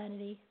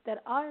humanity,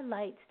 that our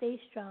light stays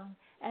strong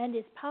and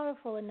is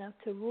powerful enough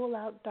to rule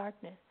out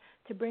darkness,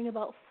 to bring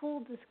about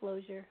full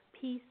disclosure,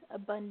 peace,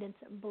 abundance,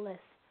 bliss,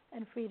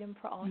 and freedom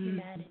for all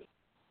humanity.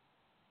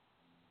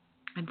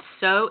 And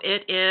so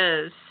it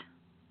is.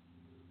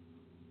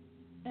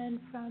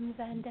 And from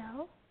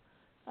Vandal,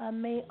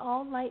 may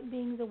all light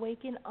beings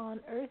awaken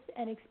on earth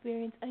and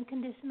experience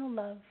unconditional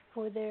love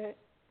for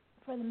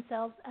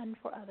themselves and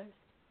for others.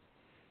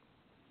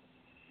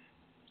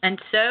 And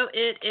so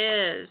it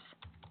is.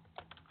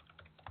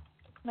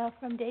 Now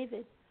from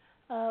David,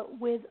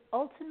 with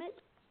ultimate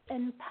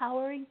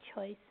empowering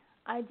choice,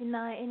 I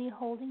deny any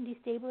holding,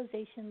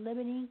 destabilization,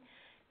 limiting,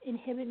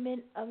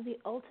 inhibitment of the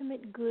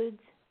ultimate good's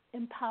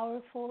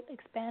empowerful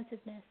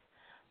expansiveness.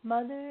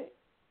 Mother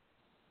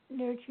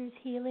nurtures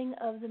healing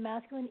of the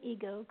masculine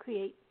ego,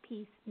 create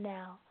peace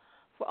now.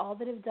 For all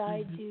that have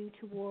died due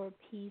to war,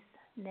 peace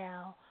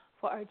now.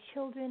 For our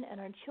children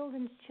and our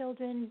children's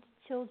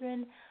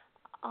children,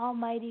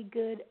 almighty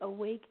good,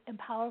 awake, and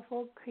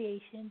powerful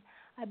creation,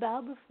 I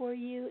bow before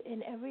you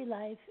in every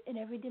life, in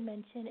every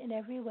dimension, in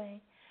every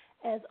way,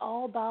 as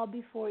all bow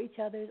before each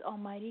other's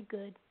almighty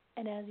good,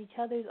 and as each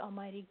other's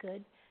almighty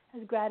good,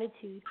 as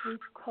gratitude, we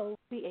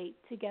co-create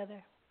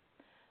together.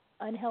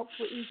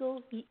 Unhelpful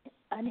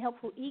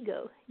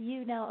ego,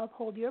 you now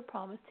uphold your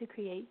promise to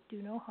create,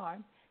 do no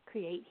harm,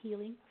 create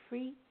healing,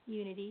 free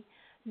unity,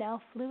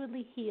 now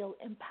fluidly heal,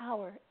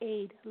 empower,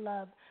 aid,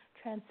 love,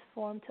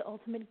 transform to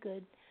ultimate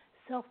good,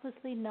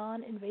 selflessly,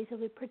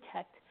 non-invasively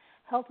protect,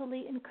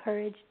 healthily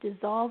encourage,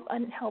 dissolve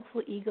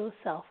unhelpful ego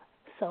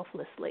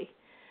selflessly.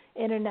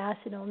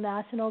 International,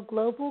 national,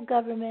 global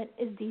government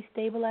is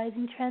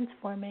destabilizing,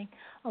 transforming,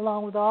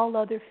 along with all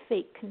other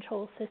fake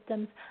control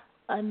systems,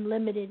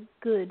 unlimited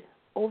good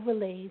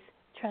overlays,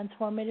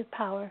 transformative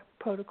power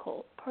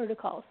protocols.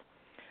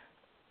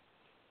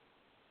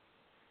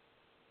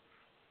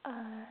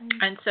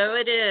 And so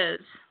it is.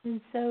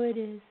 And so it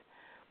is.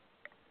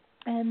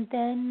 And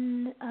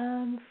then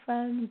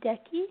from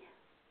Deki,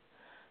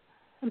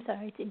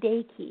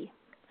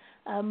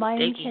 my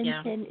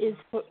intention is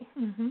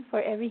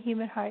for every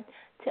human heart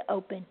to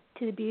open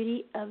to the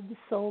beauty of the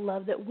soul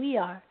love that we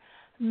are.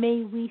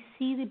 May we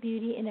see the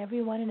beauty in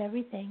everyone and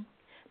everything.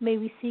 May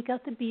we seek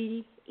out the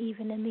beauty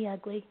even in the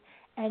ugly.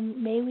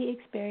 And may we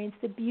experience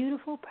the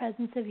beautiful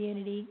presence of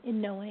unity in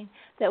knowing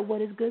that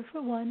what is good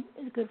for one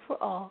is good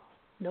for all.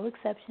 No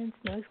exceptions,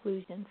 no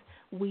exclusions.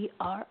 We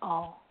are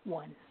all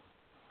one.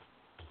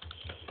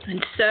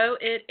 And so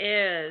it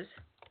is.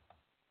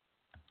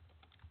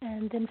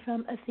 And then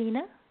from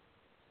Athena,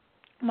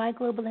 my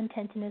global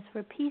intention is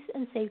for peace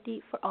and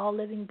safety for all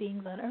living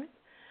beings on earth,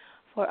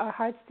 for our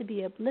hearts to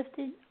be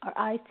uplifted, our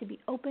eyes to be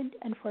opened,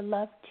 and for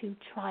love to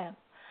triumph.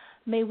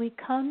 May we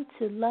come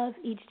to love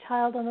each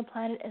child on the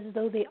planet as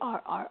though they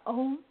are our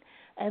own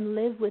and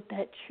live with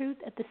that truth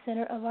at the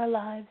center of our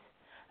lives.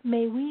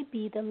 May we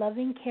be the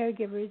loving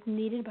caregivers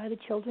needed by the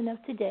children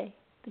of today,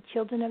 the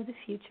children of the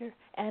future,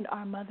 and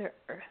our Mother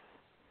Earth.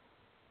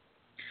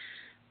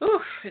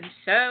 Oof, and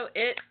so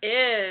it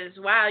is.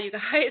 Wow, you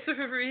guys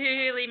are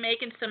really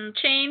making some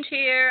change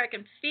here. I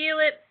can feel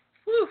it.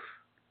 Whew.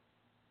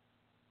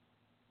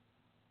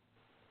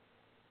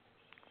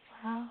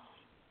 Wow.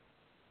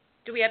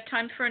 Do we have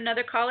time for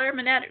another caller,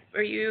 Manette?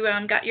 Are you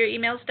got your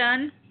emails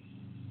done?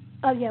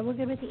 Oh, yeah, we're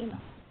good with the email.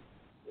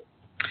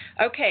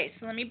 Okay,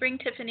 so let me bring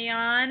Tiffany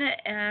on.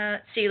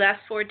 Let's see,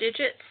 last 4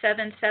 digits,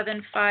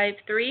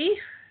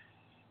 7753.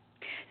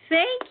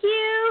 Thank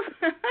you.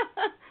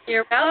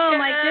 You're welcome. Oh,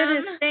 my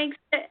goodness. Thanks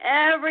to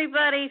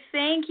everybody.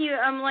 Thank you.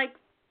 I'm like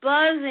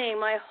buzzing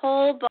my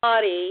whole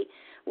body.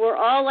 We're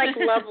all like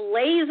love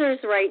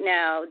lasers right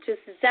now. Just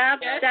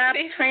zap,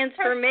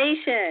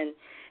 transformation.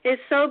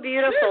 It's so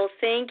beautiful.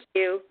 Thank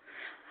you.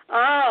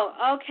 Oh,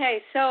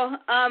 okay. So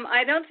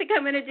I don't think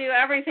I'm going to do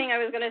everything I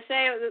was going to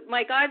say.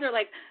 My guides are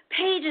like,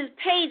 pages,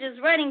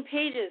 writing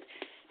pages.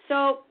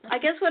 So I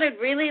guess what I'd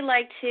really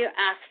like to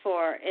ask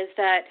for is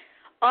that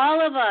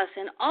all of us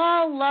and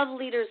all love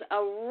leaders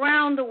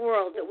around the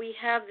world, that we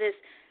have this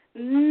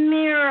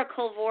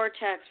miracle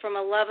vortex from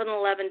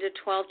 11:11 to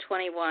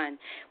 12:21,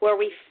 where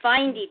we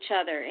find each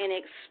other in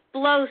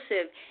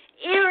explosive,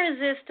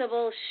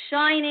 irresistible,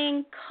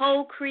 shining,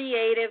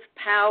 co-creative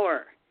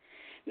power.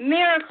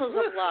 Miracles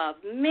of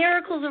love,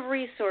 miracles of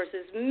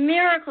resources,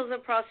 miracles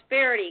of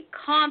prosperity,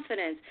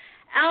 confidence,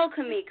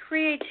 alchemy,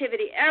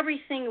 creativity,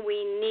 everything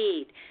we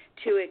need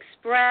to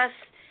express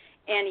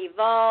and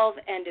evolve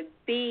and to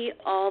be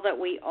all that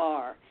we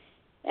are.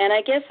 And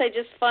I guess I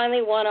just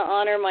finally want to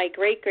honor my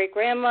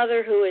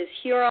great-great-grandmother, who is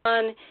Huron,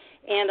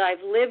 and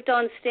I've lived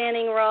on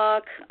Standing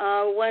Rock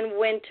one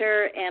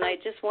winter, and I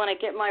just want to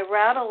get my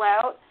rattle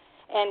out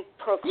and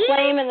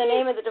proclaim in the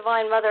name of the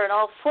Divine Mother and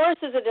all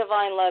forces of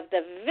divine love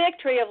the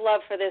victory of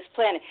love for this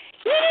planet.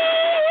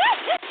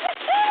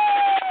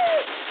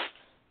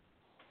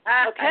 Okay.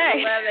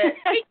 I love it.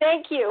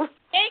 Thank you.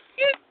 Thank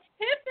you,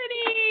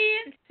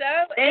 Tiffany. So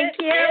thank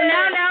you.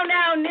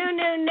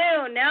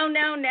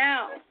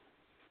 Now.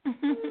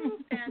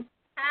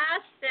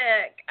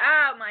 Fantastic.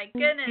 Oh my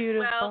goodness.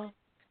 Beautiful. Well,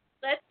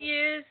 let's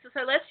use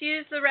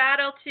the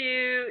rattle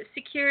to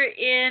secure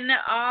in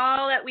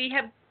all that we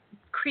have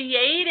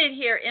created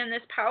here in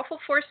this powerful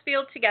force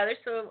field together.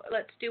 So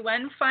let's do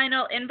one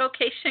final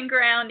invocation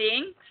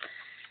grounding.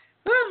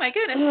 Oh my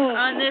goodness.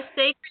 On this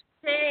sacred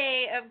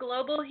day of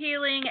global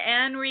healing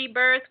and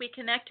rebirth, we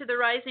connect to the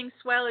rising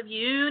swell of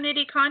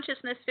unity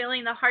consciousness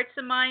filling the hearts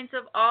and minds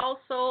of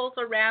all souls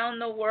around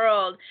the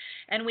world.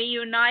 And we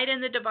unite in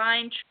the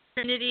divine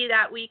Trinity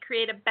that we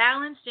create a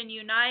balanced and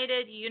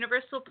united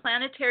universal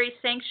planetary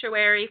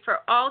sanctuary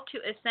for all to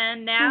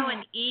ascend now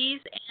in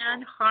ease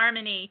and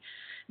harmony.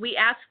 We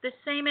ask the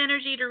same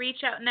energy to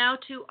reach out now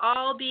to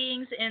all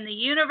beings in the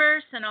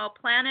universe and all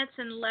planets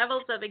and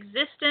levels of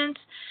existence,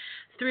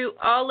 through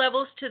all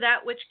levels to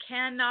that which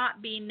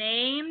cannot be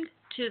named,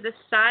 to the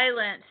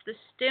silence, the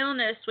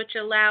stillness which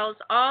allows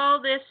all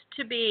this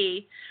to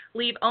be.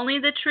 Leave only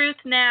the truth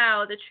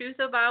now, the truth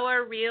of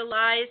our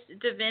realized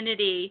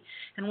divinity.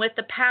 And with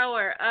the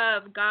power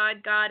of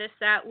God, Goddess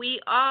that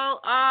we all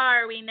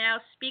are, we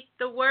now speak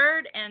the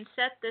word and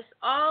set this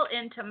all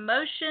into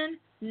motion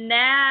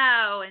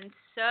now. And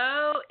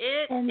so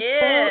it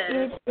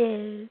is.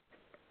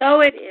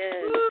 So it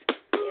is.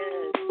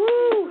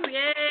 Woo,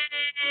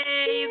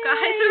 yay, you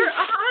guys are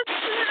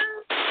awesome.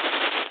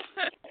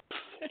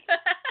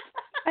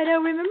 I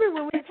don't remember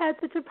when we've had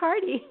such a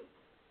party.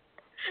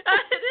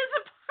 It is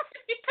a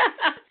party.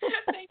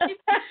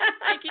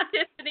 Thank you,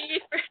 Tiffany.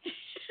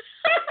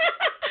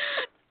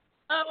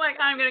 Oh my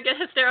God, I'm going to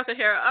get hysterical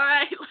here. All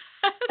right.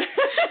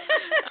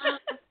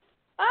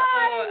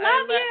 I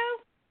love you.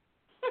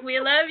 We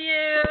love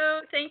you.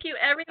 Thank you,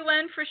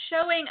 everyone, for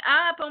showing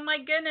up. Oh, my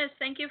goodness.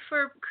 Thank you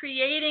for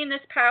creating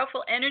this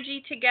powerful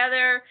energy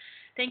together.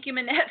 Thank you,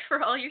 Manette,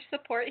 for all your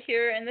support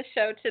here in the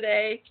show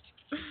today.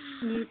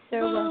 You're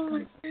so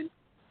welcome.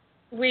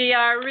 We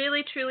are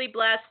really, truly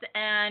blessed,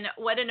 and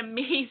what an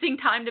amazing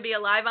time to be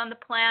alive on the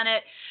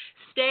planet.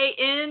 Stay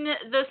in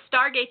the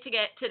Stargate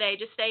today.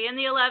 Just stay in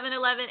the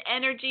 11:11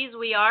 energies.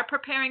 We are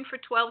preparing for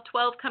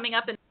 12:12 coming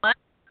up in a month.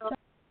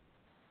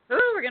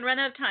 Ooh, we're going to run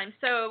out of time.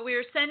 So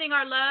we're sending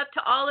our love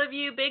to all of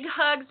you. Big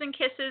hugs and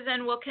kisses,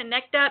 and we'll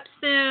connect up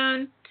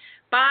soon.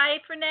 Bye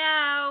for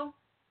now.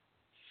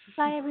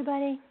 Bye,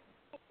 everybody.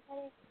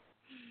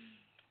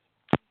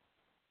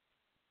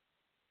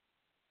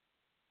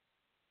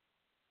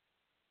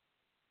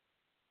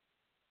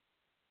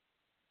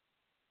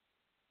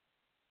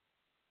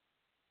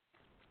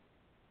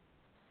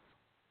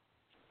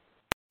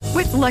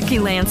 With Lucky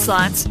Land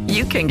Slots,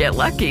 you can get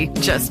lucky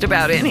just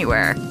about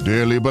anywhere.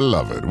 Dearly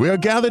beloved, we are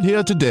gathered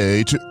here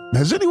today to...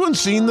 Has anyone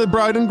seen the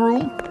bride and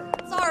groom?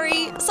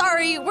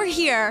 Sorry, we're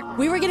here.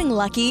 We were getting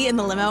lucky in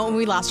the limo and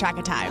we lost track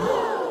of time.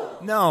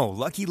 No,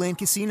 Lucky Land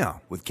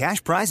Casino, with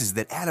cash prizes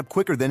that add up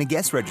quicker than a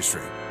guest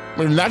registry.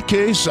 In that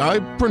case, I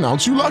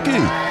pronounce you lucky.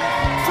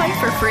 Play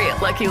for free at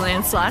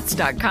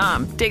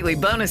LuckyLandSlots.com. Daily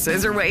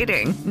bonuses are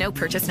waiting. No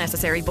purchase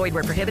necessary. Void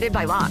where prohibited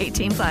by law.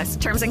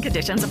 18+. Terms and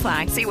conditions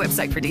apply. See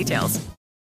website for details.